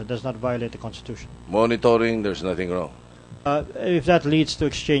agreement. It does not violate the Constitution. Monitoring, there's nothing wrong. If that leads to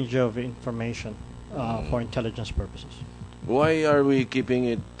exchange of information for intelligence purposes. Why are we keeping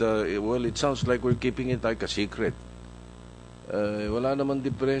it, well, it sounds like we're keeping it like a secret. Wala namang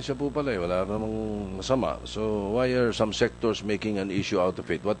diferensya po pala, wala namang masama. So why are some sectors making an issue out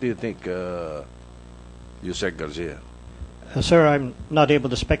of it? What do you think, Yusek Garcia? Sir, I'm not able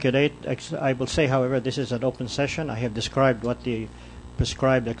to speculate. I will say, however, this is an open session. I have described what the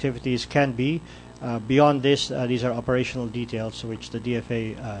prescribed activities can be. Beyond this, these are operational details which the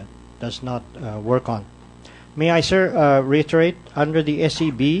DFA does not work on. May I, sir, reiterate, under the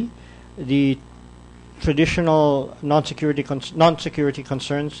SEB, the traditional non-security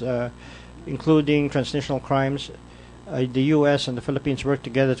concerns, including transnational crimes, the U.S. and the Philippines work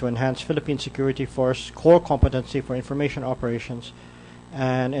together to enhance Philippine Security Force core competency for information operations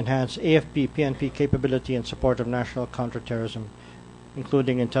and enhance AFP, PNP capability in support of national counterterrorism,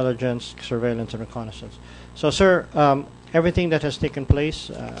 including intelligence, surveillance, and reconnaissance. So, sir, everything that has taken place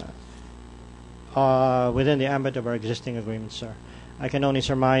within the ambit of our existing agreements, sir. I can only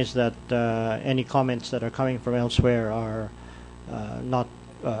surmise that any comments that are coming from elsewhere are not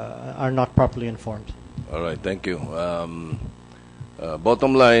properly informed. All right, thank you.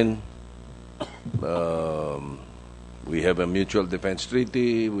 Bottom line, we have a mutual defense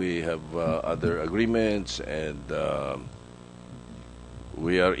treaty, we have other agreements, and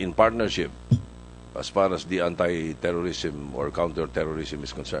we are in partnership as far as the anti-terrorism or counter-terrorism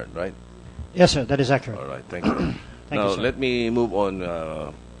is concerned, right? Yes, sir, that is accurate. All right, thank you. Thank now, you, sir. let me move on,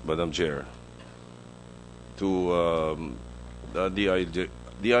 Madam Chair, to the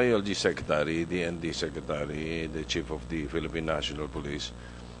DILG Secretary, the ND Secretary, the Chief of the Philippine National Police.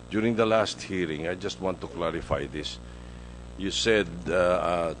 During the last hearing, I just want to clarify this. You said,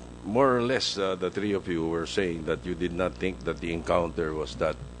 more or less, the three of you were saying that you did not think that the encounter was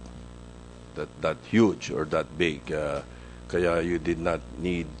that huge or that big. Kaya you did not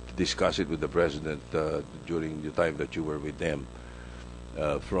need to discuss it with the President during the time that you were with them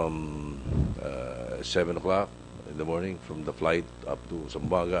from 7 o'clock in the morning, from the flight up to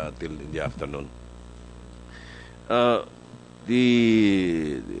Zamboanga until in the afternoon.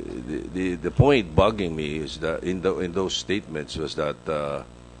 The point bugging me is that in those statements was that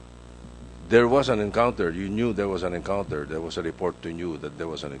there was an encounter. You knew there was an encounter. There was a report to you that there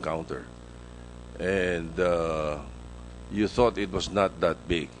was an encounter, and you thought it was not that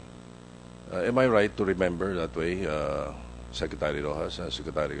big. Am I right to remember that way, Secretary Rojas,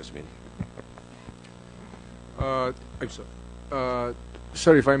 Secretary Gasmin? I'm sorry.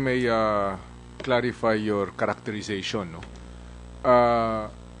 Sir, if I may clarify your characterization, no?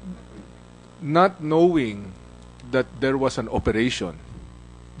 Not knowing that there was an operation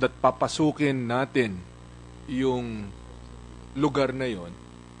that papasukin natin yung lugar na yon,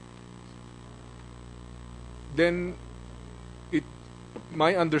 then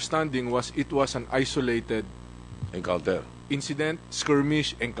my understanding was it was an isolated encounter, incident,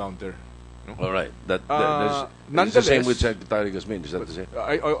 skirmish encounter. No? All right. It's the same with Secretary Gasmin. Is that the same?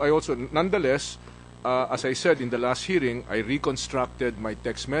 I also, nonetheless, as I said in the last hearing, I reconstructed my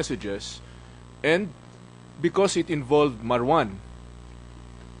text messages, and because it involved Marwan,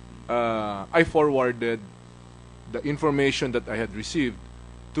 I forwarded the information that I had received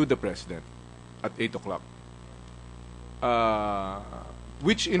to the President at 8 o'clock.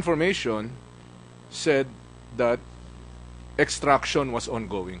 Which information said that extraction was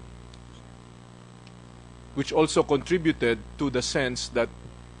ongoing, which also contributed to the sense that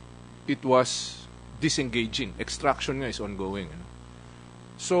it was disengaging. Extraction is ongoing.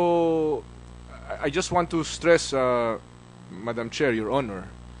 So, I just want to stress, Madam Chair, Your Honor,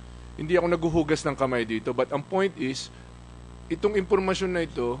 hindi ako naguhugas ng kamay dito, but ang point is, itong impormasyon na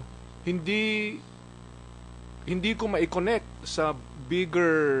ito, hindi ko ma-connect sa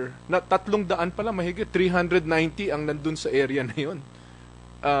bigger, na 300 pala, mahigit 390 ang nandun sa area na yun.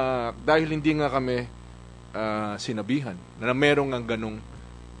 Dahil hindi nga kami sinabihan na merong ang ganong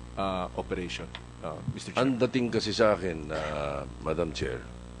operation. Mr. Chair. Ang dating kasi sa akin, Madam Chair,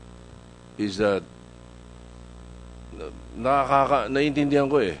 is that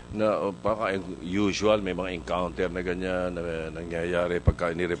naiintindihan ko na baka usual may mga encounter na ganyan na nangyayari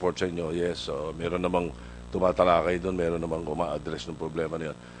pagka ni-report sa inyo. Yes, meron namang tumatalakay doon, meron namang uma-address ng problema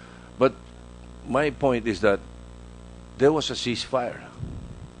na yan. But my point is that there was a ceasefire.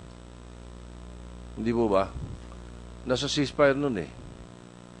 Hindi po ba? Nasa ceasefire nun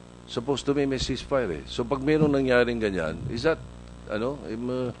Supposed to be may ceasefire So pag mayroong nangyaring ganyan, is that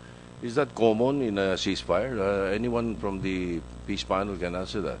common in a ceasefire? Anyone from the peace panel can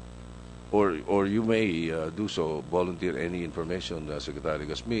answer that. Or you may do so, volunteer any information, Secretary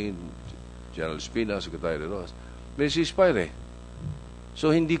Gasmin, General Espina, Secretary Rojas. May ceasefire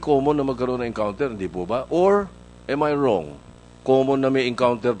So hindi common na magkaroon ng encounter, hindi po ba? Or, am I wrong? Common na may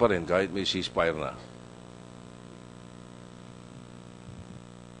encounter pa rin kahit may ceasefire na.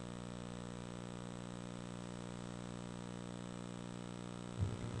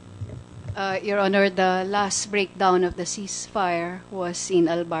 Your Honor, the last breakdown of the ceasefire was in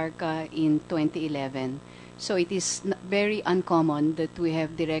Albarca in 2011. So it is very uncommon that we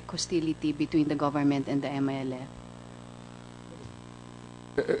have direct hostility between the government and the MILF.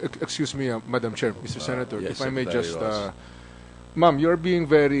 Excuse me, Madam Chair, Mr. Senator, yes, if I may Secretary just, Ross. ma'am, you're being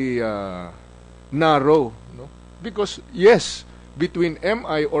very narrow, no? Because yes, between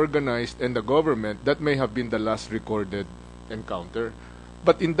MI organized and the government, that may have been the last recorded encounter.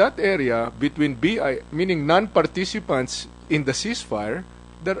 But in that area, between BI, meaning non-participants in the ceasefire,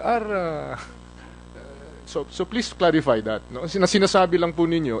 there are, so please clarify that. No? Sinasabi lang po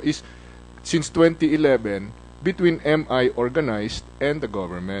ninyo is, since 2011, between MI organized and the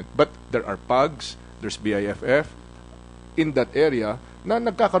government. But there are PAGs, there's BIFF in that area na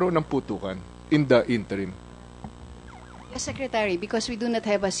nagkakaroon ng putukan in the interim. Yes, Secretary, because we do not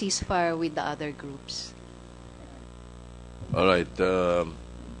have a ceasefire with the other groups. All right.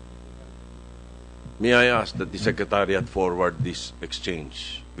 May I ask that the Secretariat forward this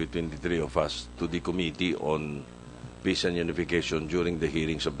exchange between the three of us to the Committee on Peace and Unification during the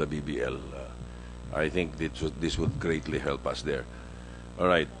hearings of the BBL? I think this would greatly help us there. All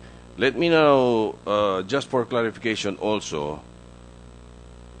right. Let me now, just for clarification also,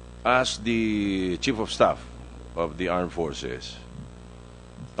 ask the Chief of Staff of the Armed Forces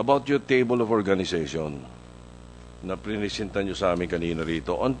about your table of organization na prinisinta nyo sa amin kanina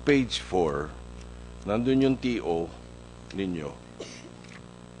rito. On page 4, nandun yung TO ninyo.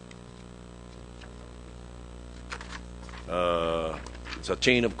 It's a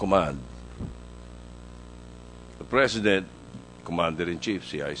chain of command. The President, Commander-in-Chief,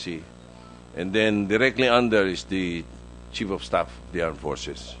 CIC. And then directly under is the Chief of Staff of the Armed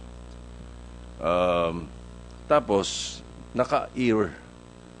Forces. Tapos, naka-ear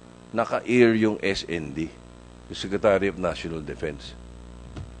yung SND, the Secretary of National Defense.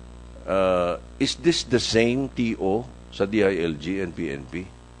 Is this the same TO sa DILG and PNP?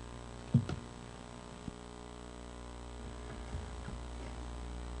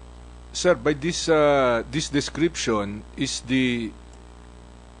 Sir, by this description is the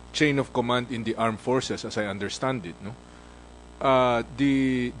chain of command in the armed forces, as I understand it. No,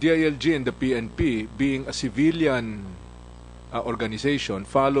 the DILG and the PNP, being a civilian organization,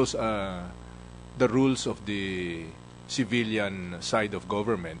 follows the rules of the civilian side of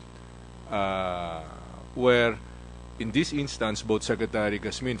government, where in this instance both Secretary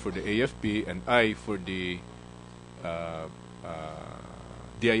Gasmin for the AFP and I for the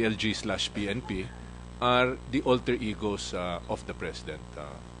DILG/PNP are the alter egos of the President,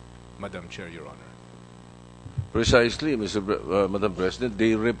 Madam Chair, Your Honor. Precisely, Madam President,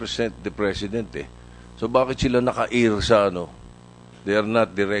 they represent the President eh. So bakit sila naka-ear sa ano? They are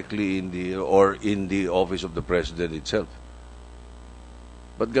not directly in the office of the President itself.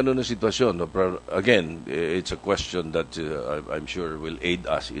 But ganun ang sitwasyon. No? Again, it's a question that I'm sure will aid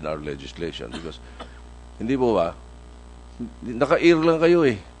us in our legislation because hindi po ba? Naka-ear lang kayo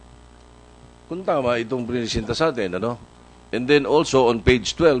eh. Kung tama itong prinisinta sa atin, ano? And then also on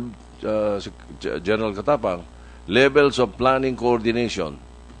page 12, General Katapang, levels of planning coordination.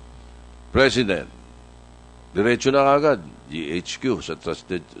 President, diretso na agad, GHQ,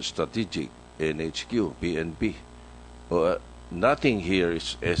 strategic, NHQ, PNP. Nothing here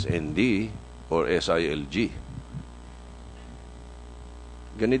is SND or SILG.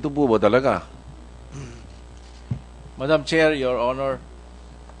 Ganito po ba talaga? Madam Chair, Your Honor,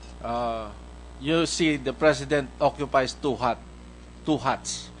 you see the President occupies two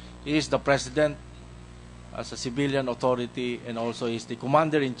hats. He is the President as a civilian authority and also is the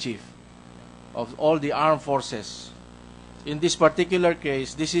Commander-in-Chief of all the armed forces. In this particular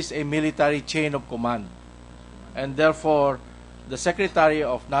case, this is a military chain of command. And therefore, the Secretary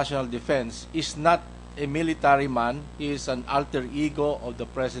of National Defense is not a military man. He is an alter ego of the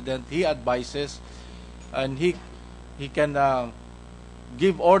President. He advises and he can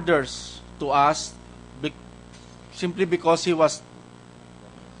give orders to us simply because he was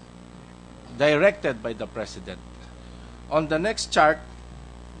directed by the President. On the next chart,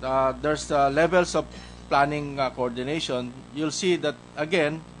 there's levels of planning coordination. You'll see that,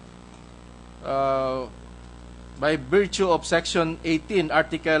 again, by virtue of Section 18,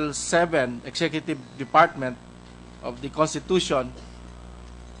 Article 7, Executive Department of the Constitution,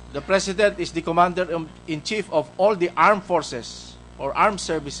 the President is the Commander-in-Chief of all the armed forces or armed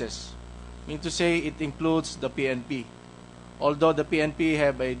services. I mean to say it includes the PNP. Although the PNP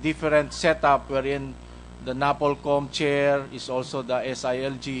have a different setup wherein the NAPOLCOM chair is also the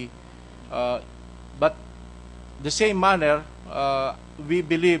SILG. But the same manner, we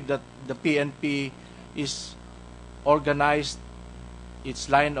believe that the PNP is organized, its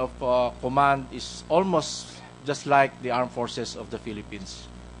line of command is almost just like the armed forces of the Philippines,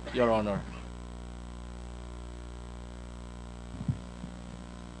 Your Honor.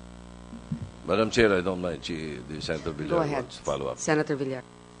 Madam Chair, I don't mind. The Senator Go Villar ahead. wants to follow up. Senator Villar.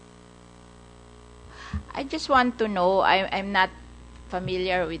 I just want to know, I'm not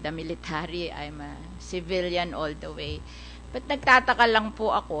familiar with the military. I'm a civilian all the way. But nagtataka lang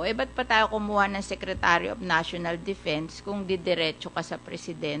po ako, ba't pa tayo kumuha ng Secretary of National Defense kung didiretso ka sa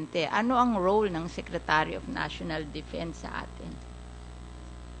Presidente? Ano ang role ng Secretary of National Defense sa atin?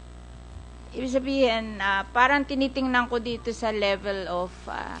 Ibig sabihin, parang tinitingnan ko dito sa level of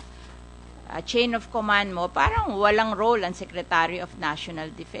chain of command mo, parang walang role ang Secretary of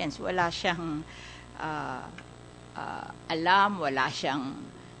National Defense. Wala siyang alam, wala siyang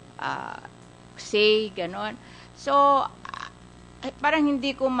say, ganon. So, parang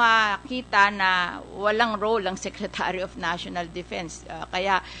hindi ko makita na walang role ang Secretary of National Defense.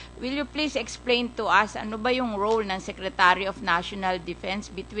 Kaya, will you please explain to us ano ba yung role ng Secretary of National Defense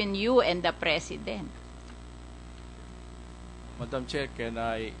between you and the President? Madam Chair,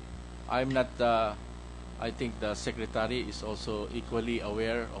 I'm not, I think the Secretary is also equally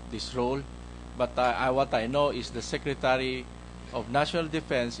aware of this role. But what I know is the Secretary of National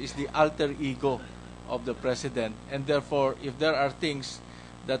Defense is the alter ego of the President, and therefore, if there are things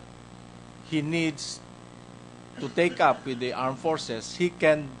that he needs to take up with the armed forces, he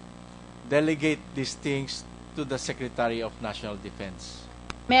can delegate these things to the Secretary of National Defense.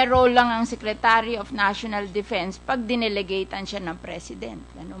 May role lang ang Secretary of National Defense pag dinelegatean siya ng President.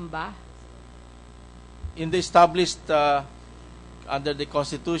 Ganun ba? In the established under the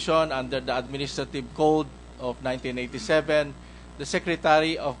Constitution, under the Administrative Code of 1987, the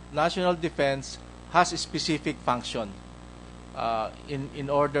Secretary of National Defense has a specific function in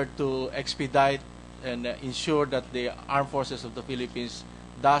order to expedite and ensure that the armed forces of the Philippines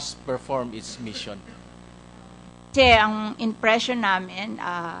does perform its mission. Kasi ang impression namin,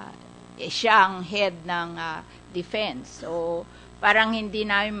 siya ang head ng defense. So, parang hindi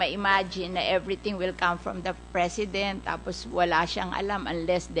namin ma-imagine na everything will come from the President, tapos wala siyang alam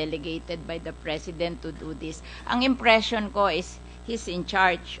unless delegated by the President to do this. Ang impression ko is he's in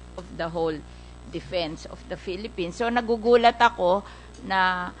charge of the whole defense of the Philippines. So nagugulat ako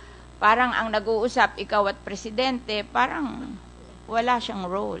na parang ang nag-uusap ikaw at Presidente, parang wala siyang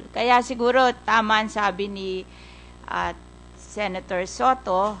role. Kaya siguro tama ang sabi ni Senator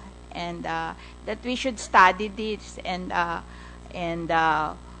Soto and that we should study this and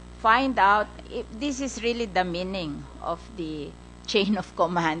find out if this is really the meaning of the chain of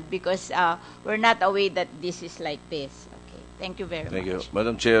command, because we're not aware that this is like this. Thank you very much. Thank you.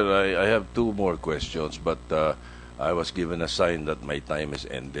 Madam Chair, I have two more questions, but I was given a sign that my time is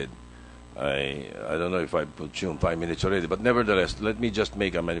ended. I don't know if I consumed 5 minutes already, but nevertheless, let me just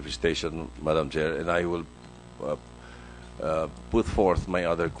make a manifestation, Madam Chair, and I will put forth my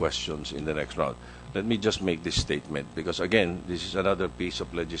other questions in the next round. Let me just make this statement, because again, this is another piece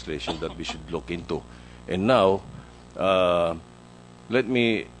of legislation that we should look into. And now, let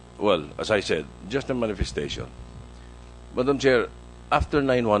me, well, as I said, just a manifestation. Madam Chair, after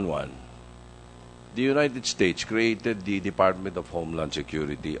 9/11, the United States created the Department of Homeland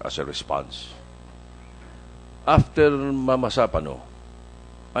Security as a response. After Mamasapano,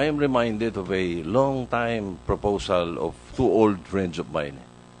 I am reminded of a long-time proposal of two old friends of mine.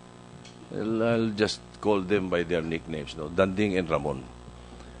 I'll just call them by their nicknames, Danding and Ramon.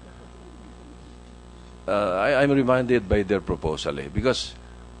 I'm reminded by their proposal because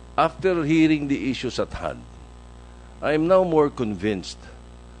after hearing the issues at hand, I am now more convinced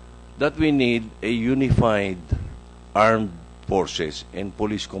that we need a unified armed forces and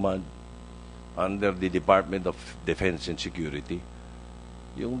police command under the Department of Defense and Security.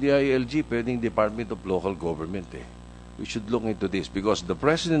 Yung DILG, pwedeng Department of Local Government. We should look into this because the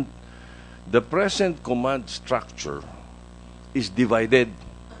present command structure is divided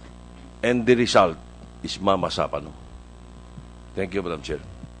and the result is Mamasapano. Thank you, Madam Chair.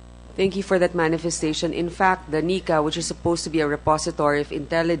 Thank you for that manifestation. In fact, the NICA, which is supposed to be a repository of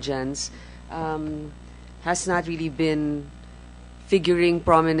intelligence, has not really been figuring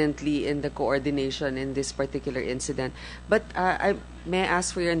prominently in the coordination in this particular incident. But I may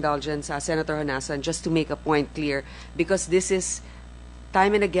ask for your indulgence, Senator Honasan, just to make a point clear, because this is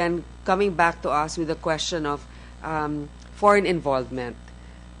time and again coming back to us with the question of foreign involvement.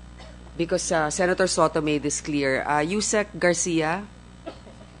 Because Senator Soto made this clear. Yusek Garcia,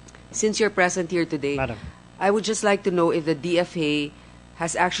 since you're present here today, Madam, I would just like to know if the DFA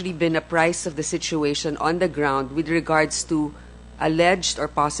has actually been apprised of the situation on the ground with regards to alleged or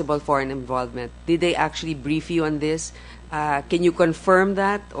possible foreign involvement. Did they actually brief you on this? Can you confirm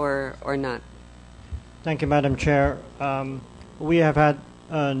that or not? Thank you, Madam Chair. We have had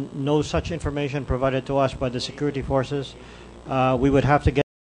no such information provided to us by the security forces. We would have to get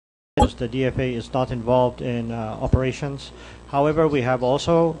the DFA is not involved in operations. However, we have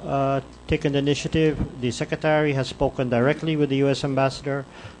also taken the initiative. The Secretary has spoken directly with the U.S. Ambassador,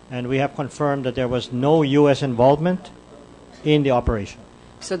 and we have confirmed that there was no U.S. involvement in the operation.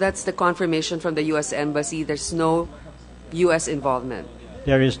 So that's the confirmation from the U.S. Embassy. There's no U.S. involvement.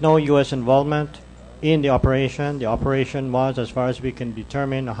 There is no U.S. involvement in the operation. The operation was, as far as we can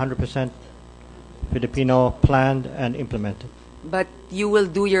determine, 100% Filipino planned and implemented. But you will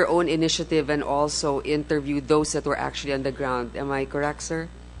do your own initiative and also interview those that were actually on the ground. Am I correct, sir?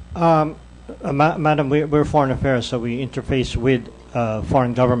 Madam, we're foreign affairs, so we interface with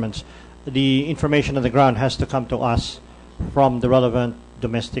foreign governments. The information on the ground has to come to us from the relevant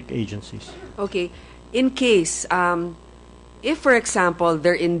domestic agencies. Okay. In case, if, for example,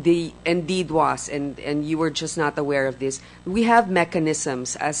 there indeed was, and you were just not aware of this, we have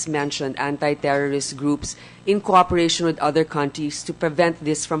mechanisms, as mentioned, anti-terrorist groups, in cooperation with other countries to prevent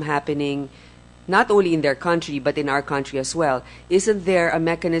this from happening, not only in their country, but in our country as well. Isn't there a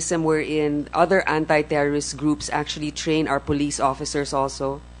mechanism wherein other anti-terrorist groups actually train our police officers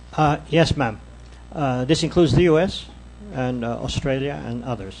also? Yes, ma'am. This includes the U.S. and Australia and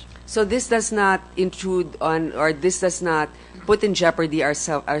others. So this does not intrude on, or this does not put in jeopardy our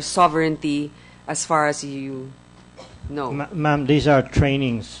sovereignty as far as you know? Ma'am, these are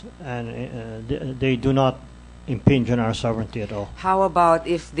trainings, and they do not impinge on our sovereignty at all. How about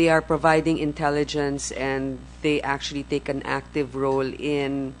if they are providing intelligence and they actually take an active role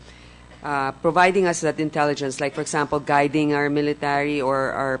in providing us that intelligence, like, for example, guiding our military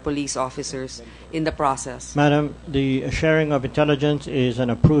or our police officers in the process? Madam, the sharing of intelligence is an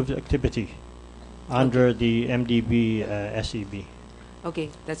approved activity under the MDB SEB. Okay,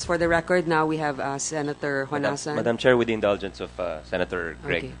 that's for the record. Now we have Senator Honasan. Madam Chair, with the indulgence of Senator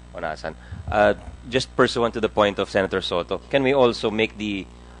Greg Okay. Honasan, just pursuant to the point of Senator Soto, can we also make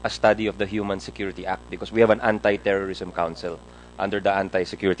a study of the Human Security Act? Because we have an Anti-Terrorism Council under the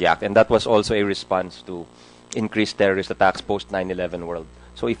Anti-Security Act, and that was also a response to increased terrorist attacks post 9/11 world.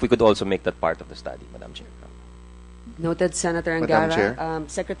 So if we could also make that part of the study, Madam Chair. Noted, Senator Madam Angara. Chair.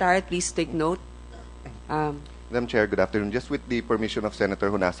 Secretary, please take note. Madam Chair, good afternoon. Just with the permission of Senator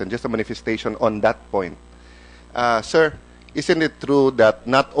Honasan, just a manifestation on that point. Sir, isn't it true that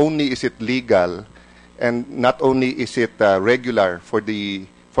not only is it legal and not only is it regular for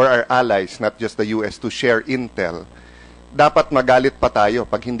our allies, not just the US, to share intel, dapat magalit pa tayo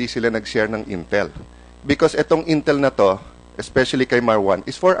pag hindi sila nag-share ng intel. Because itong intel na to, especially kay Marwan,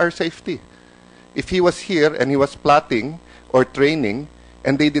 is for our safety. If he was here and he was plotting or training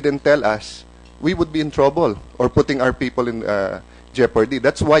and they didn't tell us, we would be in trouble or putting our people in jeopardy.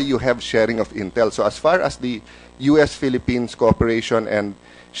 That's why you have sharing of intel. So as far as the US-Philippines cooperation and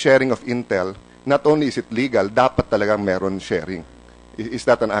sharing of intel, not only is it legal, dapat talagang meron sharing. Is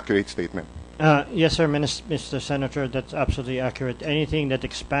that an accurate statement? Yes, sir, Mr. Senator, that's absolutely accurate. Anything that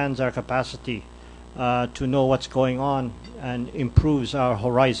expands our capacity to know what's going on and improves our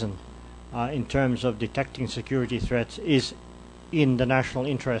horizon in terms of detecting security threats is in the national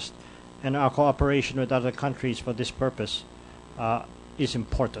interest, and our cooperation with other countries for this purpose is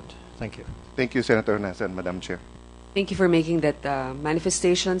important. Thank you. Thank you, Senator Nasan, Madam Chair. Thank you for making that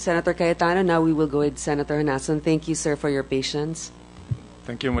manifestation, Senator Cayetano. Now we will go with Senator Honasan. Thank you, sir, for your patience.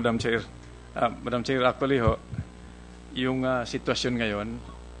 Thank you, Madam Chair. Madam Chair, actually yung sitwasyon ngayon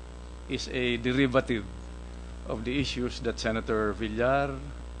is a derivative of the issues that Senator Villar,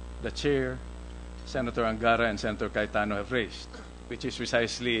 the Chair, Senator Angara, and Senator Cayetano have raised, which is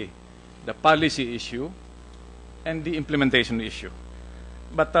precisely the policy issue and the implementation issue.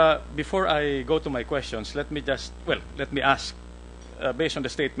 But before I go to my questions, let me ask, based on the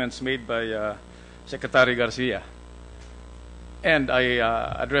statements made by Secretary Garcia, and I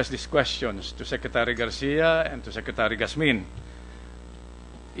address these questions to Secretary Garcia and to Secretary Gasmin.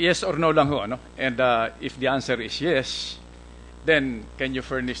 Yes or no lang ho, ano? And if the answer is yes, then can you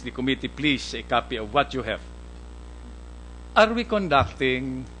furnish the committee, please, a copy of what you have? Are we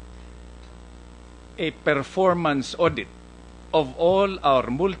conducting a performance audit of all our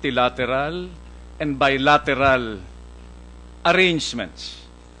multilateral and bilateral arrangements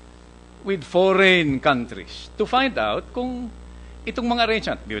with foreign countries to find out kung itong mga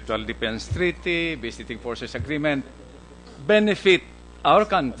arrangement, Mutual Defense Treaty, Visiting Forces Agreement, benefit our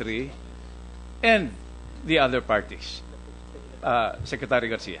country and the other parties? Secretary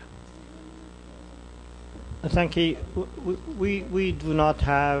Garcia. Thank you. We do not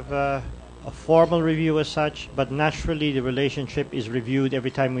have a formal review as such, but naturally the relationship is reviewed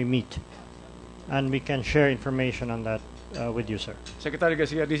every time we meet, and we can share information on that with you, sir. Secretary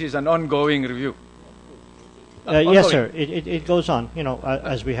Garcia, this is an ongoing review. Yes, ongoing. sir. It goes on.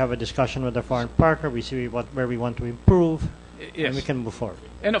 As we have a discussion with the foreign partner, we see where we want to improve, and we can move forward.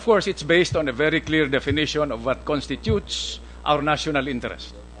 And of course, it's based on a very clear definition of what constitutes our national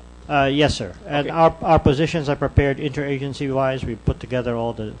interest. Yes, sir. And Okay. our positions are prepared interagency-wise. We put together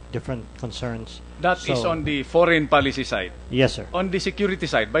all the different concerns. That is on the foreign policy side. Yes, sir. On the security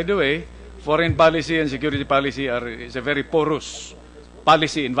side, by the way, foreign policy and security policy is a very porous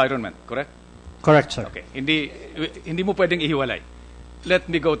policy environment, correct? Correct, sir. Okay. Hindi mo pwedeng ihiwalay. Let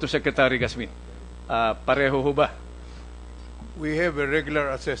me go to Secretary Gasmin. Pareho ho ba? We have a regular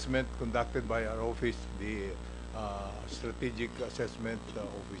assessment conducted by our office, the Strategic Assessment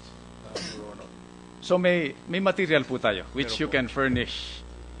Office, Your Honor. So may material po tayo which you can furnish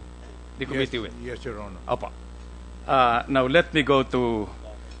the committee with. Yes, Your Honor. Opo. Now let me go to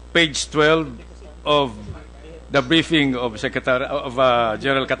page 12 of the briefing of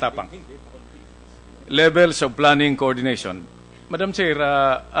General Katapang. Levels of planning coordination. Madam Chair,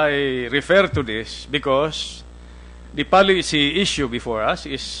 I refer to this because the policy issue before us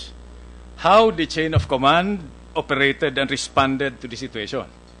is how the chain of command operated and responded to the situation.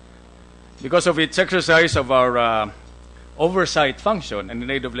 Because of its exercise of our oversight function and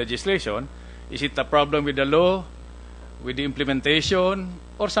in aid of legislation, is it a problem with the law, with the implementation,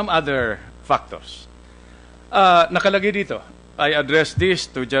 or some other factors? Nakalagay dito, I address this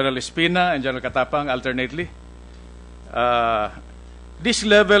to General Espina and General Katapang alternately. These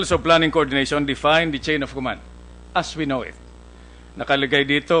levels of planning coordination define the chain of command as we know it. Nakalagay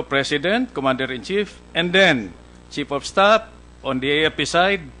dito, President, Commander-in-Chief, and then Chief of Staff on the AFP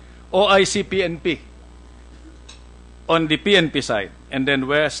side, OIC PNP on the PNP side, and then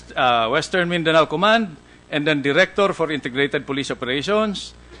Western Mindanao Command, and then Director for Integrated Police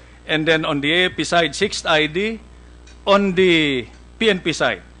Operations, and then on the AFP side, 6th ID, on the PNP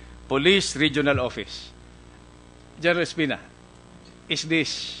side, Police Regional Office. General Espina, is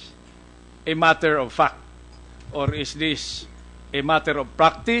this a matter of fact, or is this a matter of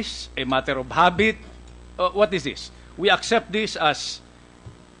practice, a matter of habit? What is this? We accept this as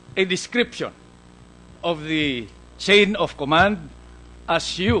a description of the chain of command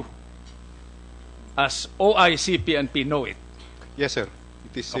as you, as OIC PNP, know it. Yes, sir.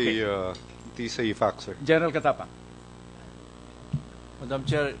 It is a fact, sir. General Katapang. Madam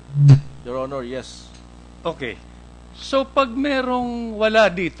Chair, Your Honor, yes. Okay. So pag merong wala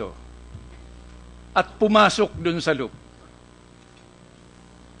dito at pumasok dun sa loop,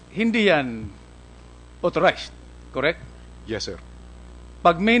 hindi yan authorized, correct? Yes, sir.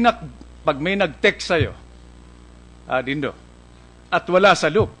 Pag may nag-text sa'yo, Dindo, at wala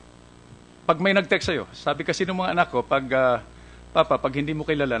sa loop, pag may nag-text sa'yo, sabi kasi ng mga anak ko, Papa, pag hindi mo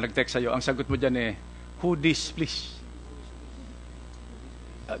kilala, nag-text sa'yo, ang sagot mo dyan who this, please?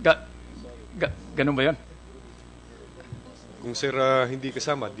 Ganun ba yun? Kung sir hindi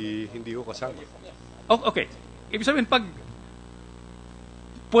kasama, hindi ko kasama. Okay. Ibig sabihin, pag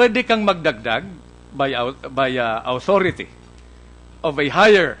pwede kang magdagdag by authority of a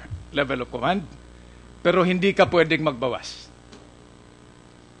higher level of command, pero hindi ka pwedeng magbawas.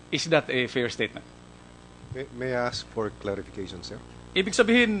 Is that a fair statement? May I ask for clarification, sir? Ibig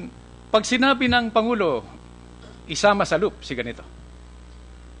sabihin, pag sinabi ng Pangulo, isama sa loop si ganito.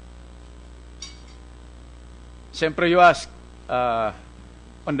 Siyempre you ask,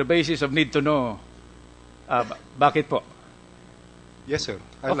 on the basis of need to know, bakit po? Yes, sir.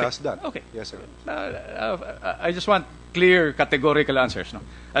 I'll ask that. Okay. Yes, sir. I just want clear, categorical answers. No?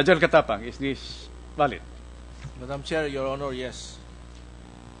 General Katapang, is this valid? Madam Chair, Your Honor, yes.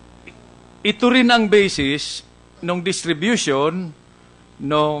 Ito rin ang basis ng distribution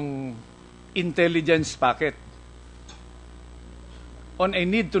ng intelligence packet on a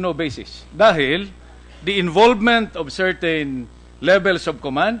need-to-know basis. Dahil the involvement of certain levels of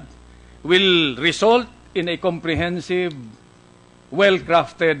command will result in a comprehensive,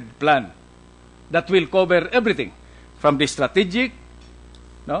 well-crafted plan that will cover everything from the strategic,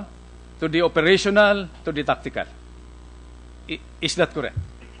 to the operational, to the tactical. Is that correct?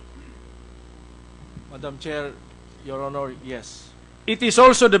 Madam Chair, Your Honor, yes. It is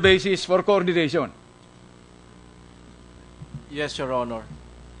also the basis for coordination. Yes, Your Honor.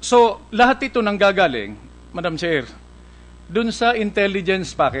 So, lahat ito nanggagaling, Madam Chair, dun sa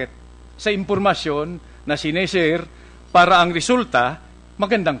intelligence packet, sa impormasyon na sineshare para ang resulta,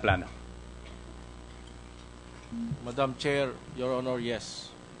 magandang plano. Madam Chair, Your Honor, yes.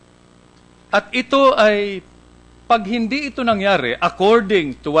 At ito ay, pag hindi ito nangyari,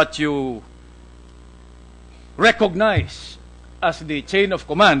 according to what you recognize as the chain of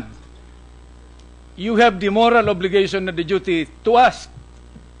command, you have the moral obligation and the duty to ask.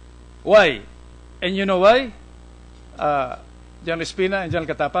 Why? And you know why? General Espina and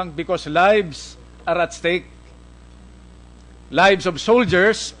General Katapang, because lives are at stake. Lives of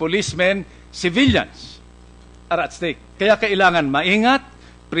soldiers, policemen, civilians are at stake. Kaya kailangan maingat,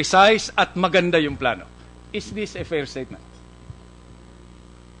 precise, at maganda yung plano. Is this a fair statement?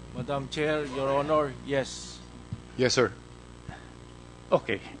 Madam Chair, Your Honor, yes. Yes, sir.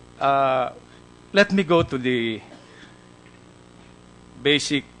 Okay. Let me go to the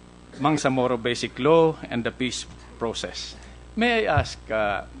basic Bangsamoro basic law and the peace process. May I ask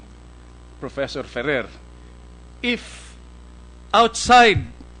Professor Ferrer, if outside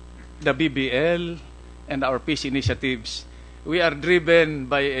the BBL and our peace initiatives, we are driven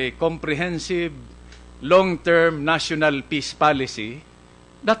by a comprehensive long-term national peace policy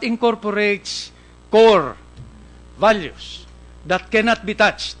that incorporates core values that cannot be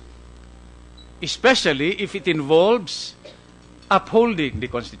touched, especially if it involves upholding the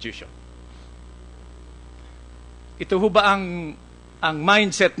Constitution. Ito ho ba ang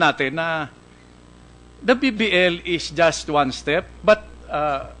mindset natin na the BBL is just one step, but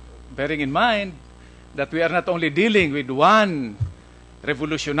bearing in mind that we are not only dealing with one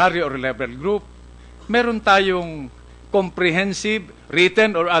revolutionary or rebel group, meron tayong comprehensive,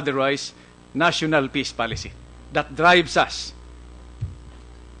 written or otherwise, national peace policy that drives us.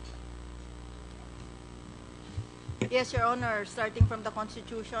 Yes, Your Honor, starting from the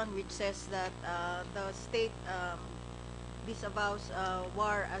Constitution, which says that the state disavows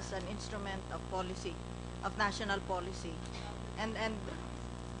war as an instrument of policy, of national policy. And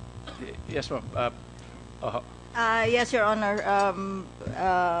Yes, ma'am. yes, Your Honor,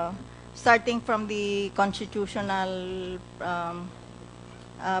 starting from the constitutional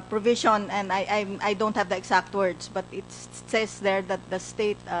provision, and I don't have the exact words, but it says there that the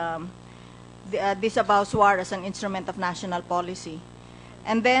state disavows war as an instrument of national policy.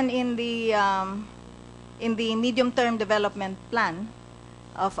 And then in the medium-term development plan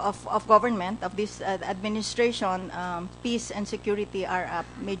of government, of this administration, peace and security are a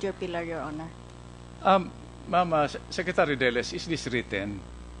major pillar, Your Honor. Ma'am, Secretary Deles, is this written?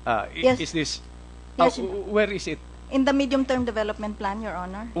 Yes. Is this? Yes. Where is it? In the medium-term development plan, Your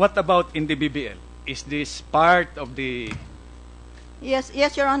Honor. What about in the BBL? Is this part of the? Yes,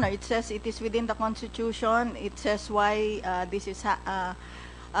 yes, Your Honor. It says it is within the Constitution. It says why this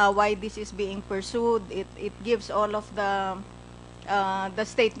is being pursued. It gives all of the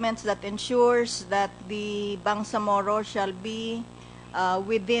statements that ensures that the Bangsamoro shall be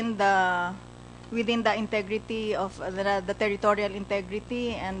within the integrity of the territorial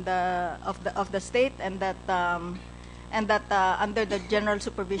integrity and of the state, and that under the general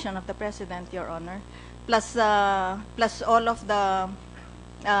supervision of the President, Your Honor. Plus all of the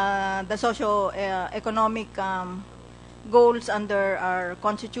socio-economic goals under our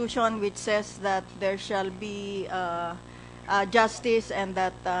Constitution, which says that there shall be justice and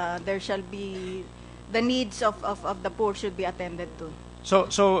that there shall be the needs of the poor should be attended to.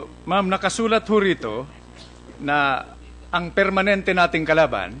 So, ma'am, nakasulat ho rito na ang permanente nating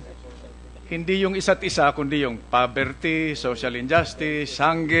kalaban, hindi yung isa't isa, kundi yung poverty, social injustice,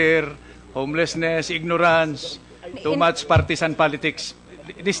 hunger, homelessness, ignorance, too much partisan politics,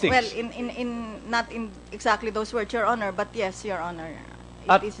 these things. Well, not in exactly those words, Your Honor, but yes, Your Honor,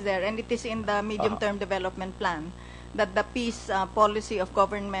 it is there, and it is in the medium-term development plan that the peace policy of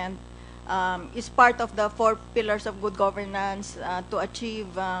government is part of the 4 pillars of good governance to achieve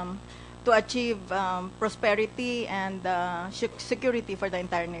prosperity and security for the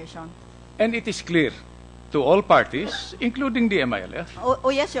entire nation. And it is clear to all parties, including the MILF, Oh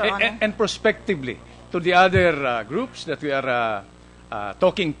yes, Your Honor. and prospectively to the other groups that we are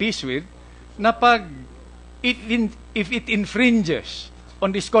talking peace with, na if it infringes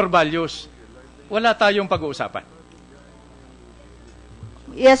on these core values, wala tayong pag-uusapan.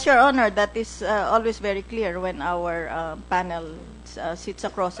 Yes, Your Honor, that is always very clear when our panel sits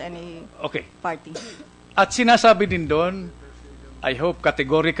across any party. At sinasabi din doon, I hope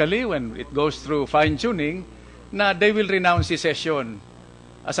categorically when it goes through fine-tuning, na they will renounce secession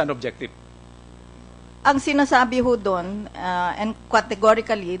as an objective. Ang sinasabi ho doon, and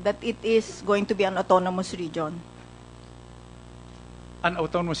categorically, that it is going to be an autonomous region. An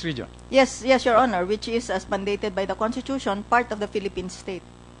autonomous region? Yes, yes, Your Honor, which is, as mandated by the Constitution, part of the Philippine state.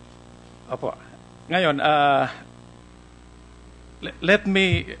 Opo. Ngayon, let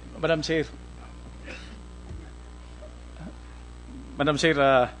me, Madam Chair,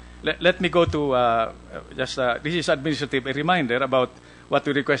 let me go to this is administrative, a reminder about what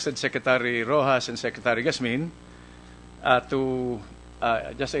we requested Secretary Rojas and Secretary Gasmin to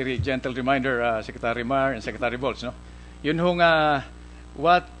just a gentle reminder, Secretary Mar and Secretary Bolts, no? Yun hong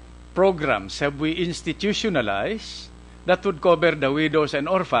what programs have we institutionalized that would cover the widows and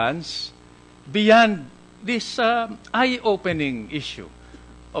orphans beyond this eye-opening issue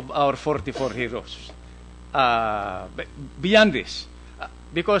of our 44 heroes? Beyond this,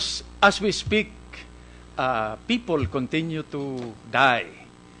 because as we speak, people continue to die.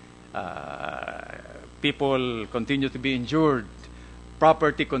 People continue to be injured.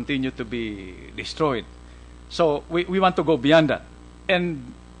 Property continue to be destroyed. So we want to go beyond that.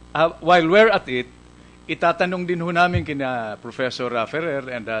 And while we're at it, itatanong din ho namin kina Professor Ferrer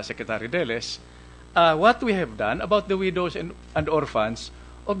and Secretary Deles what we have done about the widows and orphans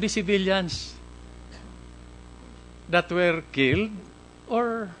of the civilians that were killed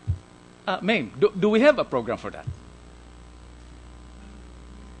or maimed. Do we have a program for that?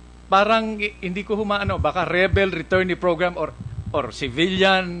 Parang hindi ko humaano, baka rebel returnee program or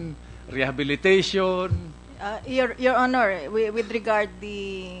civilian rehabilitation. Your Honor, with regard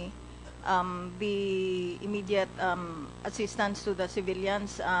the immediate assistance to the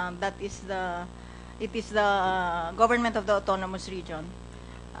civilians, it is the government of the autonomous region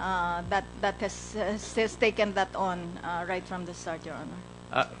that has taken that on right from the start, Your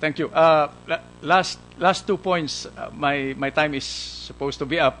Honor. Thank you. Last 2 points. My time is supposed to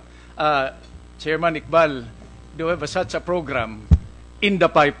be up. Chairman Iqbal, do you have such a program in the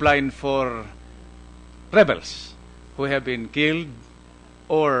pipeline for rebels who have been killed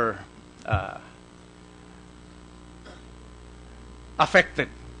or affected?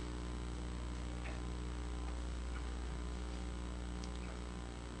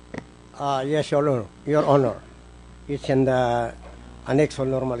 Yes, Your Honor. It's in the annex for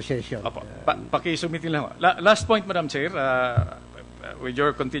normalization. Pakisumitin lang. Last point, Madam Chair, with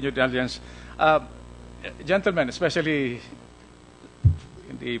your continued indulgence. Gentlemen, especially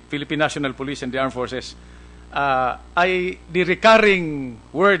in the Philippine National Police and the Armed Forces, the recurring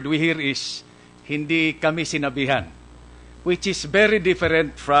word we hear is, hindi kami sinabihan, which is very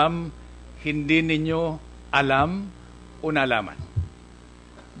different from hindi ninyo alam o nalaman.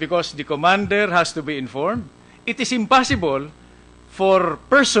 Because the commander has to be informed. It is impossible for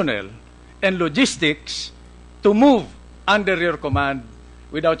personnel and logistics to move under your command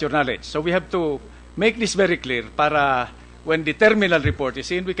without your knowledge. So we have to make this very clear para when the terminal report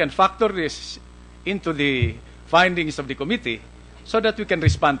is in, we can factor this into the findings of the committee so that we can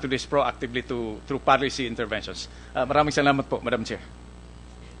respond to this proactively through policy interventions. Maraming salamat po, Madam Chair.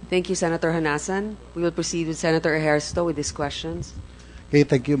 Thank you, Senator Honasan. We will proceed with Senator Ejercito with his questions. Okay,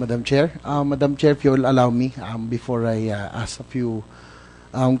 thank you, Madam Chair. Madam Chair, if you will allow me, before I ask a few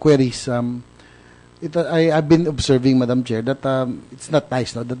queries, I've been observing, Madam Chair, that it's not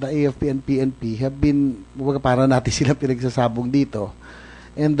nice, no, that the AFP and PNP have been, para natin sila pinagsasabong dito.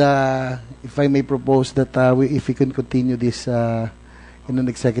 And if I may propose that if we can continue this in an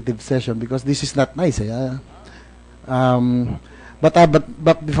executive session, because this is not nice. But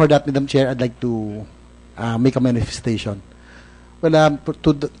before that, Madam Chair, I'd like to make a manifestation. Well,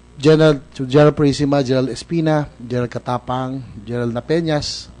 to General Purisima, General Espina, General Katapang, General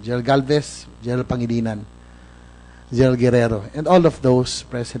Napeñas, General Galvez, General Pangilinan, General Guerrero, and all of those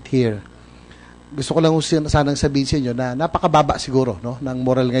present here. Gusto ko lang sanang sabihin sa inyo na napakababa siguro, no, ng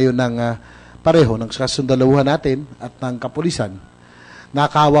moral ngayon ng pareho, ng kasundalahuhan natin at ng kapulisan.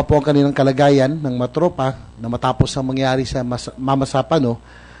 Nakakaawa po ang kanilang kalagayan ng matropa na matapos ang mangyari sa Mamasapano,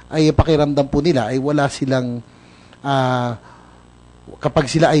 ay pakiramdam po nila ay wala silang kapag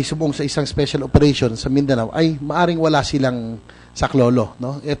sila ay subong sa isang special operation sa Mindanao, ay maaring wala silang saklolo,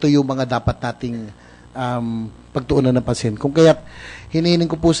 no? Ito yung mga dapat nating pagtuunan ng pansin. Kung kaya't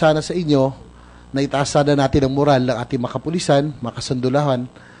hinihiling ko po sana sa inyo na itaas sana natin ang moral ng ating makapulisan, makasundulahan,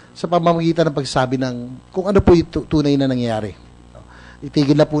 sa pamamagitan ng pagsasabi ng kung ano po yung tunay na nangyayari.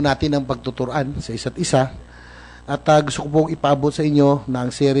 Itigil na po natin ang pagtuturan sa isa't isa. At gusto ko pong ipaabot sa inyo na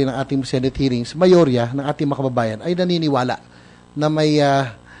ang serye ng ating Senate hearings, mayorya ng ating mga kababayan ay naniniwala na may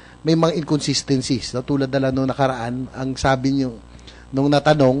mga inconsistencies. No? Tulad na lang nung nakaraan, ang sabi nyo, nung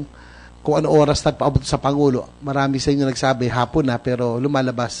natanong kung ano oras nagpaabot sa Pangulo, marami sa inyo nagsabi hapon na, pero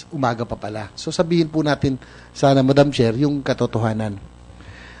lumalabas umaga pa pala. So sabihin po natin sana, Madam Chair, yung katotohanan.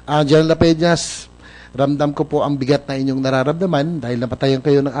 General Napeñas, ramdam ko po ang bigat na inyong nararamdaman dahil napatayan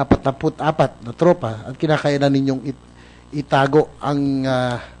kayo ng 44 na tropa at kinakailangan ninyong itago ang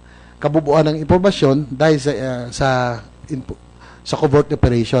kabubuan ng impormasyon dahil sa covert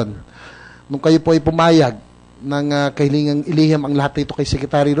operation. Nung kayo po ay pumayag ng kahilingang ilihim ang lahat ito kay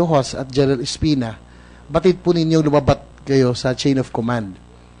Secretary Rojas at General Espina, batid po ninyong lumabat kayo sa chain of command.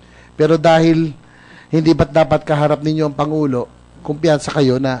 Pero dahil hindi ba't dapat kaharap ninyo ang Pangulo, kumpiyansa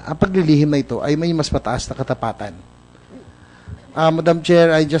kayo na ang paglilihim na ito ay may mas mataas na katapatan. Madam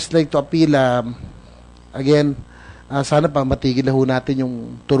Chair, I just like to appeal, again, sana pa matigil na ho natin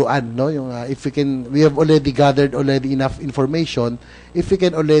yung turuan, no? Yung, if we have already gathered enough information, if we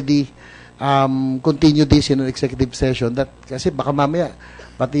can already continue this in an executive session, that, kasi baka mamaya,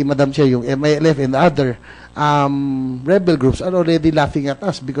 pati Madam Chair, yung MILF and other rebel groups are already laughing at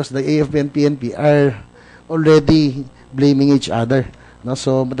us because the AFP and PNP are already blaming each other. No?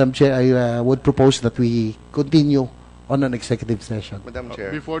 So, Madam Chair, I would propose that we continue on an executive session. Madam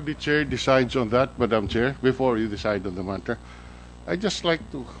Chair. Before the Chair decides on that, Madam Chair, before you decide on the matter,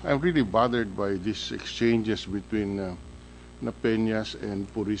 I'm really bothered by these exchanges between Napeñas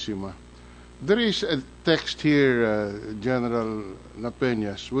and Purisima. There is a text here, General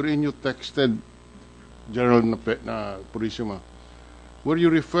Napeñas, wherein you texted General Purisima, where you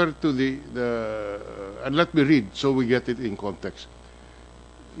refer to and let me read so we get it in context.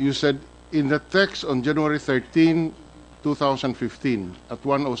 You said, in the text on January 13, 2015, at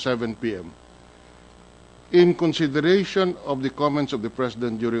 1:07 p.m., in consideration of the comments of the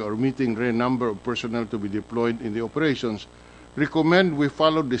President during our meeting, number of personnel to be deployed in the operations, recommend we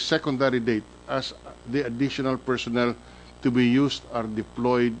follow the secondary date as the additional personnel to be used are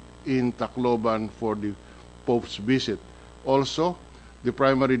deployed in Tacloban for the Pope's visit. Also, the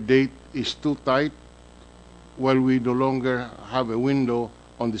primary date is too tight while we no longer have a window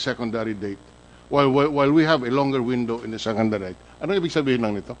on the secondary date. While we have a longer window in the secondary date. Ano ibig sabihin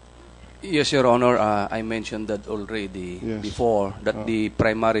lang nito? Yes, Your Honor. I mentioned that already before, that the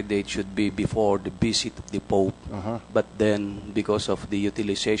primary date should be before the visit of the Pope. But then, because of the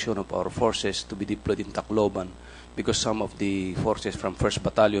utilization of our forces to be deployed in Tacloban, because some of the forces from 1st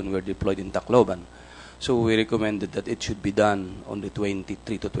Battalion were deployed in Tacloban, so we recommended that it should be done on the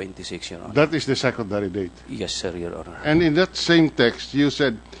 23 to 26, Your Honor. That is the secondary date? Yes, sir, Your Honor. And in that same text, you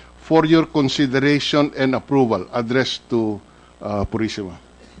said, for your consideration and approval, addressed to Purisima.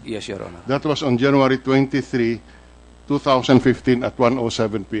 Yes, Your Honor. That was on January 23, 2015 at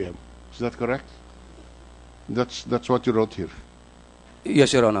 1:07 p.m. Is that correct? That's what you wrote here.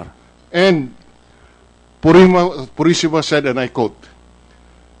 Yes, Your Honor. And Purisima said, and I quote,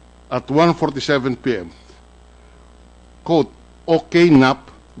 at 1:47 p.m., quote, okay, NAP,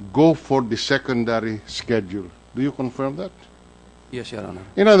 go for the secondary schedule. Do you confirm that? Yes, Your Honor.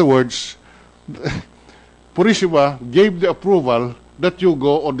 In other words, Purisima gave the approval that you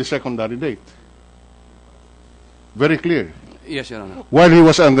go on the secondary date. Very clear. Yes, Your Honor. While he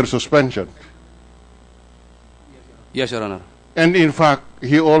was under suspension. Yes, Your Honor. And in fact,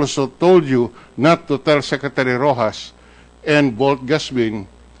 he also told you not to tell Secretary Rojas and Bolt Gasbin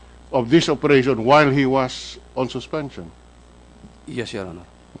of this operation while he was on suspension. Yes, Your Honor.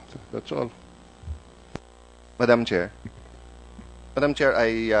 That's all. Madam Chair. Madam Chair,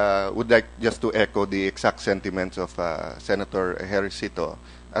 I would like just to echo the exact sentiments of Senator Ejercito.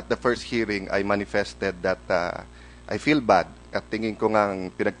 At the first hearing, I manifested that I feel bad at tingin ko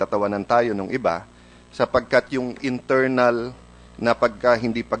ngang pinagtatawanan tayo nung iba sapagkat yung internal na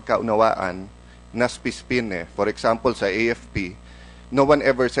hindi pagkaunawaan na spispin eh. For example, sa AFP, no one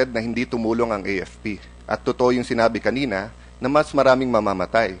ever said na hindi tumulong ang AFP. At totoo yung sinabi kanina na mas maraming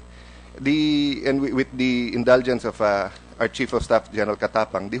mamamatay. With the indulgence of our Chief of Staff, General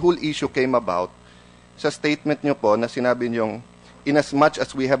Katapang, the whole issue came about sa statement nyo po na sinabi nyong, in as much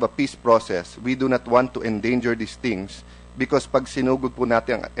as we have a peace process, we do not want to endanger these things because pag sinugod po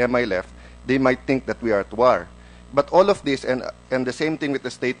natin ang MILF, they might think that we are at war. But all of this, and the same thing with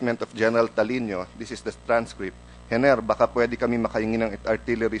the statement of General Talino, this is the transcript, Hener, baka pwede kami makahingi ng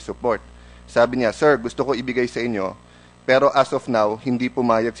artillery support. Sabi niya, sir, gusto ko ibigay sa inyo, pero as of now, hindi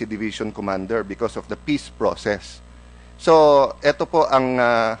pumayag si Division Commander because of the peace process. So, eto po ang,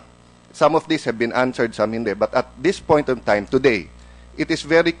 some of these have been answered, some hindi. But at this point in time, today, it is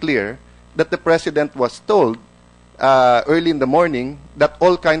very clear that the President was told early in the morning that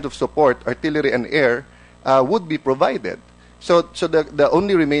all kinds of support, artillery and air, would be provided. So the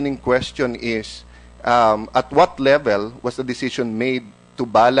only remaining question is, at what level was the decision made to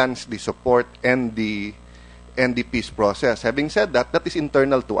balance the support and the peace process? Having said that, that is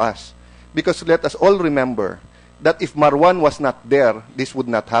internal to us. Because let us all remember that if Marwan was not there, this would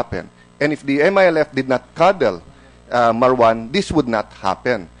not happen. And if the MILF did not cuddle Marwan, this would not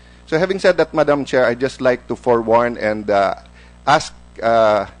happen. So having said that, Madam Chair, I'd just like to forewarn and ask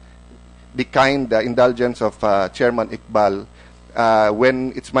the kind indulgence of Chairman Iqbal,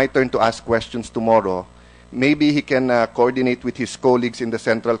 when it's my turn to ask questions tomorrow, maybe he can coordinate with his colleagues in the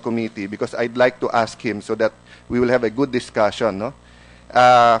Central Committee because I'd like to ask him so that we will have a good discussion, no?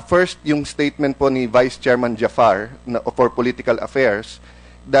 First, yung statement po ni Vice Chairman Jafar for Political Affairs,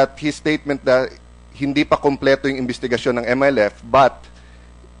 that his statement that hindi pa kompleto yung investigasyon ng MILF, but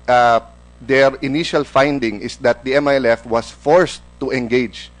their initial finding is that the MILF was forced to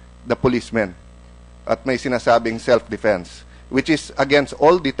engage the policemen at may sinasabing self-defense, which is against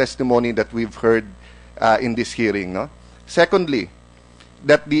all the testimony that we've heard in this hearing. No? Secondly,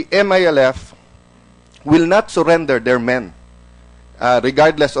 that the MILF will not surrender their men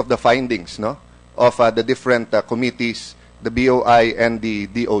regardless of the findings, no, of the different committees, the BOI and the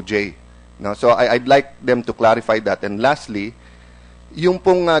DOJ. No? So I'd like them to clarify that. And lastly, yung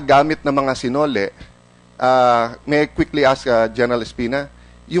pong gamit na mga sinole, may I quickly ask General Espina,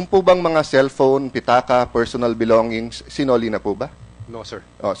 yung po bang mga cellphone, pitaka, personal belongings, sinoli na po ba? No, sir.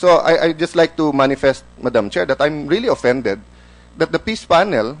 So I just like to manifest, Madam Chair, that I'm really offended that the peace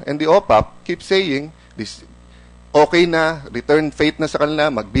panel and the OPAP keep saying, this okay na, return faith na sa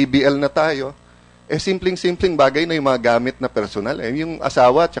kanila, mag-BBL na tayo. Simpleng-simpleng bagay na yung mga gamit na personal. Yung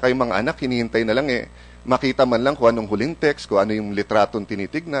asawa at yung mga anak, hinihintay na lang makita man lang kung anong huling text, kung ano yung litratong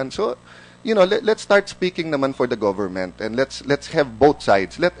tinitignan. So, let's start speaking naman for the government and let's have both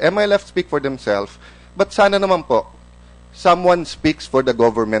sides. Let MILF speak for themselves, but sana naman po, someone speaks for the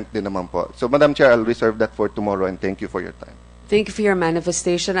government din naman po. So, Madam Chair, I'll reserve that for tomorrow and thank you for your time. Thank you for your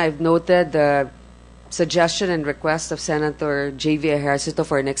manifestation. I've noted the suggestion and request of Senator J.V. Ejercito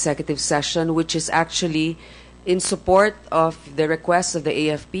for an executive session, which is actually in support of the request of the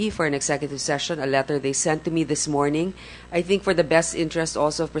AFP for an executive session, a letter they sent to me this morning. I think for the best interest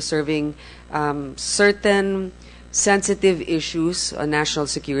also of preserving certain sensitive issues on national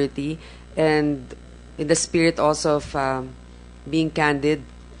security and in the spirit also of being candid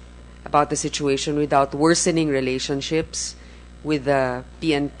about the situation without worsening relationships with the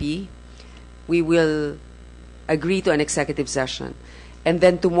PNP, we will agree to an executive session. And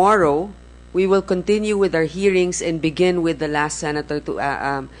then tomorrow, we will continue with our hearings and begin with the last senator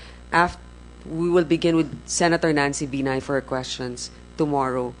to we will begin with Senator Nancy Binay for her questions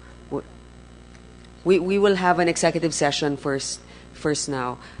tomorrow. We will have an executive session first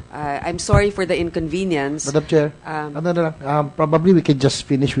now. I'm sorry for the inconvenience. Madam Chair, probably we can just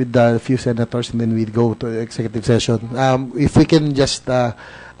finish with the few senators and then we'd go to executive session. If we can just try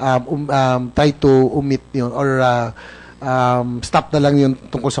to omit yun or stop na lang yung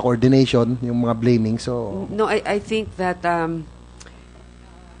tungkol sa coordination, yung mga blaming. So no, I think that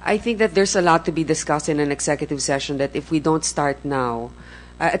there's a lot to be discussed in an executive session that if we don't start now,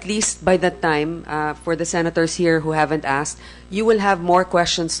 at least by that time, for the senators here who haven't asked, you will have more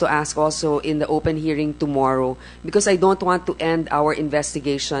questions to ask also in the open hearing tomorrow, because I don't want to end our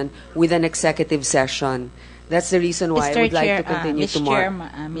investigation with an executive session. That's the reason why I would like to continue tomorrow.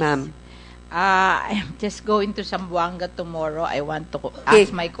 Ma'am. I'm just going to Zamboanga tomorrow. I want to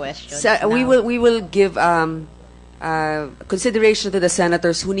ask my questions. We will give consideration to the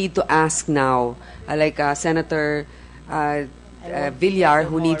senators who need to ask now, like Senator Villar,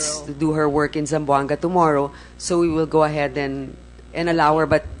 who needs to do her work in Zamboanga tomorrow. So we will go ahead and allow her.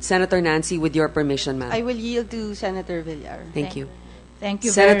 But Senator Nancy, with your permission, ma'am. I will yield to Senator Villar. Thank you. Thank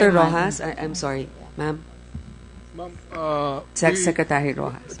you Senator very much. Rojas, I'm sorry, ma'am. Ma'am, Secretary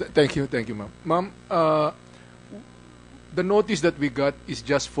Rojas. Thank you, ma'am. Ma'am, the notice that we got is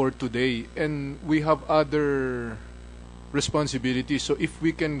just for today, and we have other responsibilities. So if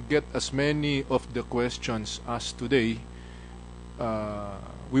we can get as many of the questions as today,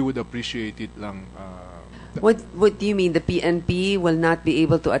 we would appreciate it lang. What do you mean? The PNP will not be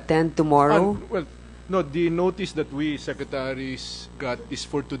able to attend tomorrow? Well, no, the notice that we secretaries got is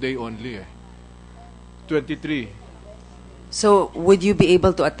for today only. 23. So would you be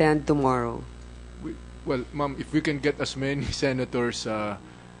able to attend tomorrow? Well, ma'am, if we can get as many senators, if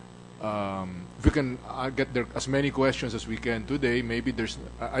we can get there as many questions as we can today, maybe there's,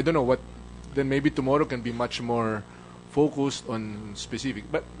 I don't know what, then maybe tomorrow can be much more focused on specific.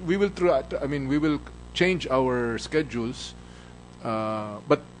 But we will try, we will change our schedules,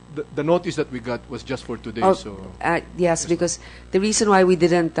 but the notice that we got was just for today. Yes, because the reason why we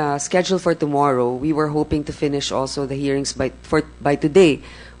didn't schedule for tomorrow, we were hoping to finish also the hearings by today.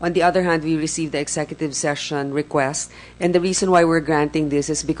 On the other hand, we received the executive session request, and the reason why we're granting this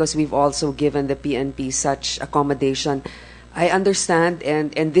is because we've also given the PNP such accommodation. I understand,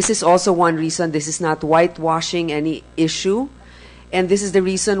 and this is also one reason. This is not whitewashing any issue, and this is the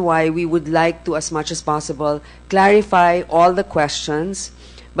reason why we would like to, as much as possible, clarify all the questions,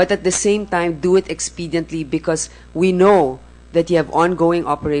 but at the same time do it expediently, because we know that you have ongoing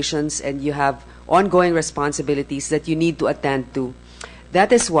operations and you have ongoing responsibilities that you need to attend to.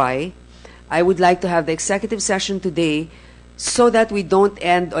 That is why I would like to have the executive session today, so that we don't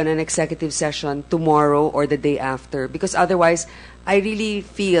end on an executive session tomorrow or the day after, because otherwise I really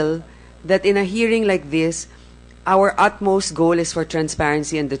feel that in a hearing like this, our utmost goal is for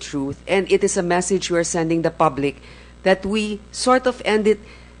transparency and the truth. And it is a message we are sending the public that we sort of end it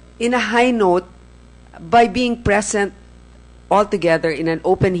in a high note by being present all together in an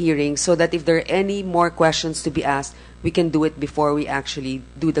open hearing, so that if there are any more questions to be asked, we can do it before we actually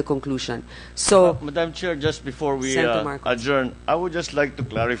do the conclusion. So, Madam Chair, just before we Senator Marcos. adjourn, I would just like to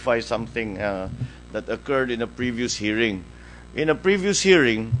clarify something that occurred in a previous hearing. In a previous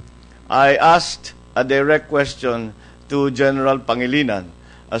hearing, I asked a direct question to General Pangilinan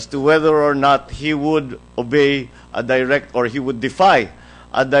as to whether or not he would obey a direct, or he would defy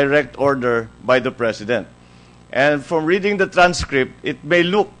a direct order by the President. And from reading the transcript, it may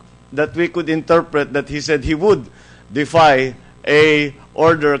look that we could interpret that he said he would defy a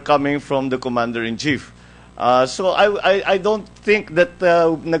order coming from the Commander-in-Chief. So I don't think that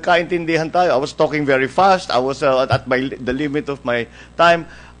nagkaintindihan tayo. I was talking very fast. I was at the limit of my time.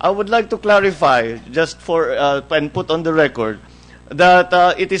 I would like to clarify, just for and put on the record, that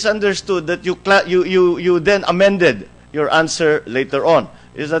it is understood that you then amended your answer later on.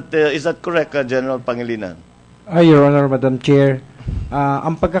 Is that correct, General Pangilinan? Your Honor, Madam Chair,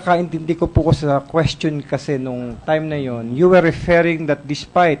 ang pagkakaintindi ko po sa question kasi nung time na yon, you were referring that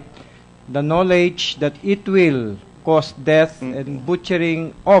despite the knowledge that it will cause death and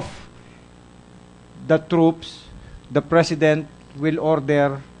butchering of the troops, the President will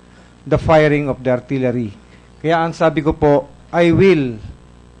order the firing of the artillery. Kaya ang sabi ko po, I will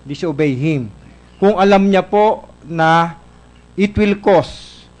disobey him. Kung alam niya po na it will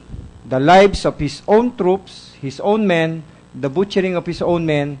cause the lives of his own troops, his own men, the butchering of his own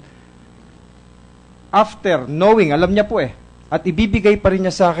men, after knowing, alam niya po at ibibigay pa rin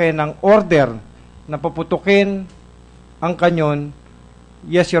niya sa akin ng order na paputukin ang kanyon,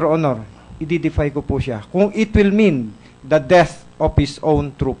 yes, Your Honor, i-defy ko po siya. Kung it will mean the death of his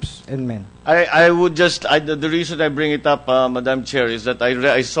own troops and men. I would just, the reason I bring it up, Madam Chair, is that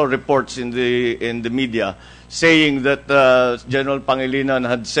I saw reports in the media saying that General Pangilinan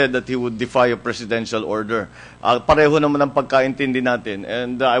had said that he would defy a presidential order. Pareho naman ang pagkaintindi natin.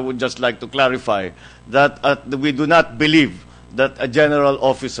 And I would just like to clarify that we do not believe that a general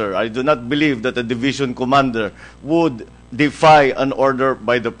officer, I do not believe that a division commander would defy an order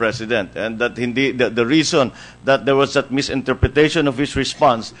by the President. And that the reason that there was that misinterpretation of his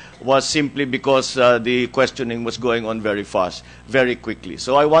response was simply because the questioning was going on very fast, very quickly.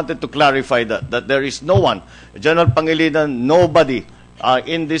 So I wanted to clarify that there is no one, General Pangilinan, nobody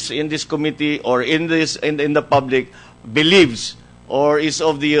in this committee or in the public believes or is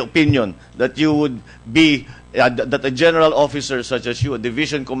of the opinion that you would be that a general officer such as you, a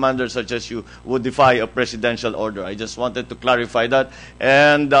division commander such as you, would defy a presidential order. I just wanted to clarify that,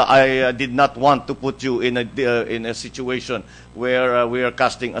 and I did not want to put you in a situation where we are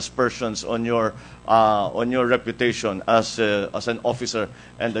casting aspersions on your reputation as an officer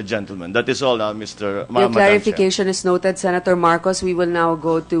and a gentleman. That is all, Mr. Your clarification is noted, Senator Marcos. We will now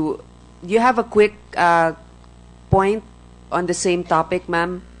go to. Do you have a quick point on the same topic,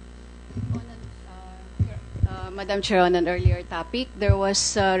 ma'am? Madam Chair, on an earlier topic, there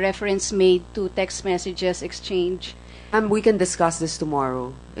was reference made to text messages exchanged. We can discuss this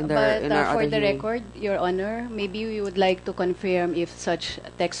tomorrow in our for other the hearing. record, Your Honor, maybe we would like to confirm if such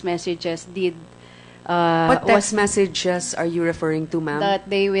text messages did. What text messages are you referring to, ma'am? That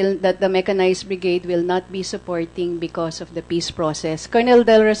the mechanized brigade will not be supporting because of the peace process. Colonel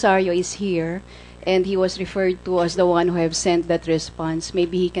Del Rosario is here, and he was referred to as the one who have sent that response.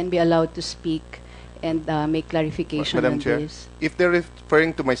 Maybe he can be allowed to speak and make clarification Madam on Chair, this. if they're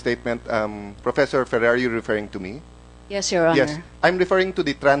referring to my statement, Professor Ferrer, are you referring to me? Yes, Your Honor. Yes, I'm referring to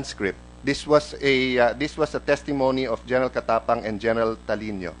the transcript. This was a testimony of General Katapang and General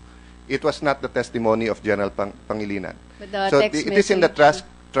Talino. It was not the testimony of General Pangilinan. But the So text it is in the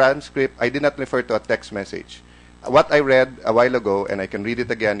transcript. I did not refer to a text message. What I read a while ago, and I can read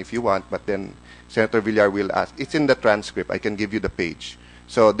it again if you want, but then Senator Villar will ask. It's in the transcript. I can give you the page.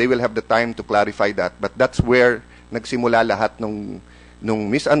 So they will have the time to clarify that. But that's where nagsimula lahat nung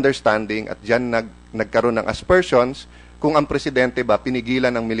misunderstanding at dyan nagkaroon ng aspersions kung ang presidente ba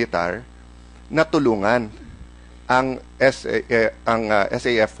pinigilan ng militar na tulungan ang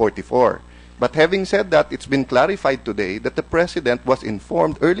SAF 44. But having said that, it's been clarified today that the president was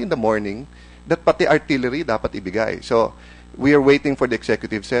informed early in the morning that pati artillery dapat ibigay. So we are waiting for the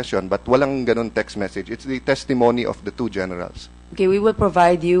executive session, but walang ganun text message. It's the testimony of the two generals. Okay, we will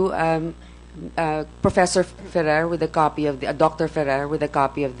provide you, Professor Ferrer, with a copy of Dr. Ferrer with a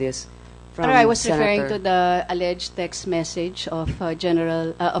copy of this. From I was Senator. referring to the alleged text message of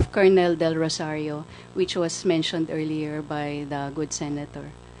Colonel Del Rosario, which was mentioned earlier by the good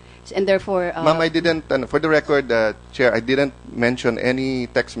senator. And therefore, Ma'am, I didn't, for the record, Chair, I didn't mention any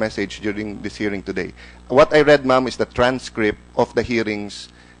text message during this hearing today. What I read, ma'am, is the transcript of the hearings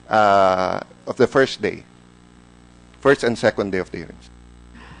of the first day, first and second day of the hearings.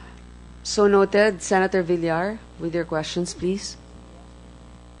 So noted. Senator Villar, with your questions, please.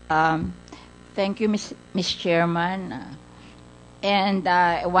 Thank you, Ms. Chairman. And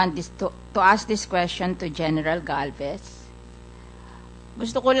I want to ask this question to General Galvez.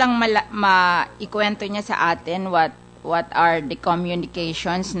 Gusto ko lang maikwento niya sa atin what are the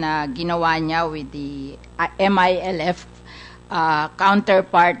communications na ginawa niya with the MILF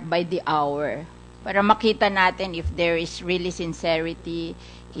counterpart by the hour. Para makita natin if there is really sincerity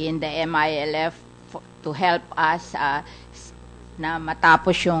in the MILF to help us na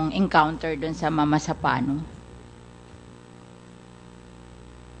matapos yung encounter dun sa Mamasapano.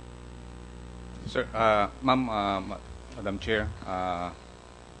 Sir, Ma'am, Madam Chair,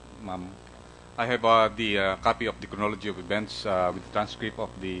 Ma'am, I have the copy of the chronology of events with the transcript of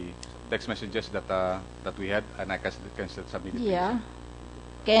the text messages that we had, and I can submit it. Yeah.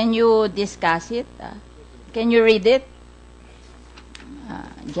 Can you discuss it? Can you read it,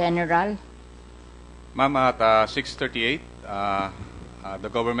 General? Ma'am, at 6:38, the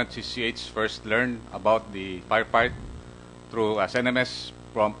government CCH first learned about the firefight through SMS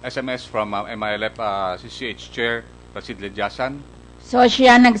from MILF CCH Chair Prasid Lejasan. So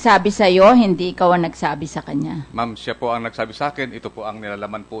siya nagsabi sa iyo, hindi ikaw ang nagsabi sa kanya? Ma'am, siya po ang nagsabi sa akin, ito po ang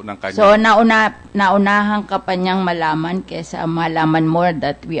nilalaman po ng kanya. So naunahan ka pa niyang malaman kesa malaman mo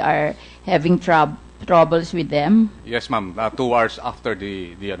that we are having troubles with them? Yes, ma'am. 2 hours after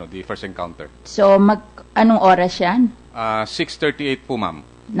the first encounter. So anong oras yan? 6:38 po, ma'am.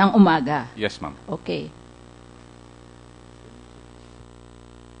 Ng umaga? Yes, ma'am. Okay.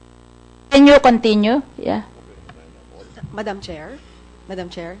 Can you continue? Yeah. Madam Chair,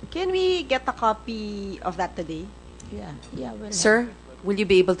 can we get a copy of that today? Yeah. Sir, will you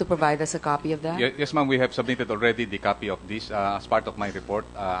be able to provide us a copy of that? Yes, ma'am. We have submitted already the copy of this as part of my report,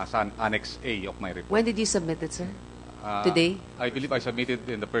 as an Annex A of my report. When did you submit it, sir? Today? I believe I submitted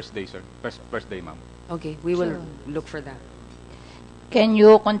in the first day, sir. First day, ma'am. Okay, we will look for that. Can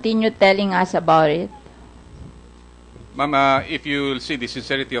you continue telling us about it? Ma'am, if you will see the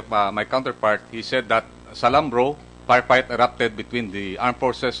sincerity of my counterpart, he said that Salambro firefight erupted between the armed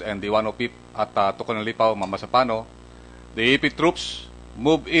forces and the 1OP at Tuconalipaw, Mamasapano. The AP troops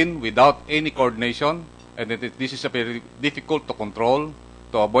moved in without any coordination, and this is very difficult to control,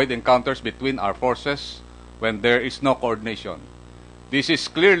 to avoid encounters between our forces when there is no coordination. This is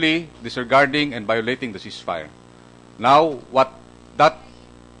clearly disregarding and violating the ceasefire. Now, what that...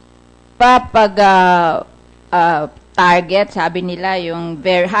 Target, sabi nila, yung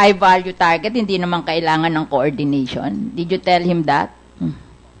very high value target, hindi naman kailangan ng coordination. Did you tell him that?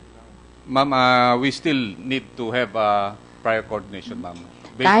 Ma'am, we still need to have prior coordination, ma'am.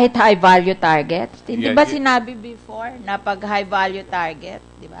 Kahit high value target? Hindi ba sinabi before na pag high value target,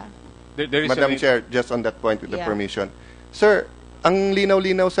 di ba? Madam Chair, just on that point with the permission. Sir, ang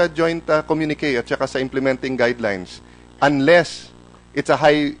linaw-linaw sa joint communique at saka sa implementing guidelines, unless it's a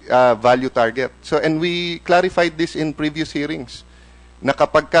high value target. So, and we clarified this in previous hearings, na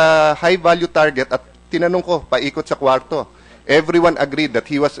kapag high value target, at tinanong ko, paikot sa kwarto, everyone agreed that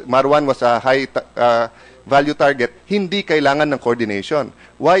Marwan was a high value target, hindi kailangan ng coordination.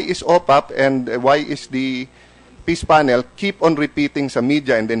 Why is OPAP and why is the peace panel keep on repeating sa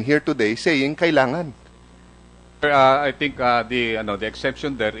media and then here today saying kailangan? I think the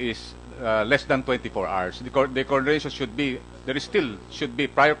exception there is less than 24 hours. The coordination should be, should be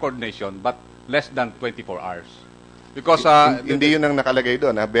prior coordination, but less than 24 hours. Because hindi yun ang nakalagay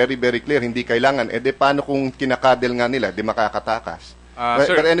doon. Very, very clear. Hindi kailangan. De paano kung kinakadel nga nila, di makakatakas.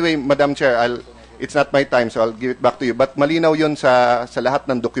 But anyway, Madam Chair, it's not my time, so I'll give it back to you. But malinaw yun sa lahat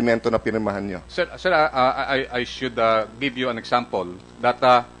ng dokumento na pinirmahan nyo. Sir, I should give you an example that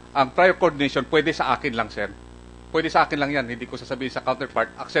ang prior coordination pwede sa akin lang, sir. Pwede sa akin lang yan, hindi ko sasabihin sa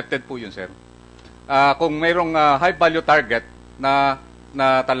counterpart. Accepted po yun, sir. Kung mayroong high value target na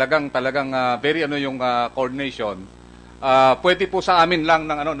talagang very yung coordination, pwede po sa amin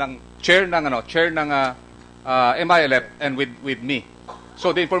lang ng chair ng MILF and with me.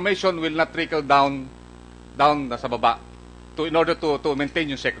 So the information will not trickle down sa baba in order to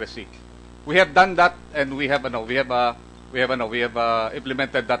maintain yung secrecy. We have done that, and we have implemented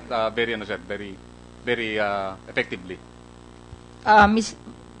that very effectively.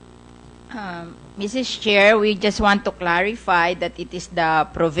 Mrs. Chair, we just want to clarify that it is the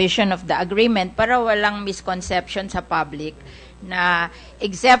provision of the agreement para walang misconception sa public na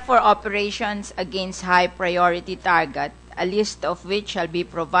except for operations against high priority a list of which shall be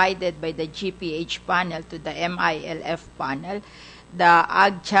provided by the GPH panel to the MILF panel. The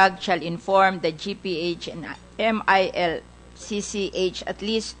AGCHAG shall inform the GPH and MILCCH at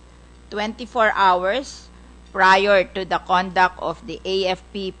least 24 hours prior to the conduct of the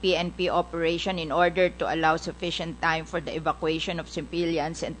AFP-PNP operation in order to allow sufficient time for the evacuation of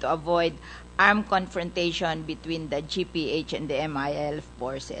civilians and to avoid armed confrontation between the GPH and the MILF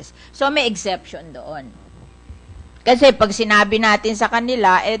forces. So may exception doon. Kasi pag sinabi natin sa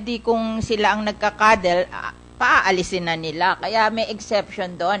kanila, di kung sila ang nagkakadel, paaalisin na nila. Kaya may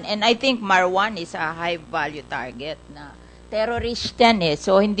exception doon. And I think Marwan is a high-value target na terrorist yan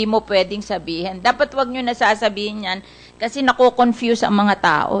So, hindi mo pwedeng sabihin. Dapat wag nyo nasasabihin yan kasi nako-confuse ang mga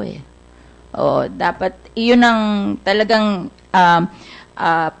tao dapat, yun ang talagang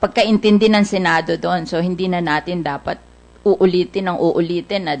pagkaintindi ng Senado doon. So, hindi na natin dapat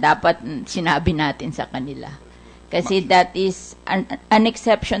uulitin na dapat sinabi natin sa kanila. Kasi that is an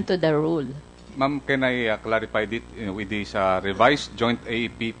exception to the rule. Ma'am, can I clarify it with these revised joint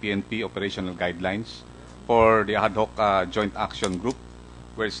AEP-PNP operational guidelines for the ad hoc joint action group,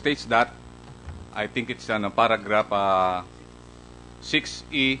 where it states that, I think it's paragraph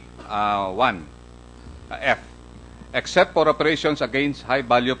 6E1 F, except for operations against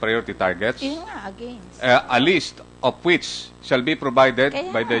high-value priority targets, a list of which shall be provided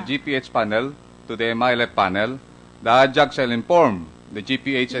by the GPH panel to the MILF panel. The AJAG shall inform the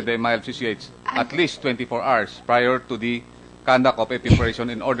GPH and the MILF-CCH at least 24 hours prior to the conduct of a preparation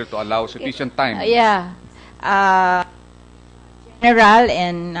in order to allow sufficient time. General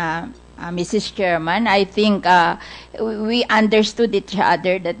and Mrs. Chairman, I think we understood each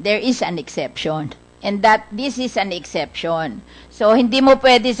other that there is an exception and that this is an exception. So, hindi mo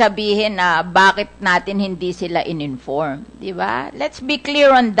pwede sabihin na bakit natin hindi sila in-inform. Diba? Let's be clear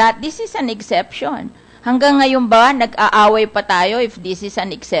on that. This is an exception. Hanggang ngayon ba, nag-aaway pa tayo if this is an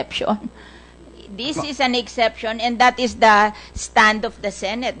exception? This is an exception and that is the stand of the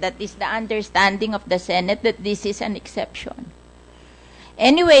Senate. That is the understanding of the Senate that this is an exception.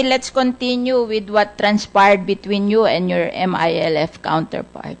 Anyway, let's continue with what transpired between you and your MILF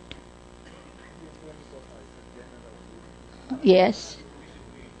counterpart. Yes.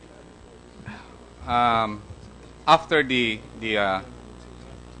 After the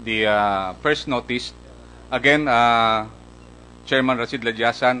first notice, again, Chairman Rashid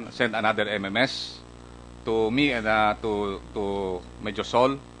Ladyasan sent another MMS to me and to Major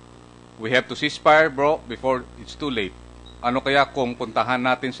Sol. We have to ceasefire, bro, before it's too late. Ano kaya kung puntahan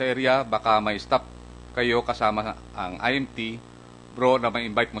natin sa area, baka may stop kayo kasama ang IMT, bro, na may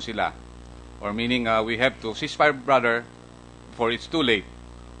invite mo sila. Or meaning, we have to ceasefire, brother, before it's too late.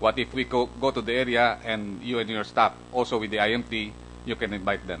 What if we go to the area and you and your staff, also with the IMT, you can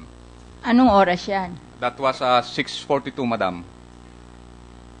invite them? Anong oras yan? That was 6:42, Madam.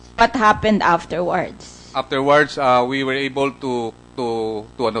 What happened afterwards? Afterwards, we were able to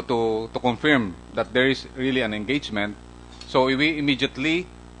confirm that there is really an engagement. So we immediately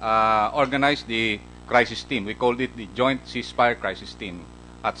organized the crisis team. We called it the Joint Ceasefire Crisis Team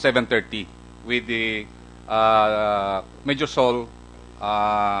at 7:30 with the Major Sol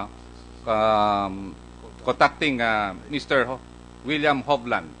contacting Mr. William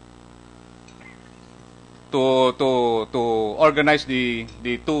Hovland to organize the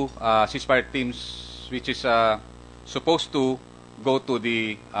two ceasefire teams, which is supposed to go to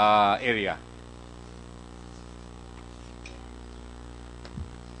the area.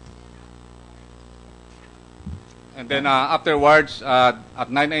 And then afterwards,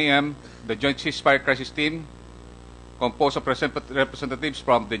 at 9 a.m., the Joint Ceasefire Crisis Team, composed of representatives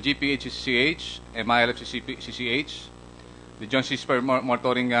from the GPH-CCH, MILF-CCH, the Joint Ceasefire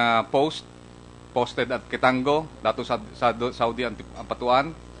Monitoring Post, posted at Ketango, Dato Saudi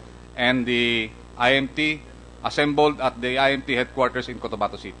Ampatuan, and the IMT assembled at the IMT headquarters in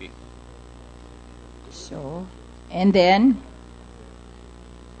Cotabato City. So, and then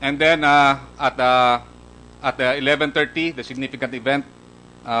at 11:30, the significant event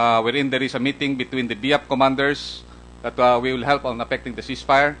wherein there is a meeting between the BIAP commanders that we will help on affecting the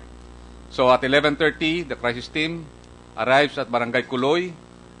ceasefire. So at 11:30, the crisis team arrives at Barangay Kuloy,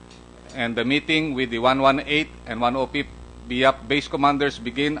 and the meeting with the 118 and 1OP BIAP base commanders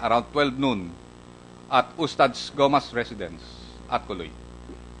begin around 12 noon at Ustad's Gomas residence at Kuloy.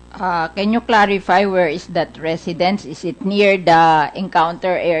 Can you clarify where is that residence? Is it near the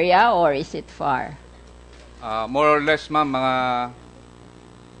encounter area or is it far? More or less, ma'am, mga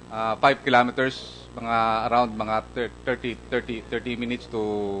 5 kilometers, mga around mga 30 minutes to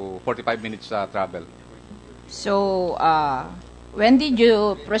 45 minutes travel. So, when did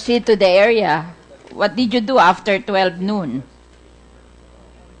you proceed to the area? what did you do after 12 noon?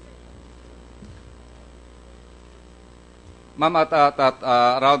 Ma'am, at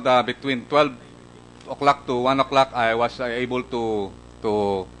around between 12 o'clock to 1 o'clock, I was able to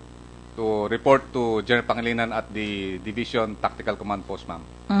report to General Pangilinan at the Division Tactical Command Post, ma'am.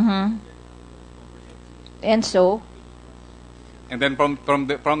 And so? And then from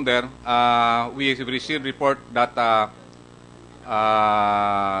there, we received report that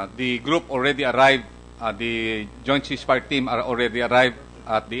the group already arrived, the Joint Ceasefire team are already arrived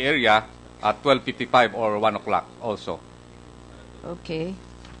at the area at 12:55 or 1 o'clock also. Okay.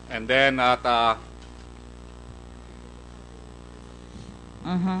 And then at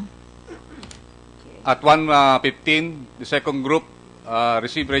at 1:15, the second group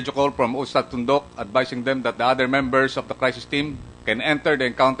received radio call from Ustad Tundok advising them that the other members of the crisis team can enter the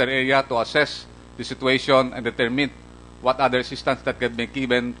encounter area to assess the situation and determine what other assistance that can be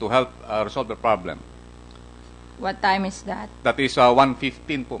given to help resolve the problem. What time is that? That is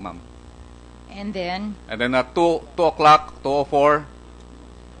 1:15 po, ma'am. And then? And then at 2 o'clock, 2:04,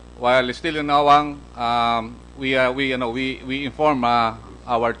 while still in Awang, we inform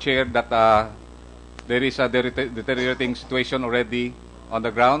our chair that there is a deteriorating situation already on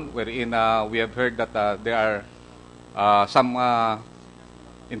the ground, wherein we have heard that there are some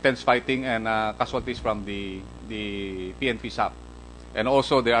intense fighting and casualties from the PNP SAP. And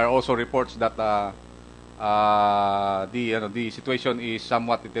also there are also reports that the situation is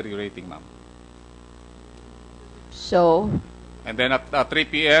somewhat deteriorating, ma'am. So? And then at 3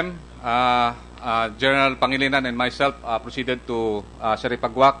 p.m., General Pangilinan and myself proceeded to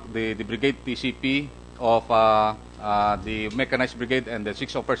Saripagwak, the Brigade TCP of the Mechanized Brigade and the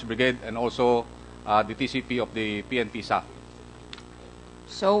 6th First Brigade, and also the TCP of the PNP SAF.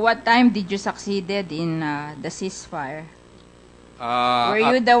 So what time did you succeeded in the ceasefire? Were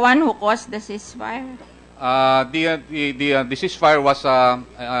you the one who caused the ceasefire? The ceasefire was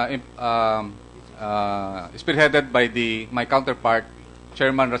spearheaded by my counterpart,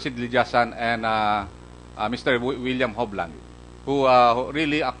 Chairman Rashid Lijasan, and Mr. William Hobland, who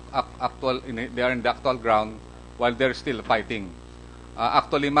really they are in the actual ground while they're still fighting.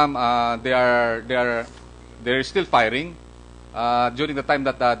 Actually, ma'am, they're still firing during the time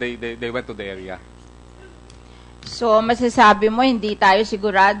that they went to the area. So, masasabi mo, hindi tayo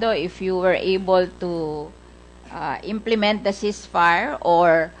sigurado if you were able to implement the ceasefire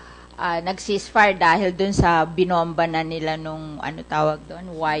or nag-ceasefire dahil dun sa binomba na nila nung, ano tawag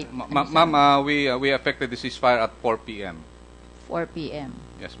doon, white. Ma'am, we affected the ceasefire at 4 p.m. 4 p.m.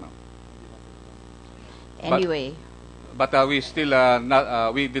 Yes, ma'am. Anyway. But we still,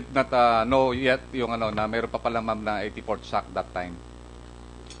 we did not know yet yung na mayroon pa pala, ma'am, na 84th SAC that time.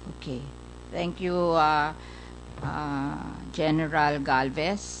 Okay. Thank you, General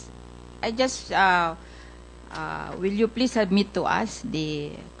Galvez. I just, will you please submit to us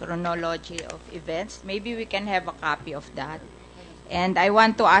the chronology of events? Maybe we can have a copy of that. And I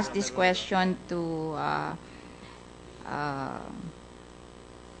want to ask this question to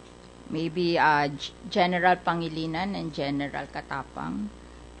maybe General Pangilinan and General Katapang,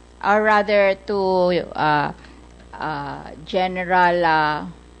 or rather to General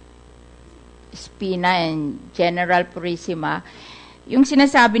Espina and General Purisima. Yung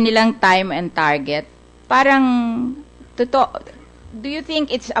sinasabi nilang time and target, parang, do you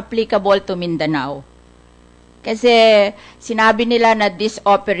think it's applicable to Mindanao? Kasi sinabi nila na this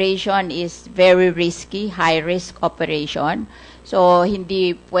operation is very risky, high-risk operation. So,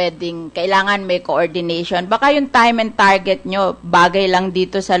 hindi pwedeng, kailangan may coordination. Baka yung time and target nyo, bagay lang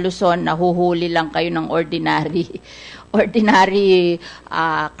dito sa Luzon, nahuhuli lang kayo ng ordinary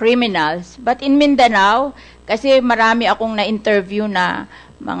criminals. But in Mindanao, kasi marami akong na-interview na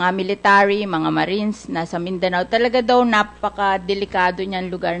mga military, mga marines na sa Mindanao, talaga daw napaka-delikado niyan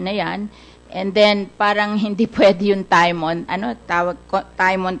lugar na yan. And then parang hindi pwede yung time on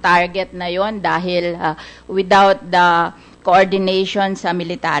target na yon dahil without the coordination sa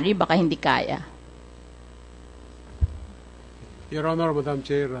military baka hindi kaya. Your Honor, Madam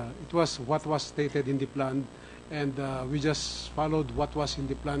Chair, it was what was stated in the plan, and we just followed what was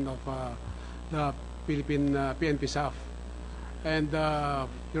in the plan of the Philippine PNP SAF. And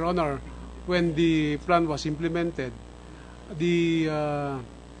Your Honor, when the plan was implemented, the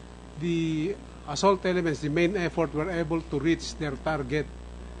assault elements, the main effort, were able to reach their target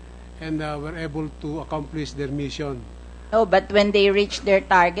and were able to accomplish their mission. No, but when they reach their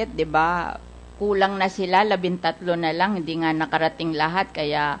target, di ba, kulang na sila, 13 na lang, hindi nga nakarating lahat,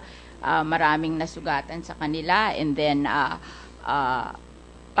 kaya maraming nasugatan sa kanila. And then,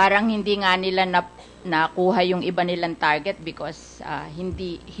 parang hindi nga nila nakuha yung iba nilang target because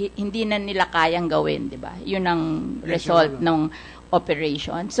hindi na nila kayang gawin, di ba? Yun ang result ng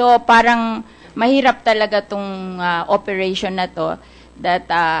operation. So parang mahirap talaga tong operation na to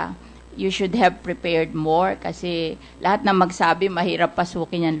that you should have prepared more kasi lahat na magsabi mahirap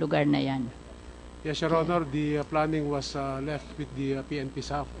pasukin yung lugar na yan. Yes, Your Honor, the planning was left with the PNP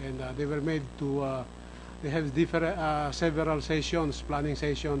staff, and they were made to, they have different, several sessions, planning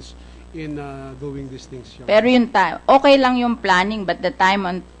sessions in doing these things. Your Pero yung okay lang yung planning, but the time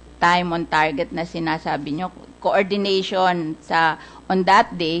on target na sinasabi nyo, coordination on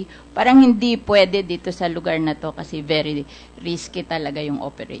that day, parang hindi pwede dito sa lugar na to kasi very risky talaga yung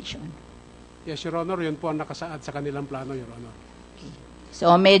operation. Yes, Your Honor, yun po ang nakasaad sa kanilang plano, Your Honor. So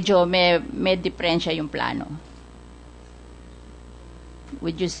medyo may diferensya yung plano.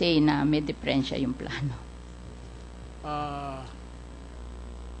 Would you say na may diferensya yung plano?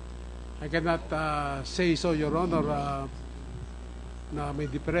 I cannot say so, Your Honor, na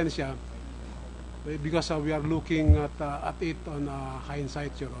may diferensya because we are looking at it on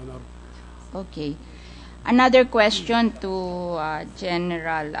hindsight, Your Honor. Okay. Another question to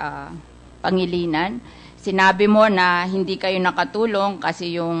General Pangilinan. Sinabi mo na hindi kayo nakatulong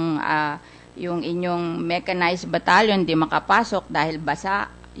kasi yung inyong mechanized battalion di makapasok dahil basa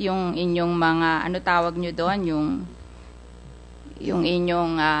yung inyong mga ano tawag nyo doon yung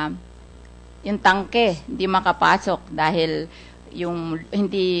inyong yung tangke di makapasok dahil yung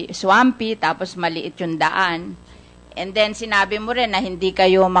hindi swampy tapos maliit yung daan. And then sinabi mo rin na hindi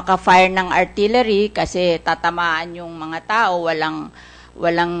kayo maka-fire ng artillery kasi tatamaan yung mga tao, walang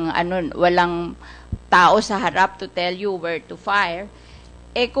tao sa harap to tell you where to fire.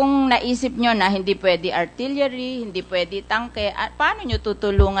 Kung naisip nyo na hindi pwede artillery, hindi pwede tangke, paano nyo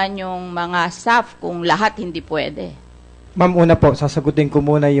tutulungan yung mga staff kung lahat hindi pwede? Ma'am, una po, sasagutin ko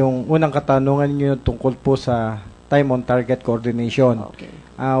muna yung unang katanungan nyo tungkol po sa time on target coordination. Okay.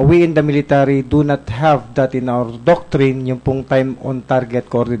 We in the military do not have that in our doctrine, yung pong time on target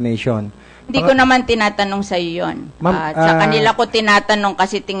coordination. Hindi ko naman tinatanong sa iyo yun. Sa kanila ko tinatanong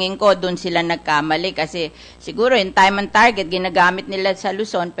kasi tingin ko doon sila nagkamali kasi siguro yung time and target ginagamit nila sa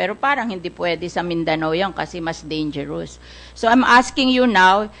Luzon pero parang hindi pwede sa Mindanao yan kasi mas dangerous. So I'm asking you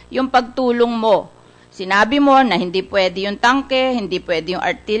now, yung pagtulong mo, sinabi mo na hindi pwede yung tangke, hindi pwede yung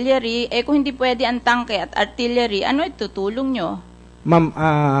artillery, kung hindi pwede ang tangke at artillery, ano itutulong nyo? Ma'am,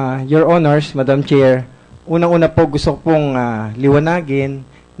 Your Honors, Madam Chair, unang-una po gusto ko pong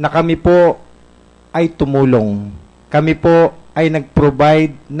liwanagin na kami po ay tumulong. Kami po ay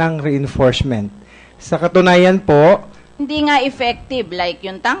nag-provide ng reinforcement. Sa katunayan po, hindi nga effective. Like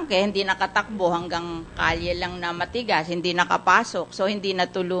yung tangke, hindi nakatakbo hanggang kalye lang na matigas, hindi nakapasok. So, hindi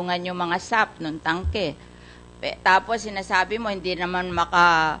natulungan yung mga SAP ng tangke. Tapos, sinasabi mo, hindi naman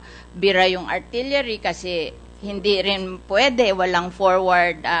makabira yung artillery kasi hindi rin pwede, walang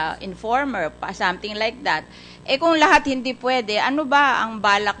forward informer, something like that. Kung lahat hindi pwede, ano ba ang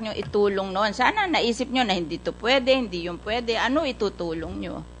balak nyo itulong noon? Sana naisip nyo na hindi to pwede, hindi yung pwede. Ano itutulong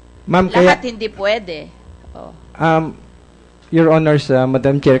nyo? Ma'am, lahat hindi pwede. Oh. Your Honors,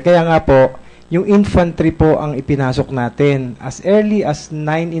 Madam Chair, kaya nga po, yung infantry po ang ipinasok natin. As early as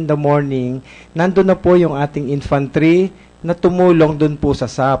 9 in the morning, nandun na po yung ating infantry na tumulong dun po sa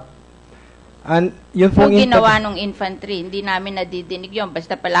SAP. Yun Kung ginawa ng infantry, hindi namin nadidinig yun.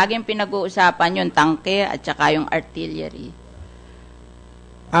 Basta palaging pinag-uusapan yung tangke at saka yung artillery.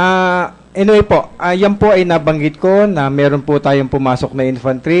 Anyway po, yan po ay nabanggit ko na meron po tayong pumasok na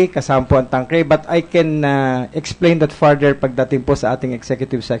infantry, kasama po ang tangke, but I can explain that further pagdating po sa ating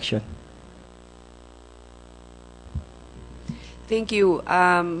executive section. Thank you.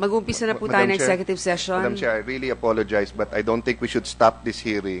 Mag-umpisa na po tayo ng executive session. Madam Chair, I really apologize, but I don't think we should stop this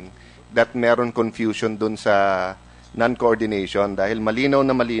hearing that meron confusion dun sa non-coordination dahil malinaw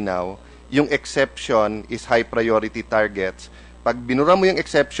na malinaw, yung exception is high priority targets. Pag binura mo yung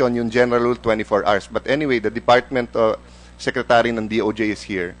exception, yung general rule 24 hours. But anyway, the Department Secretary ng DOJ is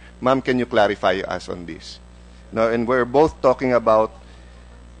here. Ma'am, can you clarify us on this? No, and we're both talking about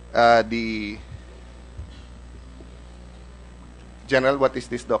the General, what is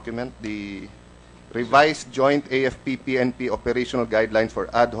this document? The Revised Joint AFP-PNP Operational Guidelines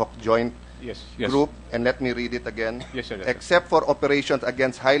for Ad Hoc Joint Group. And let me read it again. Yes, sir. Except for operations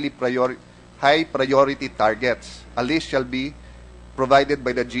against high priority targets, a list shall be provided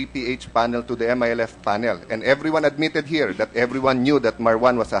by the GPH panel to the MILF panel. And everyone admitted here that everyone knew that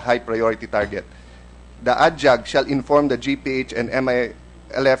Marwan was a high priority target. The ADJAG shall inform the GPH and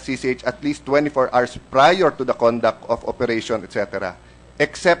MILF CCH at least 24 hours prior to the conduct of operation, etc.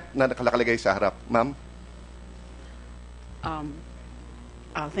 Except na nakalagay sa harap. Ma'am?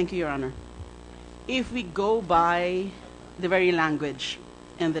 Thank you, Your Honor. If we go by the very language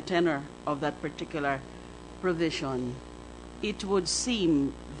and the tenor of that particular provision, it would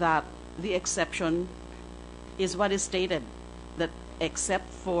seem that the exception is what is stated, that except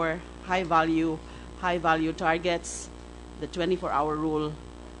for high value targets, the 24-hour rule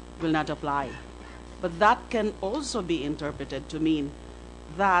will not apply. But that can also be interpreted to mean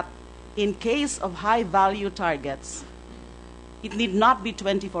that in case of high value targets, it need not be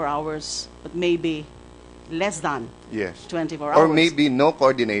 24 hours, but maybe less than Yes. 24 hours. Or maybe no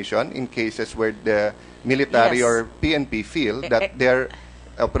coordination in cases where the military Yes. or PNP feel that their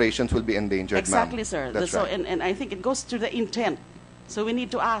operations will be endangered, Exactly, ma'am. sir. That's So, right. and I think it goes to the intent. So we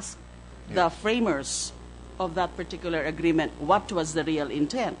need to ask the framers of that particular agreement, what was the real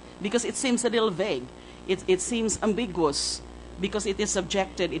intent? Because it seems a little vague. It seems ambiguous because it is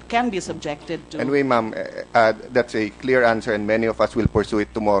subjected, it can be subjected to... Anyway, ma'am, that's a clear answer and many of us will pursue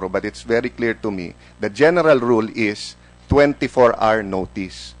it tomorrow, but it's very clear to me. The general rule is 24-hour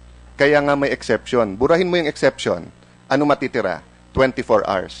notice. Kaya nga may exception. Burahin mo yung exception. Ano matitira? 24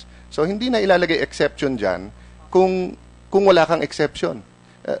 hours. So, hindi na ilalagay exception dyan kung wala kang exception.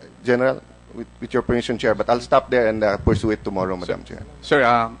 General, with your permission, Chair, but I'll stop there and pursue it tomorrow, Madam Chair. Sir,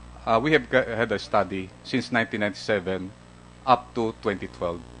 we have had a study since 1997 up to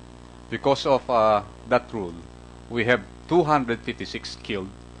 2012. Because of that rule, we have 256 killed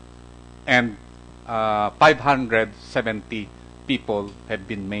and 570 people have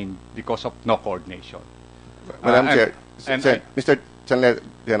been maimed because of no coordination. Madam Chair, Mr.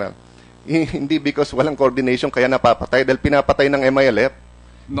 General, hindi because walang coordination kaya napapatay dahil pinapatay ng MILF.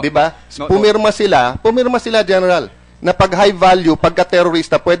 No, 'Di ba? no, Pumirma sila, General, na pag high value,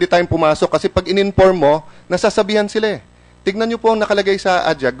 pagka-terrorista, pwede tayong pumasok kasi pag in-inform mo, nasasabihan sila eh. Tignan niyo po ang nakalagay sa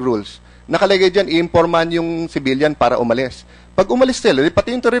AJAG rules. Nakalagay diyan, i-informan yung civilian para umalis. Pag umalis sila,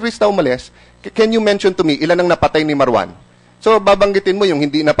 pati yung terrorista umalis, can you mention to me ilan ang napatay ni Marwan? So, babanggitin mo yung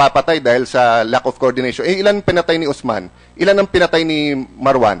hindi napapatay dahil sa lack of coordination. Ilan pinatay ni Usman? Ilan ang pinatay ni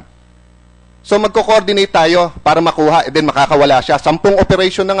Marwan? So, magko-coordinate tayo para makuha, then makakawala siya. 10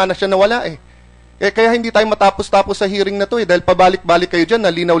 operation na nga na siya nawala eh. Kaya hindi tayo matapos-tapos sa hearing na to eh, dahil pabalik-balik kayo dyan,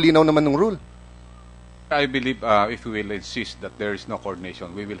 na linaw-linaw naman ng rule. I believe if we will insist that there is no coordination,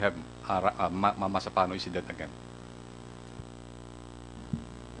 we will have Mamasapano incident again.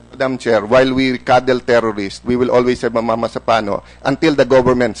 Madam Chair, while we cuddle terrorists, we will always have Mamasapano until the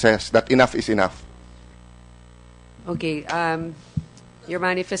government says that enough is enough. Okay. Your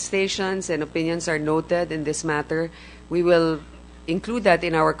manifestations and opinions are noted in this matter. We will include that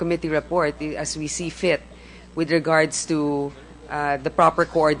in our committee report as we see fit with regards to the proper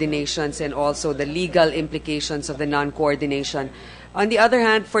coordinations and also the legal implications of the non-coordination. On the other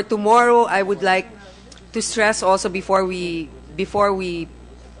hand, for tomorrow, I would like to stress also before we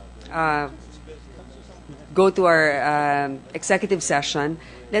go to our executive session,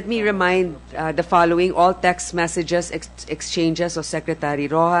 let me remind the following. All text messages, exchanges of Secretary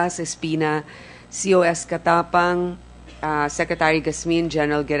Rojas, Espina, COS Katapang, Secretary Gasmin,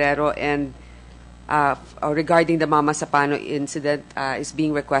 General Guerrero, and regarding the Mamasapano incident is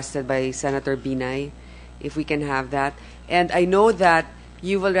being requested by Senator Binay, if we can have that. And I know that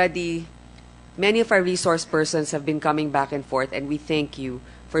you've already, many of our resource persons have been coming back and forth, and we thank you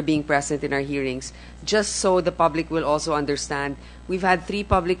for being present in our hearings. Just so the public will also understand, we've had 3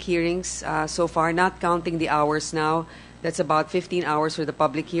 public hearings so far, not counting the hours now. That's about 15 hours for the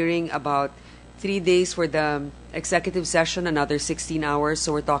public hearing, about 3 days for the executive session, another 16 hours.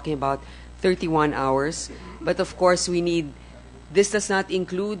 So we're talking about 31 hours. But of course, this does not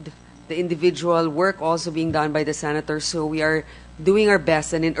include the individual work also being done by the senators. So we are doing our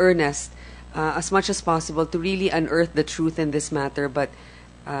best and in earnest, as much as possible, to really unearth the truth in this matter. But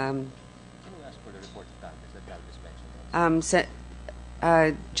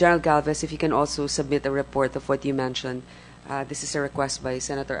General Galvez, if you can also submit a report of what you mentioned. This is a request by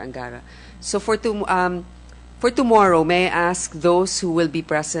Senator Angara. So for tomorrow, may I ask those who will be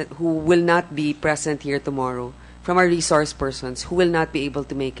present, who will not be present here tomorrow, from our resource persons, who will not be able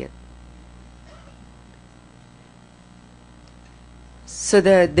to make it? So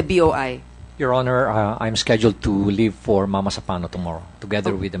the BOI. Your Honor, I'm scheduled to leave for Mamasapano tomorrow,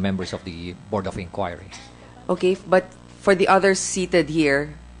 together with the members of the Board of Inquiry. Okay, but for the others seated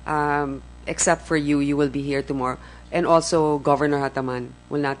here, except for you, you will be here tomorrow. And also Governor Hataman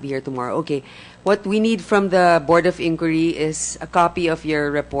will not be here tomorrow. Okay, what we need from the Board of Inquiry is a copy of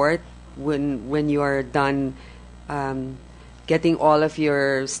your report when you are done getting all of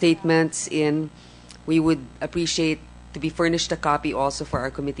your statements in. We would appreciate to be furnished a copy also for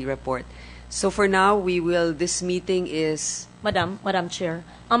our committee report. So for now, this meeting is... Madam Chair,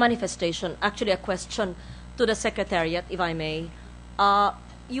 a manifestation, actually a question to the Secretariat, if I may.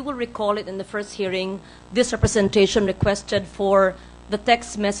 You will recall it in the first hearing, this representation requested for the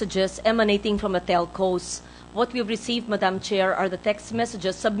text messages emanating from the telcos. What we've received, Madam Chair, are the text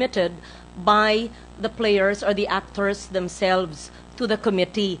messages submitted by the players or the actors themselves to the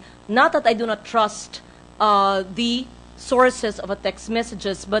committee. Not that I do not trust the sources of the text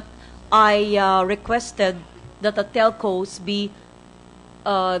messages, but I requested that the telcos be,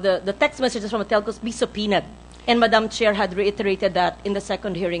 the text messages from the telcos be subpoenaed. And Madam Chair had reiterated that in the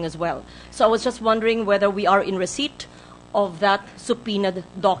second hearing as well. So I was just wondering whether we are in receipt of that subpoenaed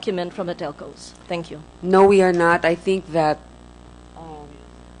document from the telcos. Thank you. No, we are not. I think that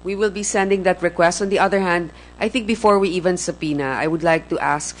we will be sending that request. On the other hand, I think before we even subpoena, I would like to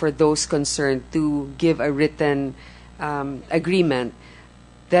ask for those concerned to give a written agreement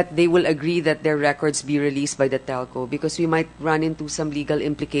that they will agree that their records be released by the telco, because we might run into some legal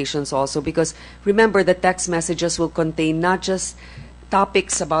implications also, because remember, the text messages will contain not just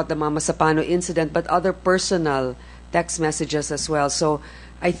topics about the Mamasapano incident, but other personal text messages as well. So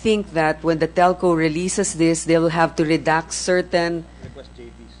I think that when the telco releases this, they will have to redact certain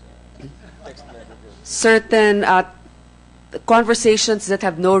conversations that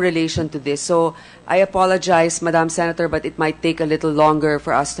have no relation to this. So I apologize, Madam Senator, but it might take a little longer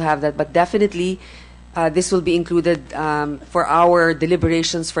for us to have that. But definitely, this will be included for our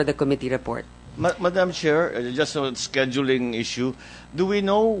deliberations for the committee report. Madam Chair, just a scheduling issue. Do we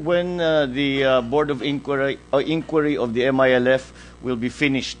know when the Board of Inquiry of the MILF will be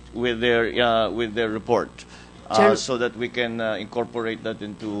finished with their report? So that we can incorporate that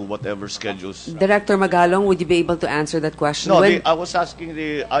into whatever schedules. Director Magalong, would you be able to answer that question? No, I was asking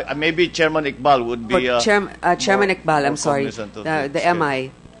maybe Chairman Iqbal would be... Chairman Iqbal, I'm sorry, the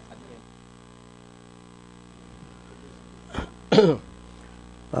MI.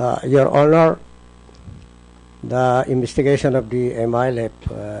 Your Honor, the investigation of the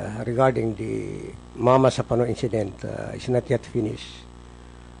MILF regarding the Mamasapano incident is not yet finished.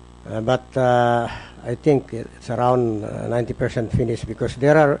 But I think it's around 90% finished, because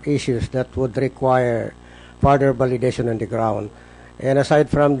there are issues that would require further validation on the ground. And aside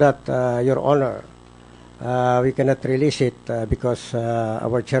from that, Your Honor, we cannot release it because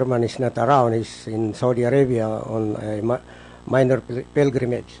our chairman is not around. He's in Saudi Arabia on a minor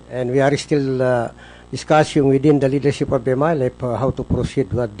pilgrimage. And we are still discussing within the leadership of the MILF how to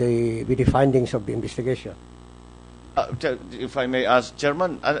proceed with the findings of the investigation. If I may ask,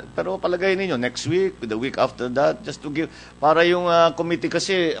 Chairman, pero palagay ninyo, next week, the week after that, just to give, para yung committee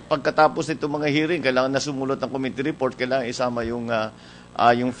kasi, pagkatapos nito mga hearing, kailangan na sumulot ng committee report, kailangan isama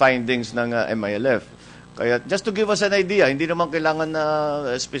yung findings ng MILF. Kaya, just to give us an idea, hindi naman kailangan na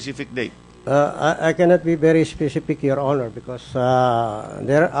specific date. I cannot be very specific, Your Honor, because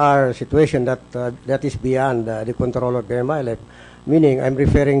there are situations that is beyond the control of the MILF. Meaning, I'm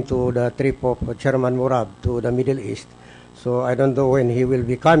referring to the trip of Chairman Murad to the Middle East. So I don't know when he will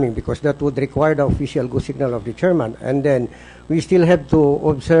be coming, because that would require the official go signal of the chairman. And then we still have to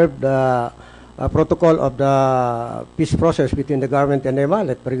observe the protocol of the peace process between the government and the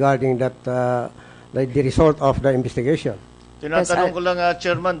MILF regarding that the result of the investigation. Tinatanong ko lang,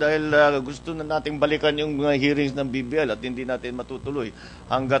 Chairman, dahil gusto na nating balikan yung mga hearings ng BBL at hindi natin matutuloy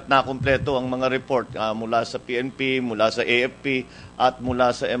hanggat nakumpleto ang mga report mula sa PNP, mula sa AFP, at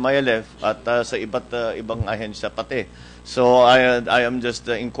mula sa MILF at sa ibang ahensya pati. So I am just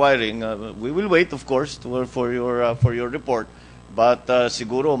inquiring. We will wait, of course, for your report, but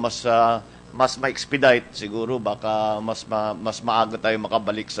siguro mas ma-expedite siguro, baka mas maaga tayo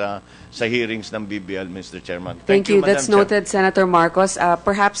makabalik sa hearings ng BBL, Mr. Chairman. Thank you. That's noted, Senator Marcos.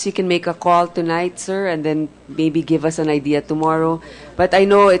 Perhaps you can make a call tonight, sir, and then maybe give us an idea tomorrow. But I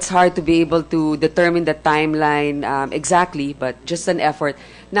know it's hard to be able to determine the timeline exactly, but just an effort.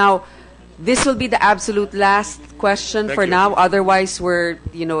 Now, this will be the absolute last question for now. Otherwise,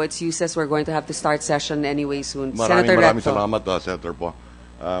 it's useless. We're going to have to start session anyway soon. Maraming salamat, Senator po.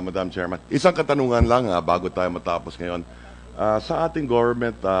 Madam Chairman. Isang katanungan lang bago tayo matapos ngayon. Sa ating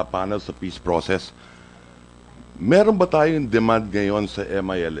government panel sa peace process, meron ba tayong demand ngayon sa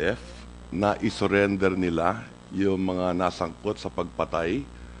MILF na isurrender nila yung mga nasangkot sa pagpatay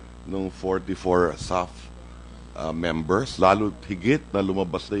ng 44 SAF members, lalo higit na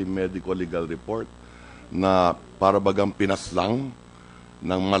lumabas na yung medical legal report na para bagang pinaslang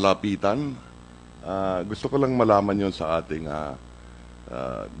ng malapitan? Gusto ko lang malaman yon sa ating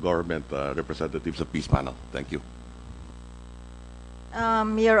government representatives sa peace panel. Thank you.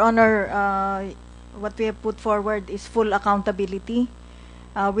 Your Honor, what we have put forward is full accountability.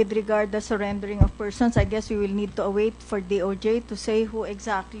 With regard the surrendering of persons, I guess we will need to await for DOJ to say who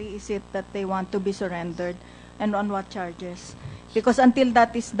exactly is it that they want to be surrendered and on what charges. Because until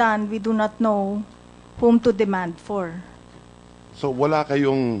that is done, we do not know whom to demand for. So wala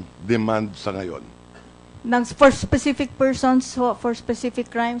kayong demand sa ngayon? For specific persons, for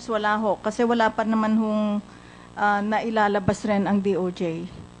specific crimes, wala ho. Kasi wala pa naman hong nailalabas rin ang DOJ.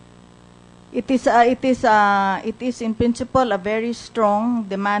 It is in principle a very strong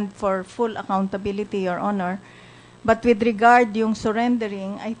demand for full accountability, Your Honor. But with regard yung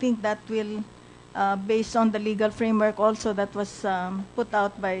surrendering, I think that will, based on the legal framework also that was put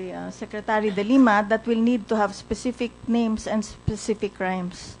out by Secretary De Lima, that will need to have specific names and specific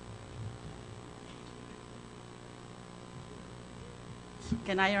crimes.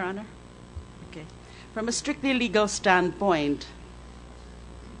 Can I, Your Honor? Okay. From a strictly legal standpoint,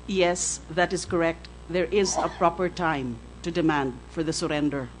 yes, that is correct. There is a proper time to demand for the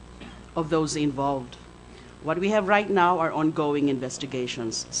surrender of those involved. What we have right now are ongoing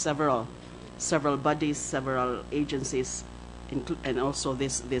investigations. Several bodies, several agencies, and also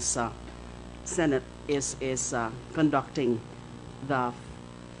this Senate is conducting the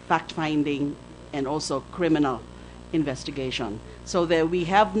fact-finding and also criminal investigation. So that we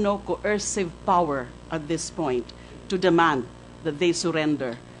have no coercive power at this point to demand that they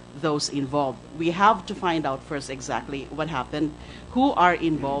surrender those involved. We have to find out first exactly what happened, who are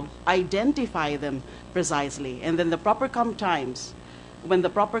involved, identify them precisely, and then the proper times, when the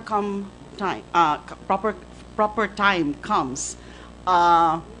proper time comes,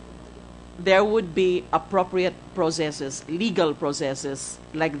 there would be appropriate processes, legal processes,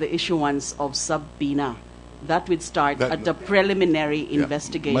 like the issuance of subpoena. That would start at the preliminary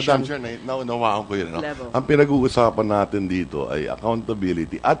investigation. Madam Chair, naunawaan ko yun. No? Level. Ang pinag-uusapan natin dito ay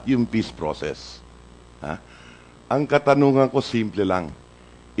accountability at yung peace process. Ha? Ang katanungan ko simple lang,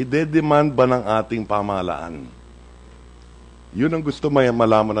 ide-demand ba ng ating pamahalaan? Yun ang gusto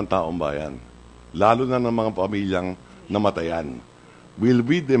malaman ng taong bayan, lalo na ng mga pamilyang namatayan. Will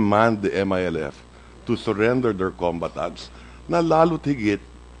we demand the MILF to surrender their combatants na lalo't higit,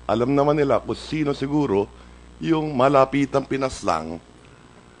 alam naman nila kung sino siguro yung malapitang pinaslang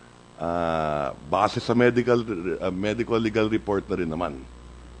base sa medical legal report na rin naman.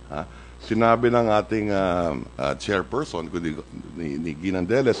 Ha? Sinabi ng ating chairperson, ni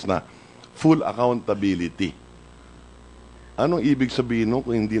Ginandeles, na full accountability. Anong ibig sabihin nung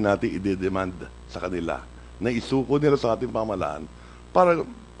kung hindi natin i-demand sa kanila na isuko nila sa ating pamahalaan para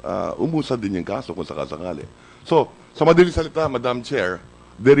umusad din yung kaso kung sakasakali? So, sa madaling salita, Madam Chair,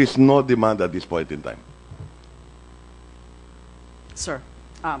 there is no demand at this point in time. Sir,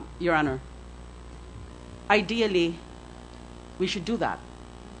 Your Honor, ideally, we should do that.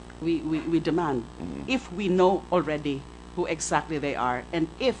 We demand, if we know already who exactly they are, and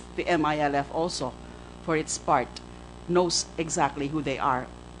if the MILF also, for its part, knows exactly who they are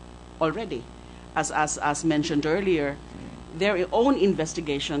already. As mentioned earlier, their own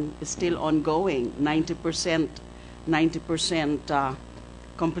investigation is still ongoing, 90%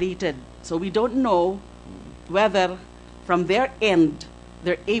 completed. So we don't know whether from their end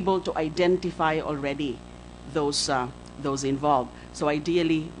they're able to identify already those involved. So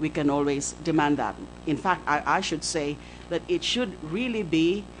ideally, we can always demand that. In fact, I should say that it should really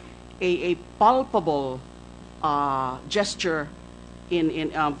be a palpable gesture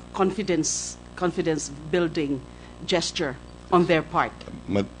in confidence building gesture on their part.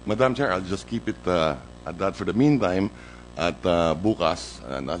 Madam Chair, I'll just keep it at that for the meantime. At bukas,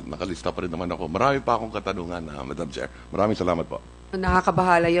 nakalista pa rin naman ako. Marami pa akong katanungan, Madam Chair. Maraming salamat po.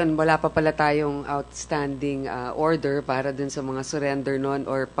 Nakakabahala yon. Wala pa pala tayong outstanding order para dun sa mga surrender nun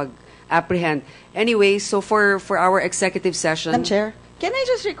or pag-apprehend. Anyway, so for our executive session... Madam Chair, can I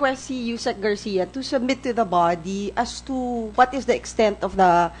just request si Yusek Garcia to submit to the body as to what is the extent of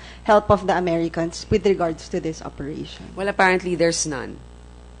the help of the Americans with regards to this operation? Well, apparently there's none.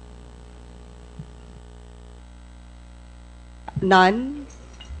 None?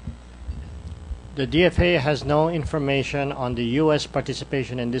 The DFA has no information on the U.S.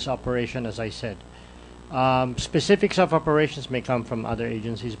 participation in this operation, as I said. Specifics of operations may come from other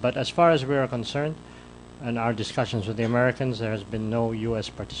agencies, but as far as we are concerned, and our discussions with the Americans, there has been no U.S.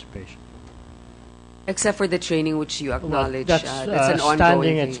 participation. Except for the training which you acknowledge. Well, that's an ongoing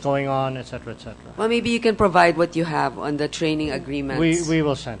standing, thing. it's going on, etc., etc. Well, maybe you can provide what you have on the training agreements. We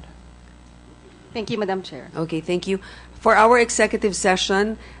will send. Thank you, Madam Chair. Okay, thank you. For our executive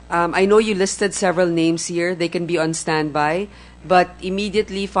session, I know you listed several names here. They can be on standby. But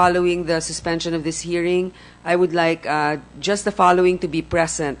immediately following the suspension of this hearing, I would like just the following to be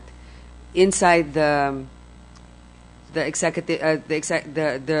present inside the executive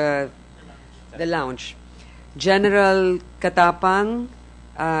the lounge. General Katapang,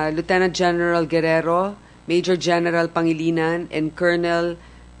 Lieutenant General Guerrero, Major General Pangilinan, and Colonel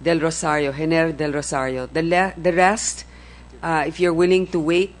Del Rosario, Hener Del Rosario. The rest, if you're willing to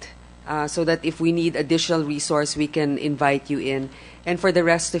wait, so that if we need additional resource, we can invite you in. And for the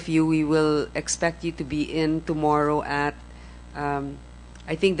rest of you, we will expect you to be in tomorrow at,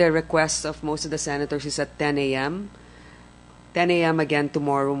 I think the request of most of the senators is at 10 a.m. 10 a.m. again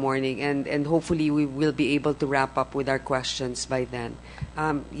tomorrow morning, and hopefully we will be able to wrap up with our questions by then.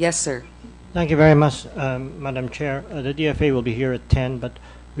 Yes, sir. Thank you very much, Madam Chair. The DFA will be here at 10, but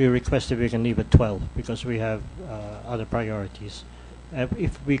we request if we can leave at 12 because we have other priorities.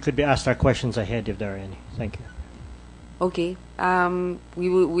 If we could be asked our questions ahead, if there are any. Thank you. Okay.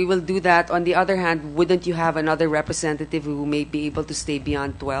 We will do that. On the other hand, wouldn't you have another representative who may be able to stay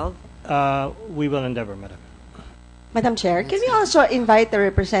beyond 12? We will endeavor, Madam. Madam Chair, can we also invite a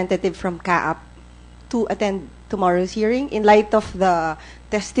representative from CAAP to attend tomorrow's hearing in light of the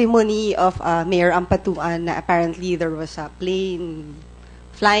testimony of Mayor Ampatuan na apparently there was a plane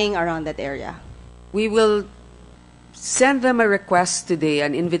flying around that area? We will send them a request today,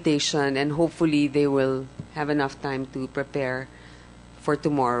 an invitation, and hopefully they will have enough time to prepare for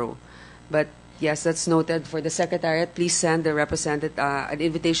tomorrow. But yes, that's noted for the Secretariat. Please send the an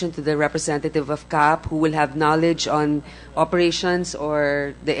invitation to the representative of CAAP who will have knowledge on operations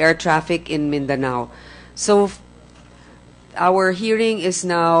or the air traffic in Mindanao. So our hearing is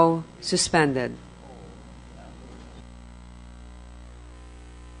now suspended.